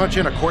 Did you punch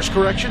in a course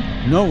correction?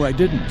 No, I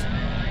didn't.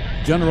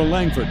 General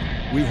Langford,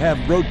 we have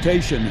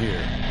rotation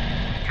here.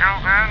 Till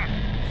then,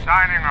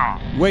 signing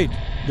off. Wait,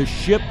 the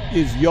ship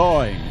is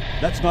yawing.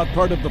 That's not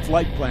part of the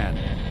flight plan.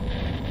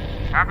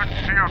 Happens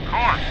to your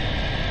course.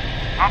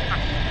 Up the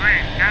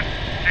screen, get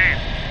deep.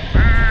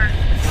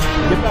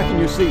 Get back in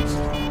your seats.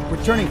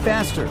 We're turning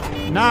faster.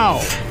 Now!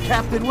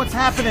 Captain, what's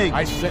happening?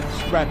 I said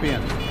strap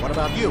in. What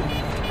about you?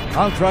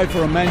 I'll try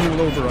for a manual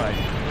override.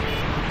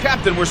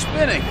 Captain, we're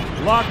spinning.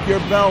 Lock your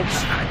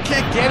belts. I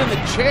can't get in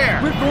the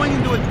chair. We're going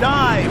into a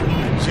dive.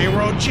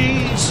 0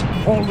 G's.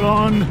 Hold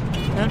on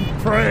and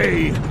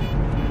pray.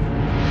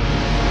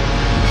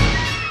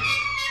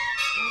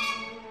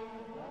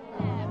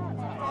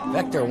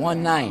 Vector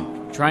 19.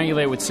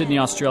 Triangulate with Sydney,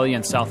 Australia,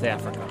 and South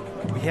Africa.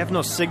 We have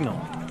no signal.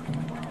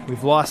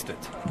 We've lost it.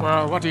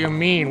 Well, what do you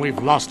mean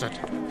we've lost it?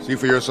 See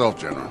for yourself,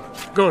 General.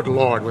 Good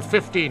Lord, with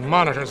 15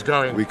 monitors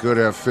going... We could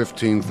have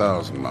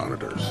 15,000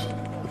 monitors,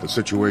 but the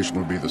situation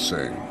would be the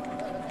same.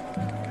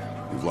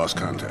 We've lost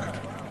contact.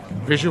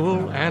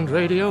 Visual and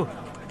radio?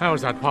 How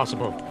is that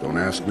possible? Don't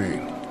ask me.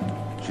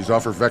 She's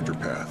off her vector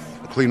path,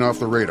 clean off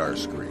the radar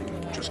screen.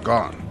 Just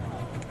gone.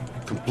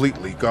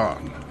 Completely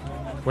gone.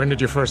 When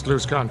did you first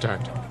lose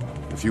contact?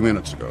 A few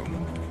minutes ago.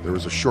 There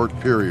was a short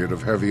period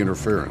of heavy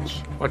interference.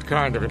 What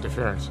kind of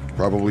interference?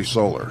 Probably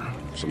solar.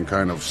 Some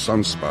kind of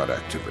sunspot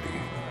activity.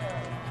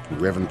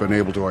 We haven't been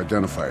able to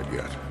identify it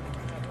yet.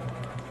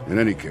 In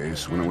any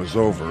case, when it was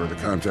over, the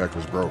contact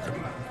was broken.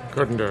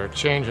 Couldn't a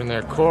change in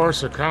their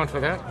course account for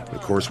that? The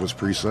course was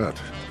preset.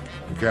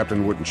 The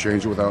captain wouldn't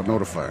change it without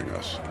notifying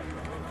us.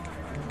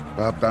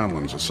 Bob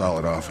Donlan's a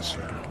solid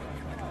officer.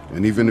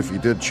 And even if he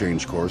did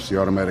change course,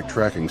 the automatic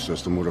tracking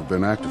system would have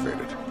been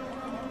activated.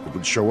 It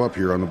would show up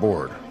here on the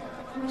board.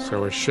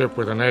 So a ship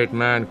with an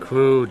 8-man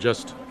crew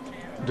just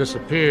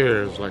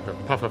disappears like a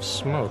puff of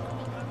smoke.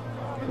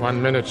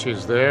 1 minute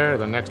she's there,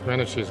 the next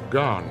minute she's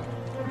gone.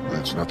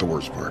 That's not the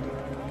worst part.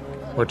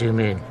 What do you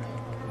mean?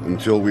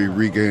 Until we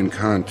regain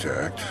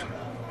contact,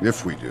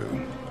 if we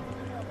do,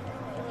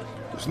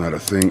 there's not a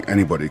thing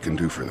anybody can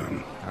do for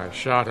them. I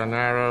shot an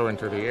arrow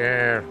into the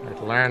air.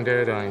 It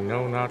landed I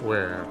know not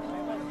where.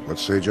 What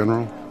say,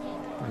 General?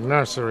 A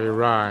nursery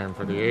rhyme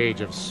for the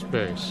age of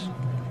space.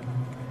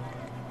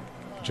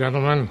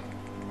 Gentlemen,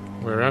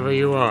 wherever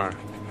you are,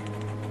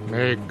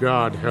 may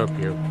God help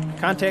you.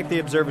 Contact the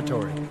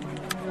observatory.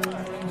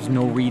 There's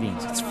no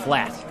readings. It's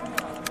flat.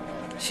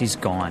 She's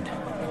gone.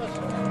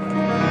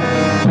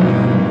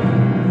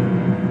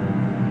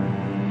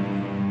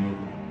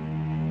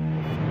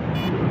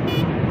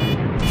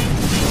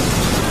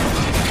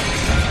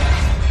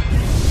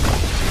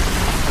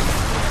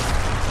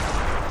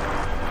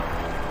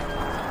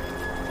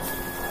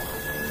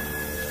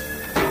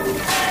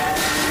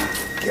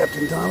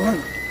 Captain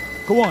Donlan?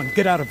 Go on,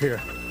 get out of here.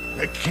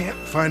 I can't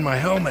find my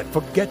helmet.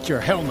 Forget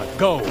your helmet.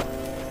 Go.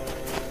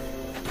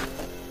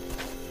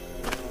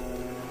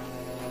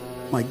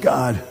 My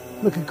God,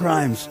 look at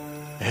Grimes.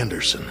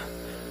 Anderson.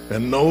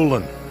 And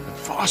Nolan. And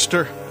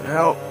Foster.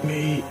 Help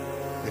me.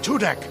 It's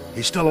Hudak.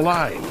 He's still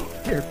alive.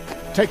 Here,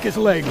 take his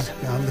legs.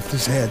 Now lift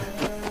his head.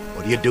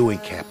 What are you doing,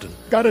 Captain?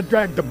 Gotta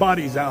drag the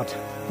bodies out.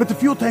 But the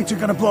fuel tanks are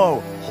gonna blow.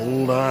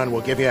 Hold on,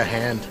 we'll give you a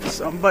hand.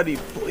 Somebody,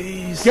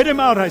 please. Get him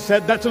out, I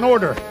said. That's an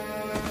order.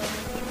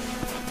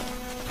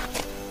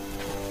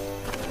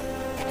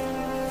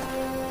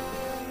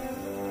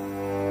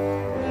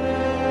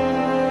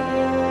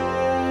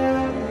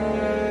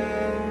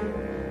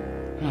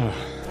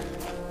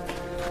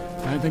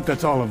 I think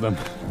that's all of them.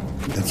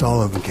 That's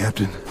all of them,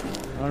 Captain.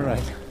 All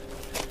right.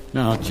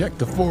 Now, check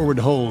the forward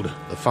hold.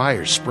 The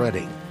fire's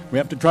spreading. We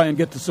have to try and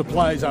get the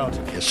supplies out.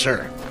 Yes,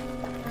 sir.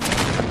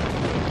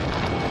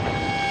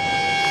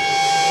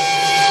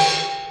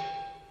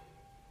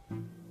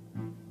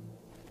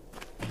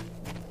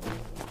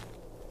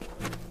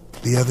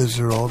 The others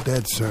are all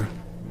dead, sir.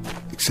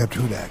 Except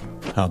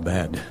Hudak. How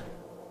bad?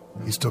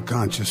 He's still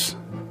conscious.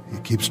 He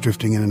keeps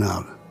drifting in and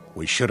out.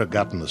 We should have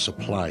gotten the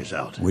supplies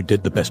out. We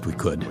did the best we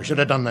could. We should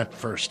have done that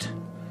first.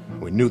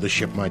 We knew the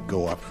ship might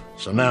go up.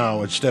 So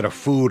now, instead of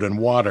food and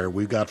water,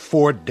 we've got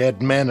 4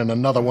 dead men and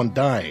another one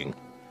dying.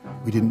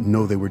 We didn't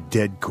know they were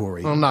dead,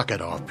 Corey. Well, knock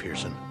it off,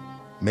 Pearson.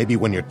 Maybe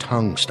when your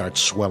tongue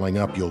starts swelling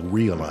up, you'll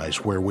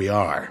realize where we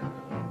are.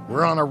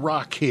 We're on a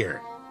rock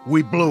here.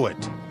 We blew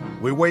it.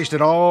 We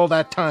wasted all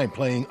that time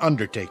playing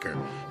Undertaker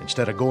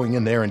instead of going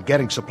in there and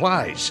getting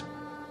supplies.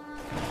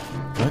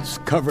 Let's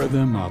cover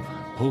them up.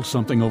 Pull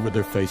something over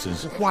their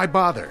faces. Why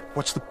bother?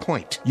 What's the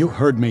point? You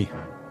heard me.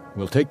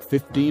 We'll take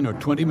 15 or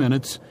 20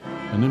 minutes,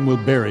 and then we'll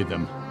bury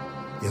them.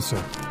 Yes,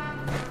 sir.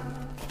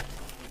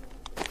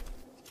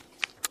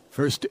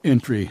 First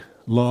entry,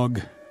 log,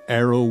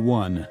 Arrow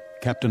 1,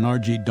 Captain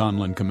R.G.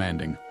 Donlan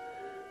commanding.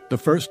 The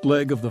first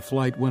leg of the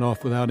flight went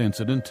off without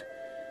incident.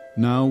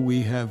 Now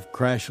we have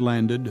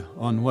crash-landed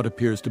on what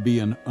appears to be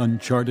an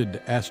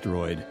uncharted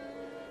asteroid.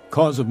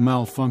 Cause of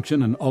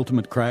malfunction and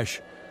ultimate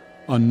crash,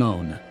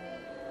 unknown.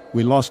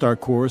 We lost our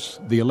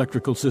course, the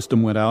electrical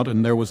system went out,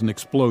 and there was an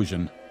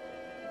explosion.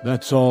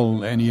 That's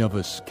all any of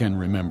us can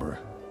remember.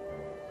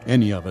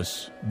 Any of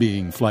us,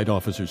 being Flight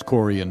Officers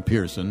Corey and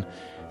Pearson,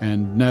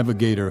 and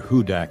Navigator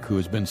Hudak, who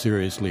has been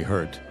seriously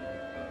hurt,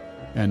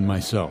 and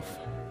myself.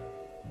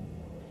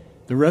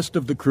 The rest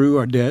of the crew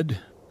are dead.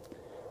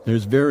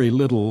 There's very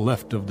little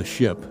left of the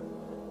ship.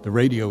 The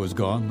radio is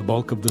gone, the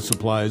bulk of the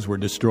supplies were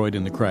destroyed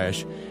in the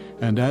crash,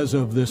 and as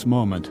of this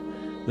moment,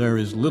 there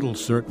is little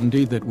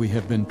certainty that we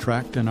have been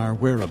tracked and our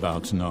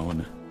whereabouts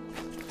known.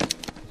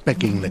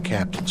 Begging the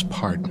captain's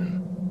pardon.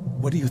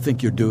 What do you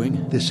think you're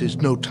doing? This is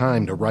no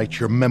time to write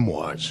your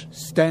memoirs.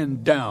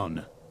 Stand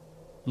down.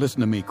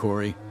 Listen to me,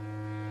 Corey.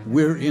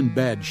 We're in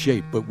bad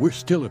shape, but we're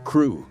still a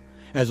crew.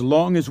 As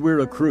long as we're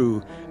a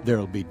crew,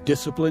 there'll be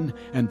discipline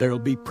and there'll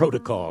be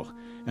protocol.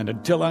 And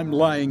until I'm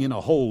lying in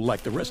a hole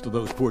like the rest of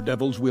those poor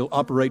devils, we'll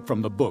operate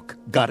from the book.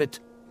 Got it?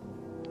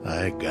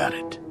 I got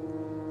it.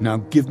 Now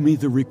give me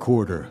the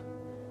recorder.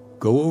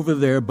 Go over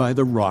there by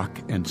the rock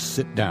and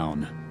sit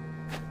down.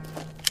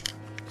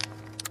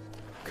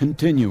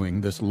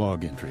 Continuing this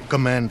log entry.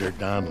 Commander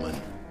Donlan,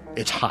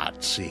 it's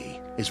hot, see?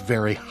 It's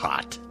very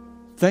hot.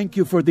 Thank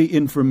you for the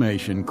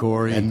information,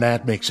 Corey. And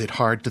that makes it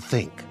hard to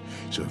think.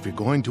 So if you're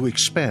going to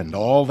expend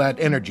all that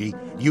energy,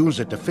 use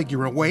it to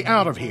figure a way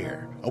out of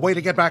here. A way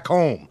to get back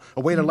home.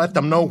 A way to let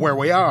them know where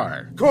we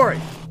are. Corey,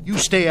 you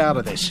stay out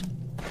of this.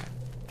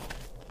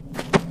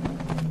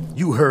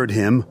 You heard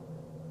him.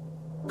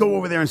 Go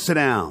over there and sit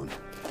down.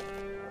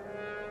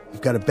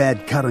 You've got a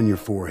bad cut on your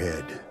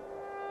forehead.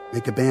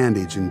 Make a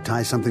bandage and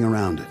tie something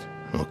around it.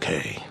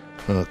 Okay.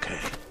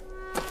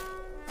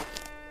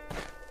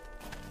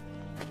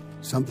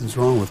 Something's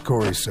wrong with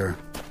Corey, sir.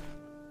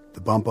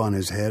 The bump on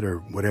his head, or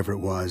whatever it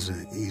was,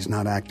 he's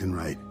not acting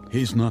right.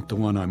 He's not the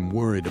one I'm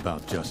worried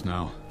about just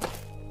now.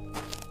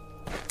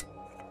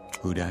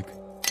 Hudak?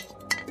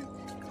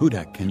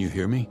 Hudak, can you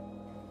hear me?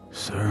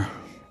 Sir?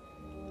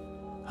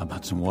 How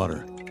about some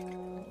water?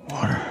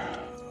 Water.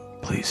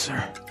 Please,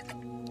 sir.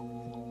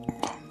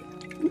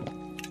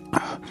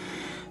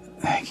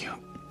 Thank you.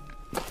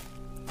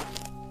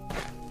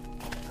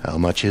 How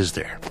much is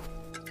there?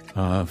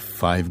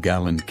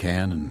 5-gallon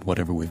can and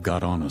whatever we've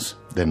got on us.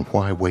 Then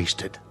why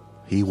waste it?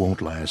 He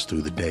won't last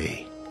through the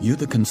day. You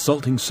the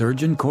consulting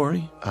surgeon,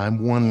 Corey?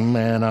 I'm one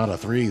man out of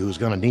 3 who's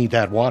going to need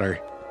that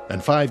water.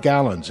 And 5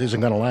 gallons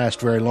isn't going to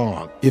last very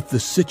long. If the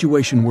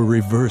situation were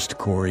reversed,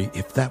 Corey,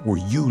 if that were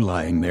you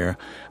lying there,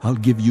 I'll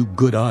give you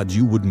good odds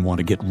you wouldn't want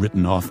to get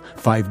written off,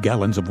 5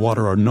 gallons of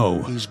water or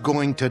no. He's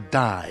going to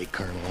die,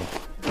 Colonel.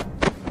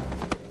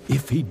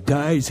 If he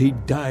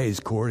dies,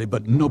 Corey,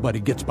 but nobody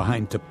gets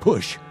behind to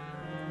push.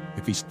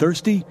 If he's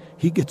thirsty,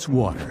 he gets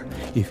water.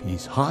 If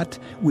he's hot,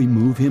 we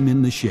move him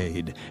in the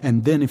shade.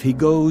 And then if he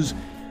goes,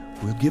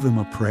 we'll give him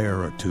a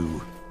prayer or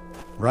two.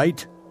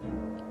 Right?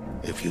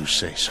 If you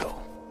say so.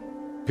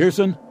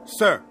 Pearson?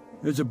 Sir.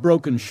 There's a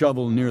broken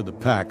shovel near the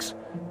packs.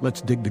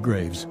 Let's dig the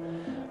graves.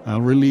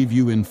 I'll relieve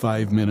you in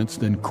 5 minutes,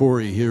 then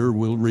Corey here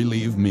will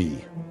relieve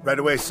me. Right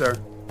away, sir.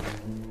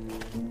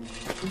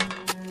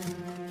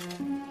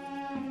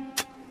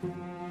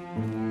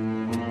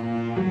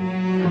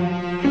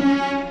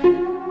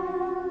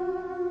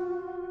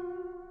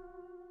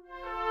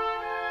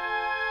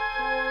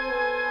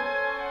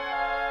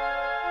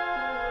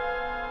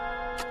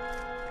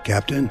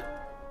 Captain?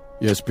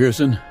 Yes,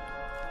 Pearson?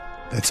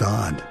 That's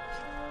odd.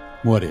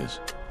 What is?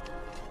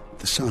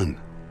 The sun.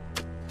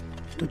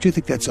 Don't you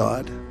think that's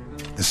odd?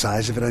 The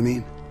size of it, I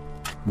mean?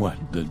 What,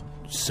 the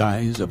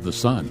size of the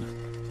sun?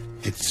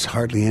 It's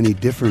hardly any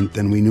different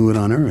than we knew it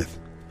on Earth.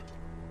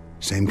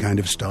 Same kind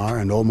of star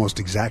and almost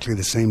exactly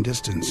the same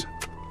distance.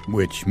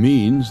 Which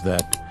means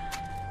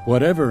that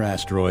whatever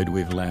asteroid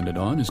we've landed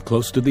on is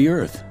close to the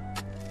Earth.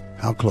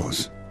 How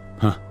close?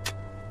 Huh.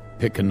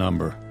 Pick a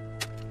number.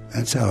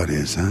 That's how it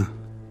is, huh?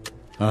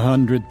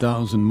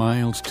 100,000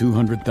 miles,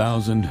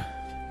 200,000,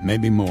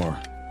 maybe more.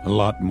 A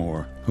lot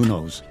more. Who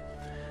knows?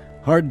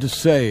 Hard to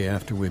say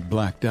after we've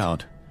blacked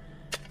out.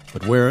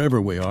 But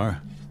wherever we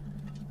are,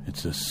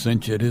 it's a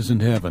cinch it isn't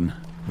heaven.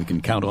 We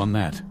can count on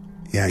that.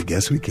 Yeah, I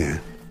guess we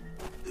can.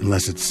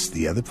 Unless it's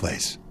the other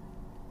place.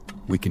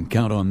 We can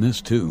count on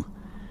this, too.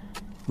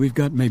 We've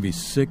got maybe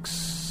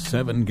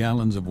 6-7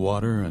 gallons of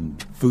water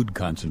and food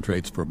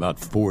concentrates for about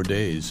 4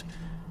 days.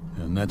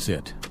 And that's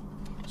it.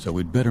 So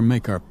we'd better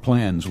make our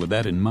plans with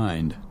that in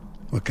mind.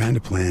 What kind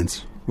of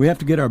plans? We have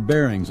to get our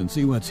bearings and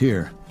see what's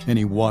here.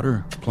 Any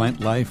water, plant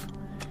life.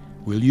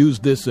 We'll use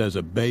this as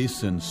a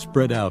base and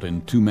spread out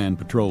in 2-man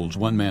patrols,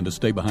 1 man to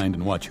stay behind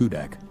and watch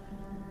Hudak.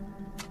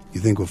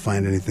 You think we'll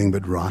find anything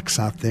but rocks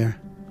out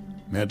there?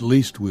 At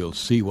least we'll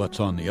see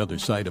what's on the other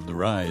side of the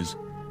rise.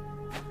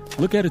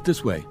 Look at it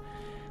this way.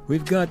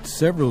 We've got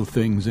several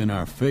things in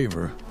our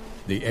favor.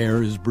 The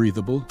air is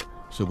breathable,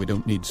 so we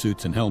don't need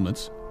suits and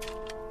helmets.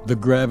 The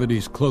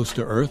gravity's close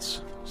to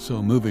Earth's,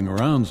 so moving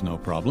around's no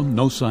problem.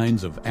 No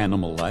signs of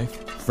animal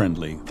life,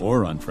 friendly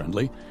or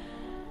unfriendly.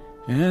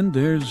 And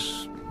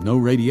there's no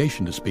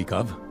radiation to speak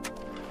of.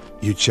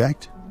 You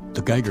checked?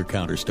 The Geiger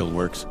counter still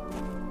works.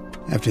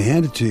 I have to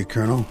hand it to you,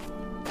 Colonel.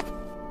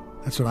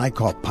 That's what I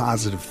call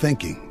positive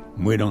thinking.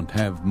 We don't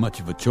have much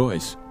of a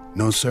choice.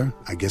 No, sir,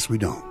 I guess we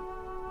don't.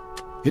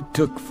 It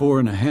took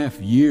 4.5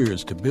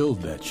 years to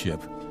build that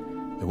ship.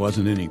 There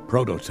wasn't any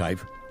prototype.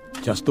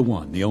 Just the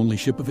one, the only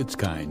ship of its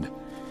kind.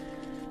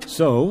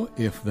 So,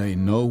 if they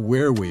know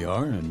where we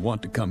are and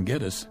want to come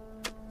get us,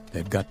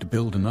 they've got to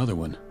build another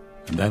one,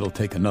 and that'll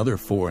take another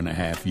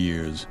 4.5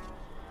 years.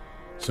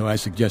 So I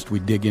suggest we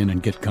dig in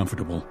and get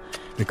comfortable,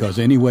 because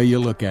any way you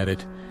look at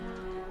it,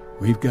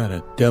 we've got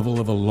a devil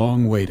of a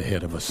long wait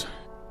ahead of us.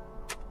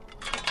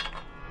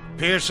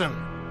 Pearson,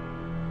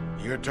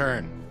 your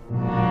turn.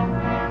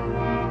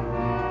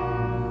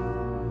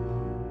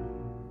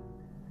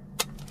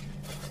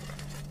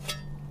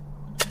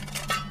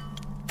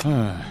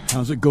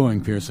 How's it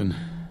going, Pearson?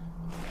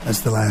 That's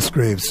the last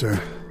grave,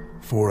 sir.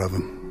 4 of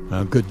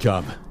them. Good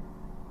job.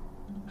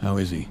 How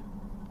is he?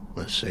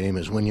 The same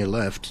as when you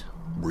left.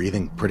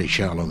 Breathing pretty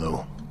shallow,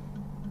 though.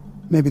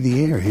 Maybe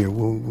the air here,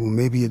 well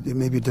maybe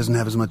it doesn't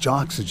have as much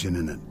oxygen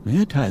in it.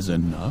 It has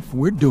enough.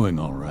 We're doing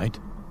all right.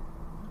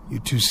 You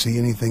two see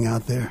anything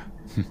out there?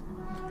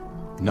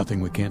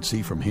 Nothing we can't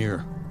see from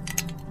here.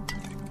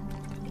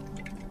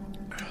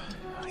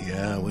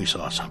 Yeah, we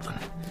saw something.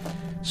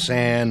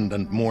 Sand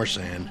and more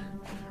sand.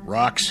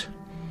 Rocks.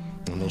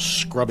 And those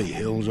scrubby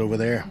hills over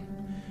there.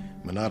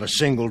 But not a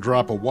single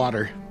drop of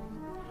water.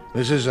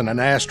 This isn't an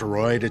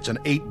asteroid, it's an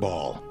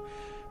 8-ball.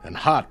 And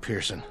hot,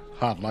 Pearson.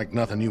 Hot like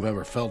nothing you've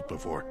ever felt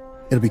before.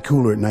 It'll be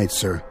cooler at night,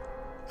 sir.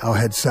 I'll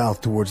head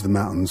south towards the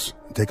mountains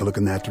and take a look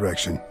in that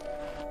direction.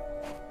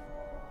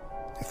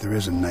 If there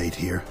is a night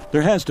here.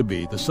 There has to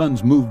be. The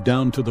sun's moved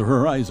down to the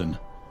horizon.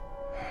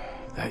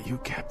 That you,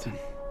 Captain?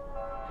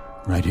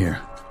 Right here.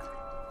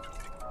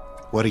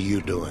 What are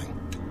you doing?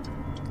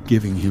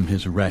 Giving him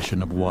his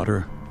ration of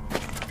water.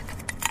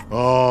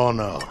 Oh,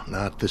 no,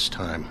 not this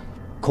time.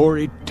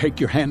 Corey, take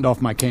your hand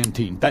off my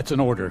canteen. That's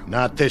an order.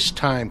 Not this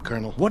time,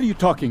 Colonel. What are you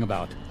talking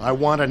about? I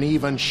want an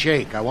even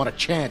shake. I want a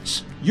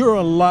chance. You're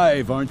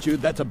alive, aren't you?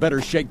 That's a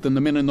better shake than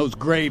the men in those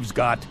graves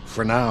got.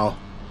 For now.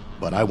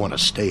 But I want to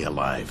stay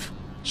alive.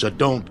 So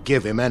don't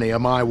give him any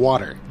of my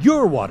water.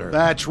 Your water?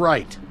 That's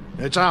right.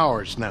 It's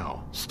ours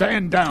now.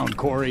 Stand down,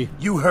 Corey.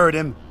 You heard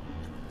him.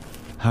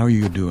 How are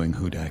you doing,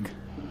 Hudak?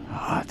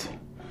 Hot.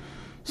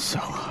 So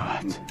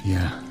hot.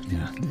 Yeah.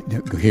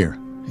 Here,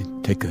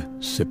 take a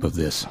sip of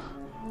this.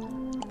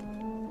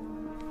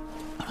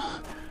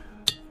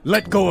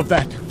 Let go of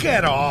that.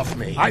 Get off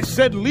me. I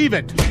said leave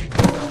it.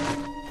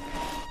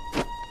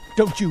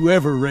 Don't you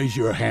ever raise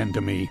your hand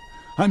to me.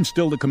 I'm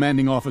still the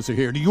commanding officer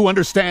here. Do you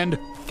understand?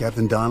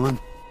 Captain Donlan?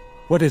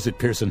 What is it,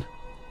 Pearson?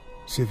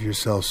 See for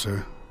yourself,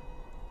 sir.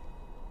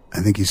 I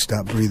think he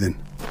stopped breathing.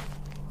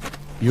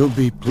 You'll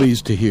be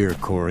pleased to hear,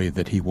 Corey,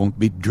 that he won't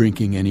be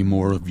drinking any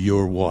more of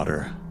your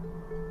water.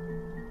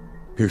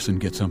 Pearson,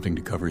 get something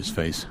to cover his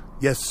face.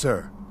 Yes,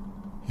 sir.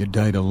 You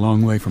died a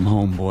long way from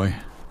home, boy.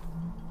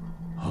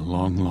 A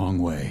long, long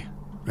way.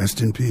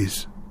 Rest in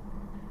peace.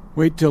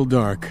 Wait till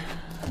dark,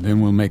 and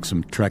then we'll make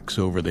some treks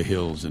over the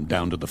hills and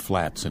down to the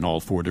flats in all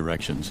 4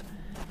 directions.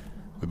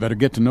 We better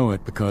get to know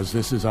it, because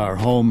this is our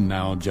home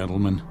now,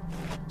 gentlemen.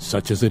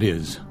 Such as it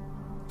is.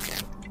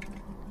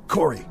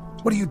 Corey,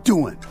 what are you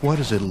doing? What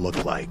does it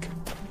look like?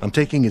 I'm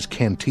taking his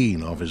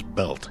canteen off his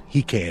belt.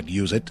 He can't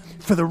use it.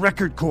 For the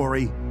record,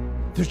 Corey,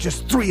 there's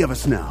just 3 of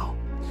us now.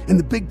 And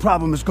the big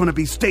problem is going to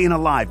be staying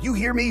alive. You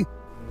hear me?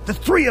 The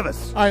 3 of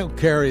us! I'll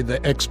carry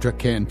the extra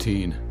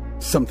canteen.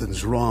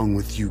 Something's wrong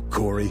with you,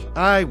 Corey.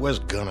 I was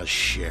gonna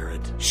share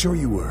it. Sure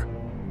you were.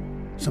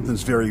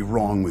 Something's very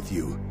wrong with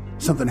you.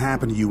 Something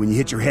happened to you when you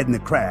hit your head in the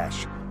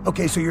crash.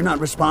 Okay, so you're not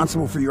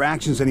responsible for your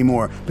actions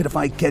anymore, but if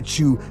I catch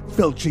you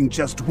filching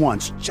just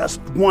once,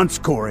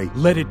 Corey...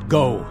 Let it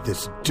go.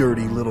 This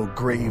dirty little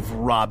grave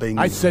robbing...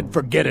 I said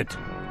forget it.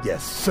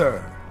 Yes,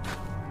 sir.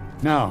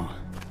 Now,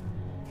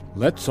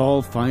 let's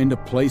all find a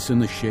place in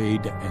the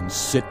shade and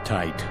sit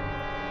tight.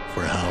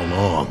 For how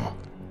long?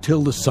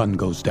 Till the sun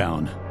goes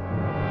down.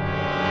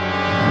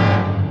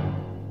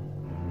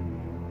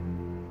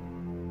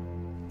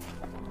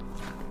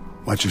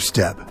 Watch your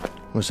step.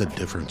 What's the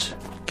difference?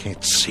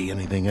 Can't see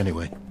anything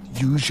anyway.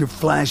 Use your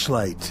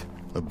flashlight.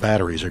 The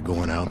batteries are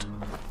going out.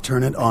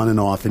 Turn it on and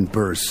off in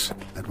bursts.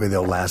 That way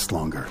they'll last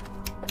longer.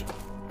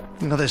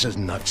 You know, this is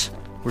nuts.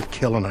 We're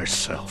killing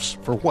ourselves.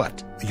 For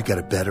what? You got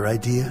a better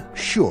idea?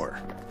 Sure.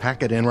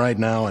 Pack it in right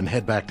now and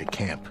head back to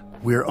camp.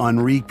 We're on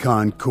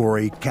recon,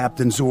 Corey.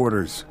 Captain's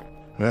orders.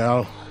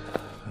 Well,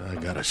 I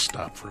gotta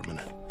stop for a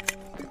minute.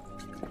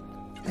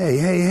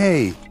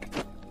 Hey.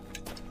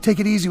 Take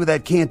it easy with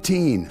that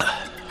canteen.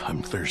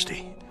 I'm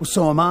thirsty. Well,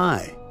 so am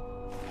I.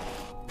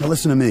 Now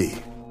listen to me.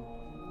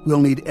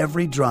 We'll need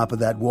every drop of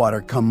that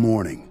water come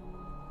morning.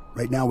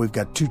 Right now we've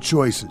got 2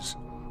 choices.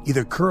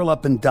 Either curl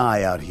up and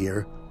die out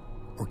here,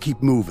 or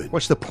keep moving.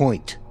 What's the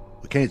point?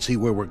 We can't see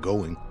where we're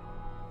going.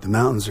 The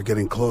mountains are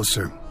getting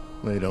closer.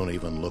 They don't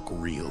even look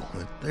real.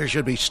 There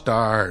should be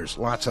stars,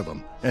 lots of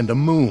them. And a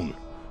moon.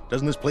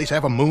 Doesn't this place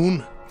have a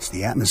moon? It's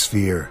the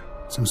atmosphere.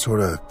 Some sort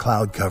of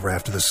cloud cover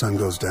after the sun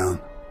goes down.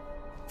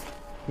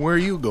 Where are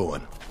you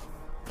going?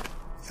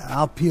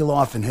 I'll peel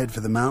off and head for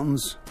the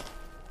mountains.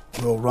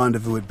 We'll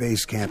rendezvous at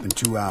base camp in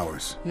 2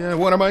 hours. Yeah,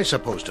 what am I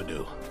supposed to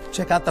do?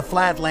 Check out the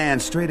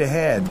flatland straight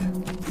ahead.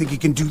 Think you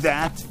can do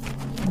that?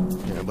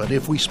 Yeah, but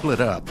if we split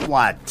up...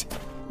 What?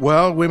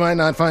 Well, we might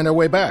not find our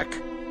way back.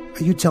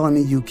 Are you telling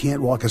me you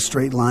can't walk a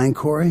straight line,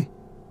 Corey?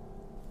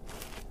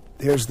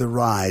 There's the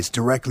rise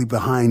directly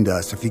behind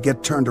us. If you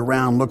get turned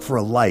around, look for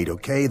a light,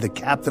 okay? The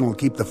captain will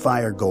keep the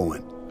fire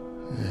going.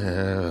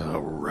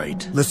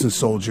 Right. Listen,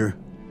 soldier.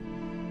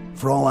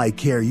 For all I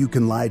care, you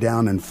can lie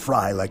down and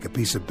fry like a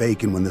piece of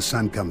bacon when the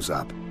sun comes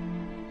up.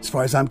 As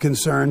far as I'm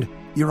concerned,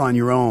 you're on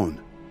your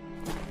own.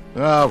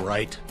 All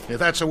right. If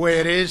that's the way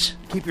it is...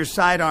 Keep your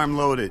sidearm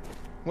loaded.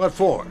 What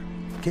for?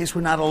 In case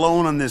we're not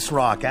alone on this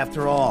rock,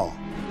 after all.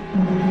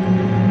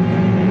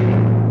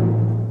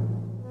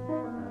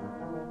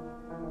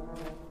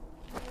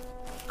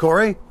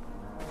 Corey?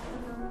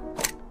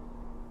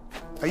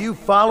 Are you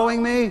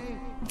following me?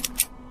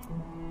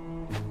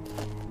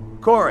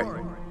 Corey?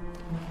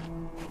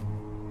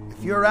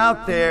 If you're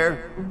out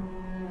there,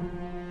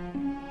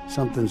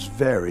 something's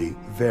very,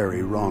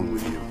 very wrong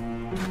with you.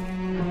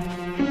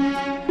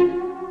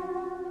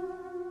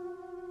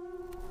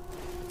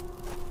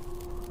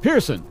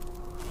 Pearson!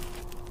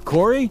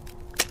 Corey?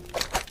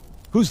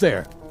 Who's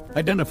there?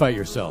 Identify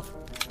yourself.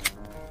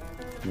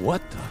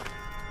 What the...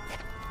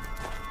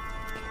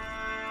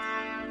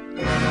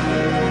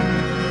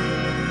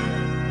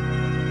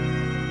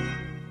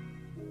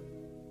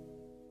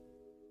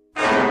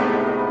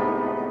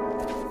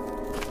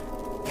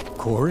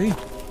 Corey?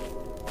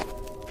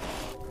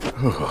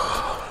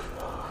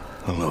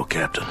 Hello,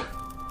 Captain.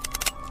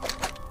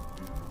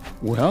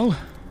 Well?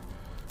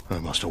 I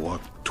must have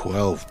walked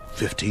 12,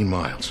 15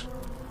 miles.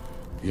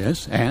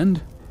 Yes,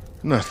 and?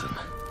 Nothing.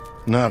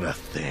 Not a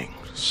thing.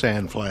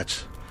 Sand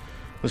flats.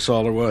 That's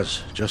all there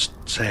was. Just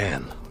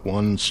sand.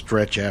 One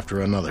stretch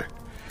after another.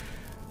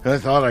 I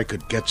thought I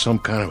could get some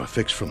kind of a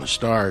fix from the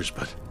stars,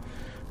 but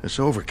it's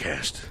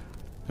overcast.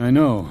 I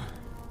know.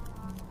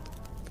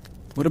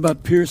 What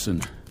about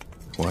Pearson?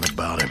 What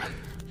about him?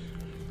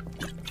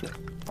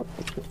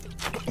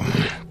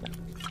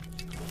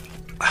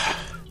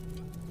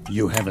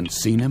 You haven't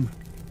seen him?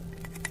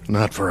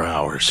 Not for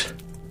hours.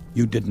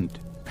 You didn't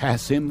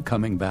pass him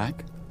coming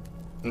back?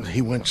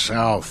 He went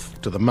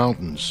south to the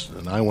mountains,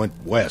 and I went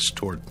west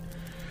toward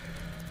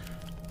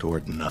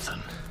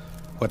nothing.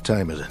 What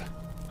time is it?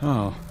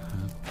 Oh,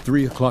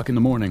 3 o'clock in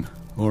the morning,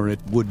 or it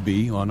would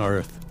be on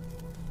Earth.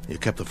 You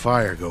kept the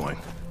fire going.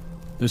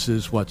 This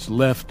is what's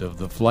left of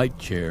the flight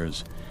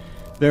chairs.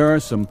 There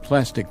are some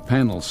plastic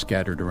panels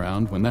scattered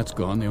around. When that's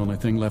gone, the only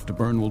thing left to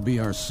burn will be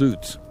our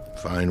suits.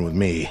 Fine with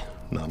me.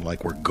 Not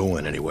like we're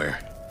going anywhere.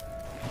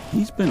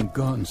 He's been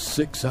gone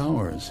 6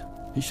 hours.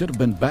 He should have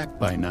been back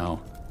by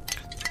now.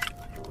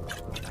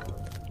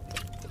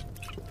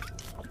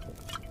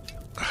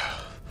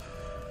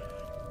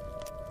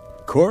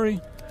 Corey?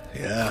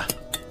 Yeah?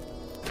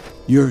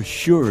 You're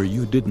sure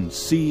you didn't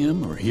see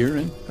him or hear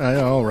him? I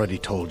already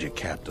told you,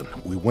 Captain.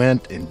 We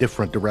went in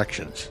different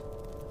directions.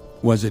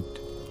 Was it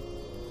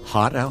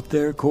hot out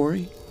there,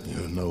 Corey?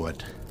 You know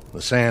it.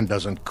 The sand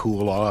doesn't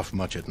cool off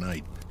much at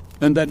night.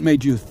 And that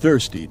made you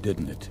thirsty,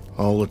 didn't it?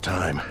 All the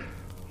time.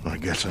 I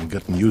guess I'm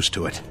getting used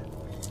to it.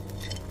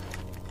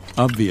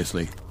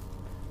 Obviously.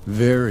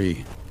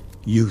 Very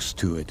used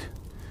to it.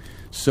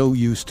 So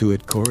used to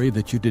it, Corey,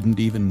 that you didn't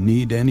even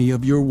need any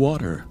of your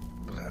water.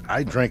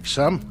 I drank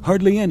some.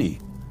 Hardly any.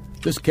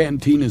 This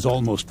canteen is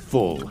almost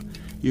full.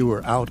 You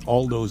were out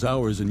all those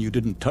hours and you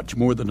didn't touch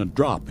more than a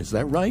drop. Is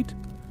that right?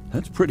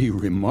 That's pretty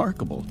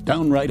remarkable.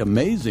 Downright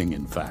amazing,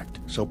 in fact.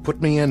 So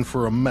put me in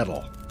for a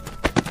medal.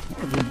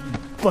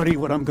 Buddy,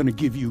 what I'm going to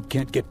give you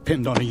can't get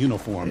pinned on a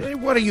uniform. Hey,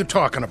 what are you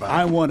talking about?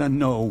 I want to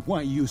know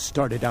why you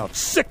started out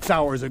 6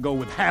 hours ago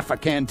with half a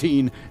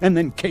canteen and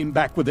then came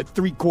back with it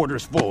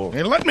 3/4 full.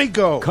 Hey, let me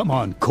go. Come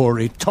on,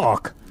 Corey,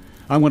 talk.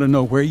 I want to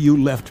know where you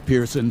left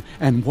Pearson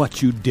and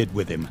what you did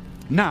with him.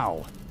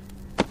 Now.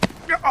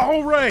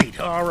 All right.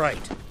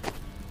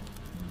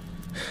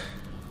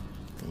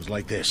 It was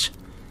like this.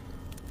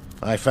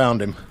 I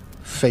found him,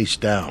 face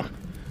down.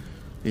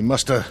 He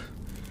must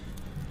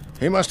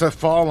have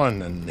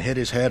fallen and hit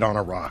his head on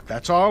a rock.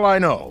 That's all I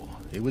know.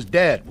 He was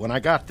dead when I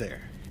got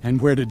there.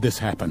 And where did this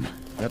happen?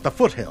 At the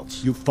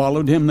foothills. You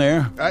followed him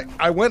there?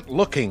 I went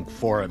looking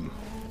for him.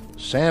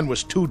 Sand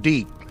was too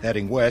deep,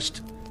 heading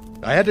west.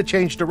 I had to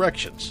change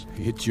directions.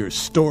 It's your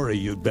story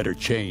you'd better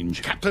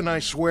change. Captain, I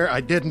swear I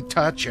didn't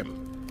touch him.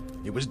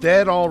 He was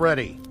dead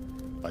already.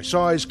 I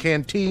saw his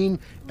canteen,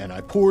 and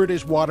I poured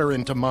his water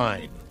into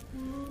mine.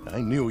 I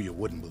knew you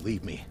wouldn't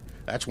believe me.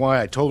 That's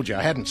why I told you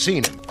I hadn't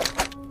seen him.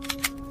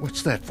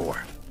 What's that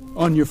for?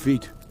 On your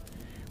feet.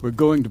 We're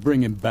going to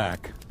bring him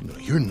back. No,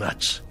 you're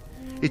nuts.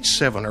 It's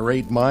 7 or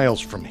 8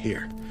 miles from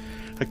here.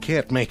 I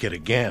can't make it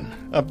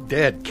again. I'm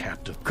dead,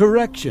 Captain.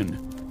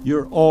 Correction.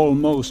 You're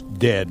almost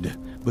dead,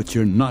 but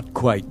you're not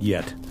quite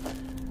yet.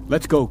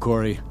 Let's go,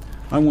 Corey.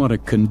 I want a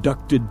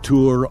conducted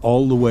tour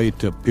all the way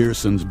to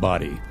Pearson's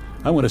body.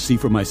 I want to see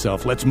for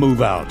myself. Let's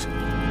move out.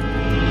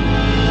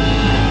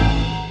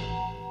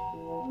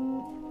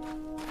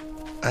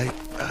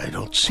 I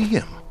don't see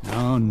him.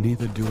 No,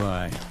 neither do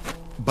I.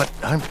 But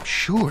I'm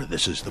sure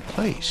this is the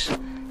place.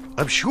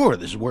 I'm sure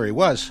this is where he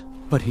was.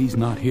 But he's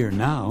not here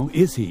now,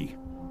 is he?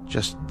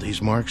 Just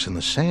these marks in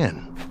the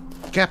sand.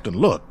 Captain,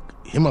 look.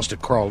 He must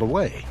have crawled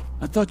away.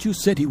 I thought you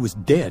said he was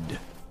dead.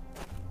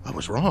 I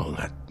was wrong.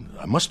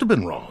 I must have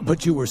been wrong.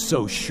 But you were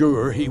so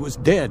sure he was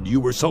dead. You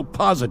were so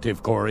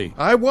positive, Corey.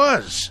 I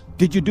was.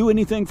 Did you do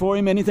anything for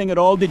him? Anything at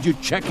all? Did you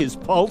check his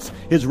pulse,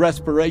 his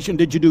respiration?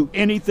 Did you do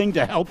anything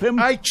to help him?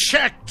 I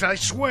checked, I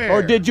swear.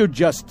 Or did you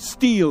just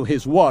steal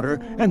his water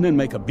and then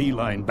make a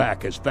beeline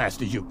back as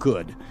fast as you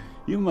could?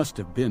 You must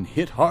have been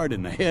hit hard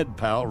in the head,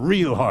 pal.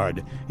 Real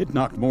hard. It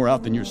knocked more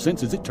out than your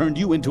senses. It turned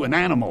you into an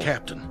animal.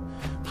 Captain,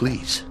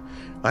 please.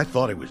 I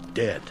thought he was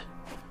dead.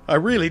 I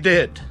really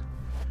did.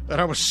 And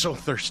I was so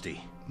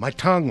thirsty. My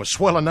tongue was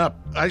swelling up.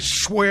 I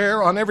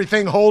swear on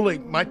everything holy,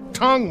 my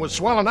tongue was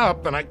swelling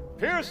up and I...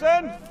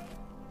 Pearson!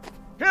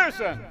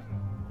 Pearson!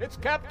 It's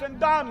Captain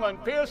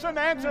Donlin. Pearson,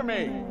 answer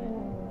me!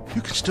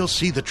 You can still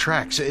see the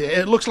tracks.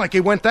 It looks like he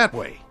went that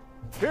way.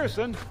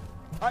 Pearson,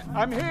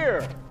 I'm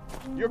here.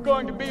 You're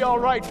going to be all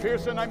right,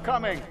 Pearson. I'm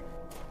coming.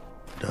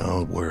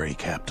 Don't worry,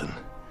 Captain.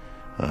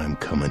 I'm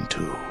coming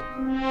too.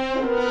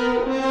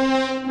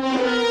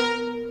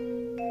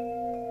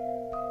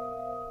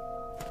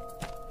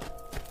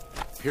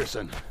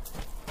 Pearson.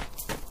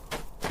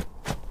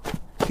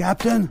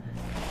 Captain?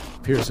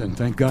 Pearson,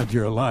 thank God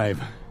you're alive.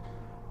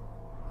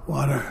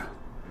 Water.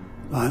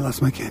 Oh, I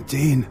lost my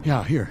canteen.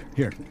 Yeah, here.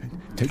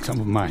 Take some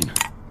of mine.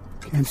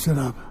 Can't sit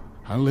up.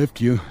 I'll lift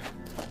you.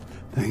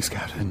 Thanks,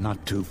 Captain. And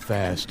not too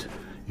fast.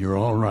 You're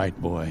all right,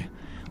 boy.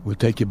 We'll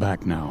take you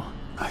back now.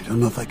 I don't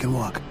know if I can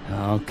walk.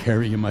 I'll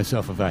carry you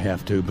myself if I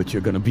have to, but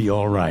you're gonna be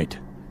all right.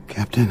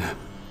 Captain.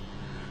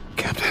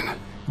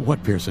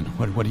 What, Pearson?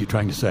 What are you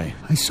trying to say?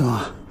 I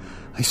saw.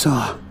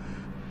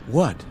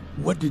 What?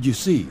 What did you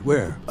see?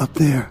 Where? Up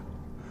there.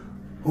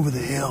 Over the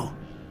hill.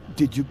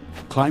 Did you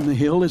climb the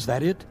hill? Is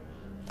that it?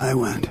 I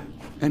went.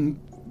 And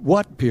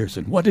what,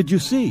 Pearson? What did you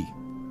see?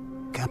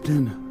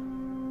 Captain,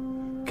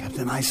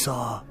 I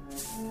saw.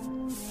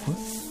 What?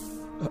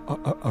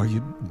 Are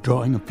you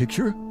drawing a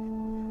picture?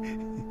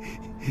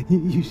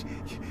 You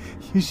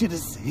should have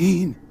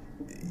seen.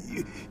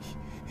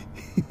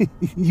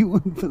 You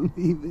wouldn't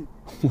believe it.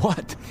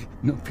 What?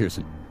 No,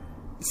 Pearson.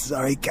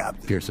 Sorry,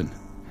 Captain. Pearson.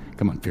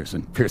 Come on,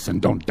 Pearson. Pearson,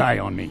 don't die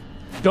on me.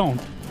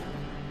 Don't.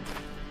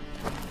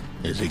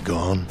 Is he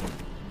gone?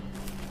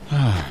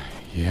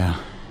 Yeah.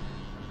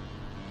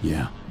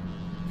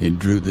 He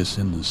drew this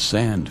in the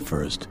sand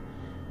first.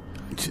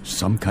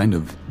 Some kind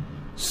of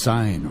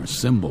sign or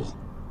symbol.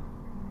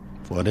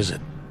 What is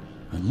it?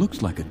 It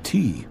looks like a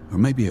T, or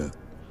maybe a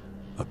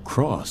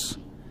cross.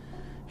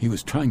 He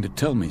was trying to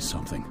tell me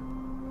something.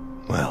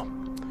 Well,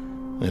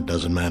 it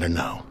doesn't matter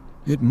now.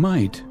 It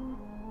might.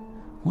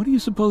 What do you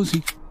suppose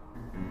he...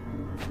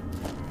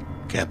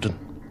 Captain?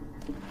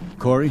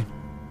 Corey?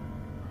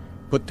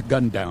 Put the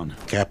gun down.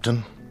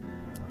 Captain,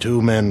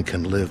 2 men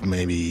can live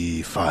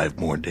maybe 5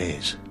 more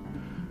days.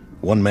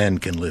 1 man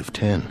can live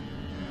 10.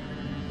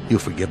 You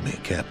forgive me,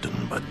 Captain,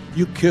 but...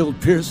 You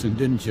killed Pearson,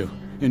 didn't you?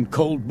 In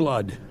cold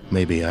blood.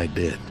 Maybe I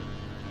did.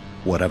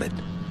 What of it?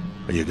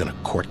 Are you gonna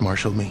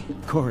court-martial me?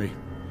 Corey,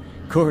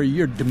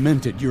 you're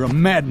demented. You're a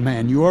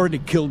madman. You already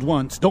killed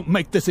once. Don't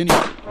make this any...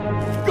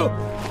 Go!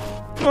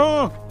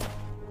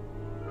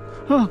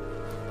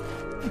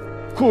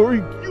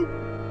 Corey,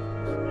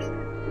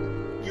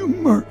 you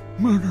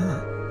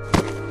murderer.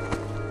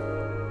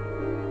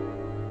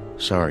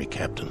 Sorry,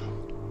 Captain.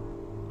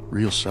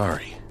 Real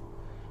sorry.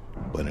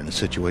 But in a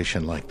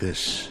situation like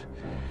this,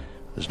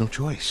 there's no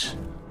choice.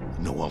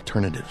 No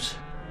alternatives.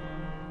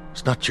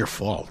 It's not your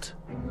fault.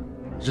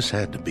 It just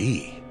had to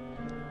be.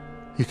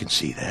 You can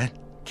see that,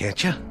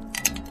 can't you?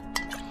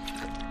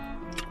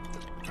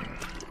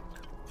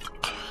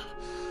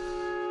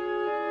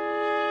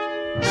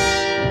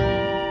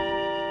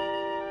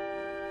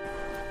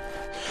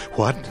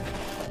 What?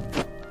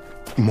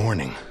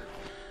 Morning.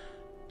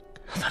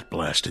 That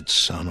blasted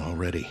sun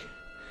already.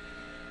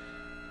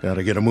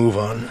 Gotta get a move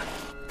on.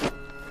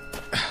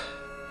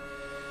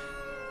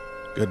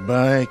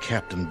 Goodbye,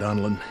 Captain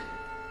Donlin.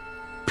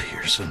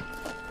 Pearson.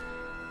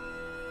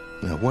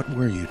 Now, what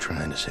were you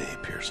trying to say,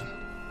 Pearson?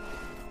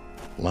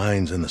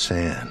 Lines in the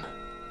sand.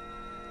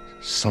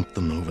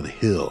 Something over the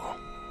hill.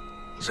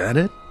 Is that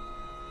it?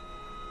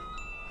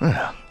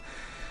 Well,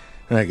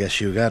 I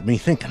guess you got me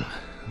thinking.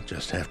 I'll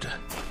just have to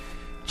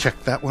check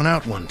that one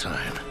out one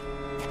time.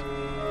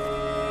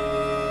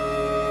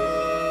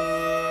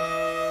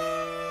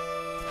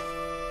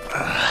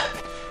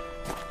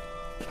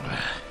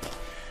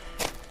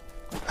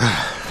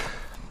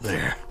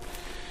 There.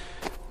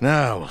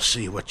 Now we'll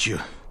see what you...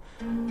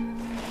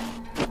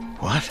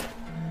 What?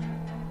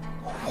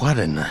 What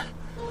in the...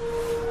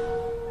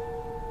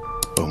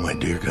 Oh, my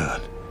dear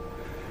God.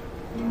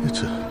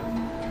 It's a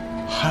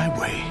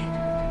highway.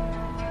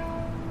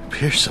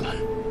 Pearson.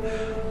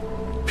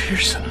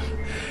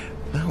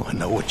 Now I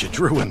know what you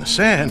drew in the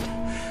sand.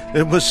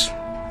 It was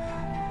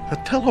a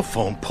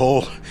telephone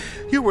pole.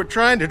 You were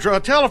trying to draw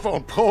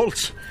telephone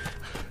poles.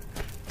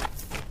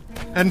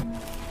 And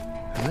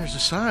there's a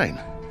sign.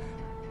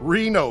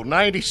 Reno,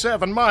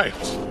 97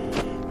 miles.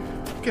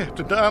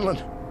 Captain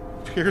Donlin,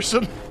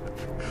 Pearson,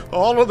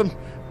 all of them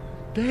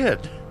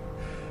dead.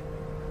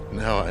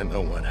 Now I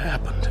know what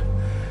happened.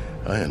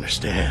 I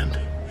understand.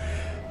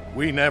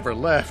 We never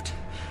left.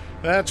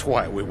 That's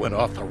why we went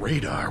off the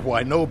radar,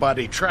 why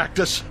nobody tracked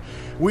us.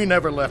 We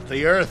never left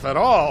the Earth at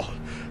all.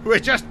 We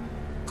just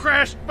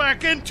crashed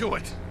back into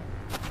it.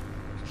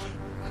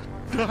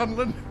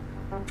 Donlin,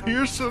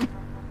 Pearson,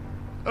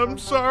 I'm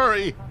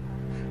sorry.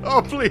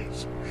 Oh,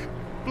 please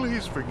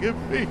forgive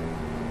me.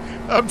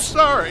 I'm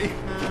sorry.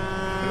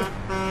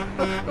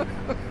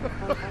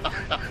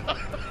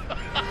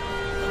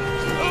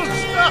 Oh,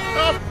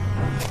 stop!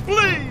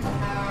 Please!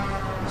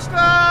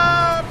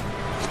 Stop!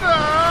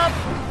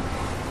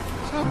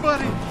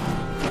 Somebody!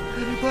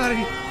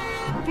 Anybody!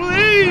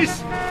 Please!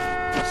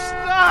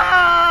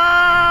 Stop!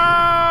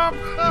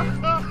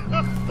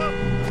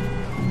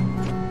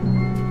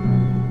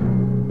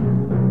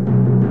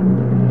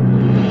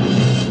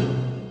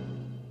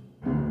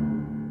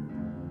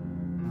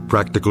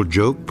 Practical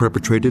joke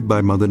perpetrated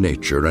by Mother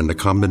Nature and a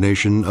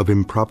combination of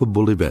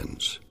improbable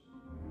events.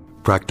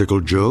 Practical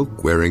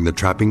joke wearing the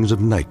trappings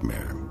of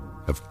nightmare,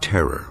 of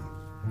terror,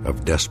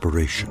 of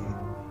desperation.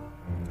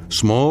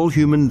 Small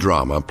human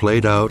drama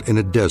played out in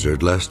a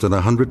desert less than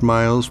 100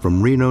 miles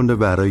from Reno,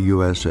 Nevada,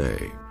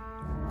 USA.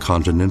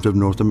 Continent of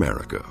North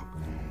America.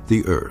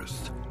 The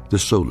Earth. the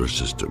solar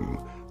system,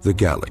 the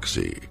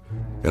galaxy,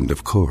 and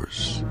of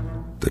course,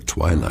 the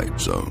Twilight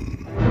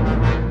Zone.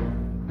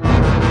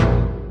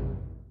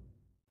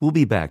 We'll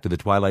be back to the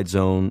Twilight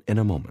Zone in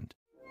a moment.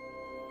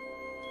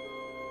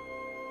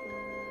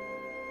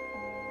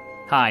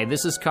 Hi,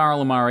 this is Carl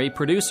Amari,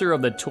 producer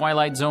of the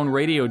Twilight Zone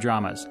radio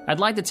dramas.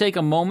 I'd like to take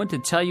a moment to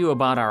tell you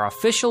about our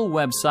official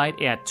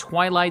website at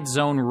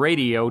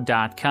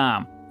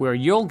twilightzoneradio.com, where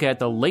you'll get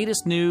the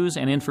latest news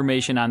and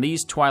information on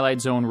these Twilight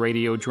Zone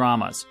radio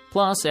dramas.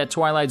 Plus, at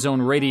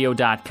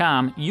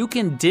twilightzoneradio.com, you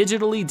can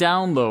digitally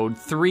download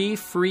 3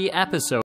 free episodes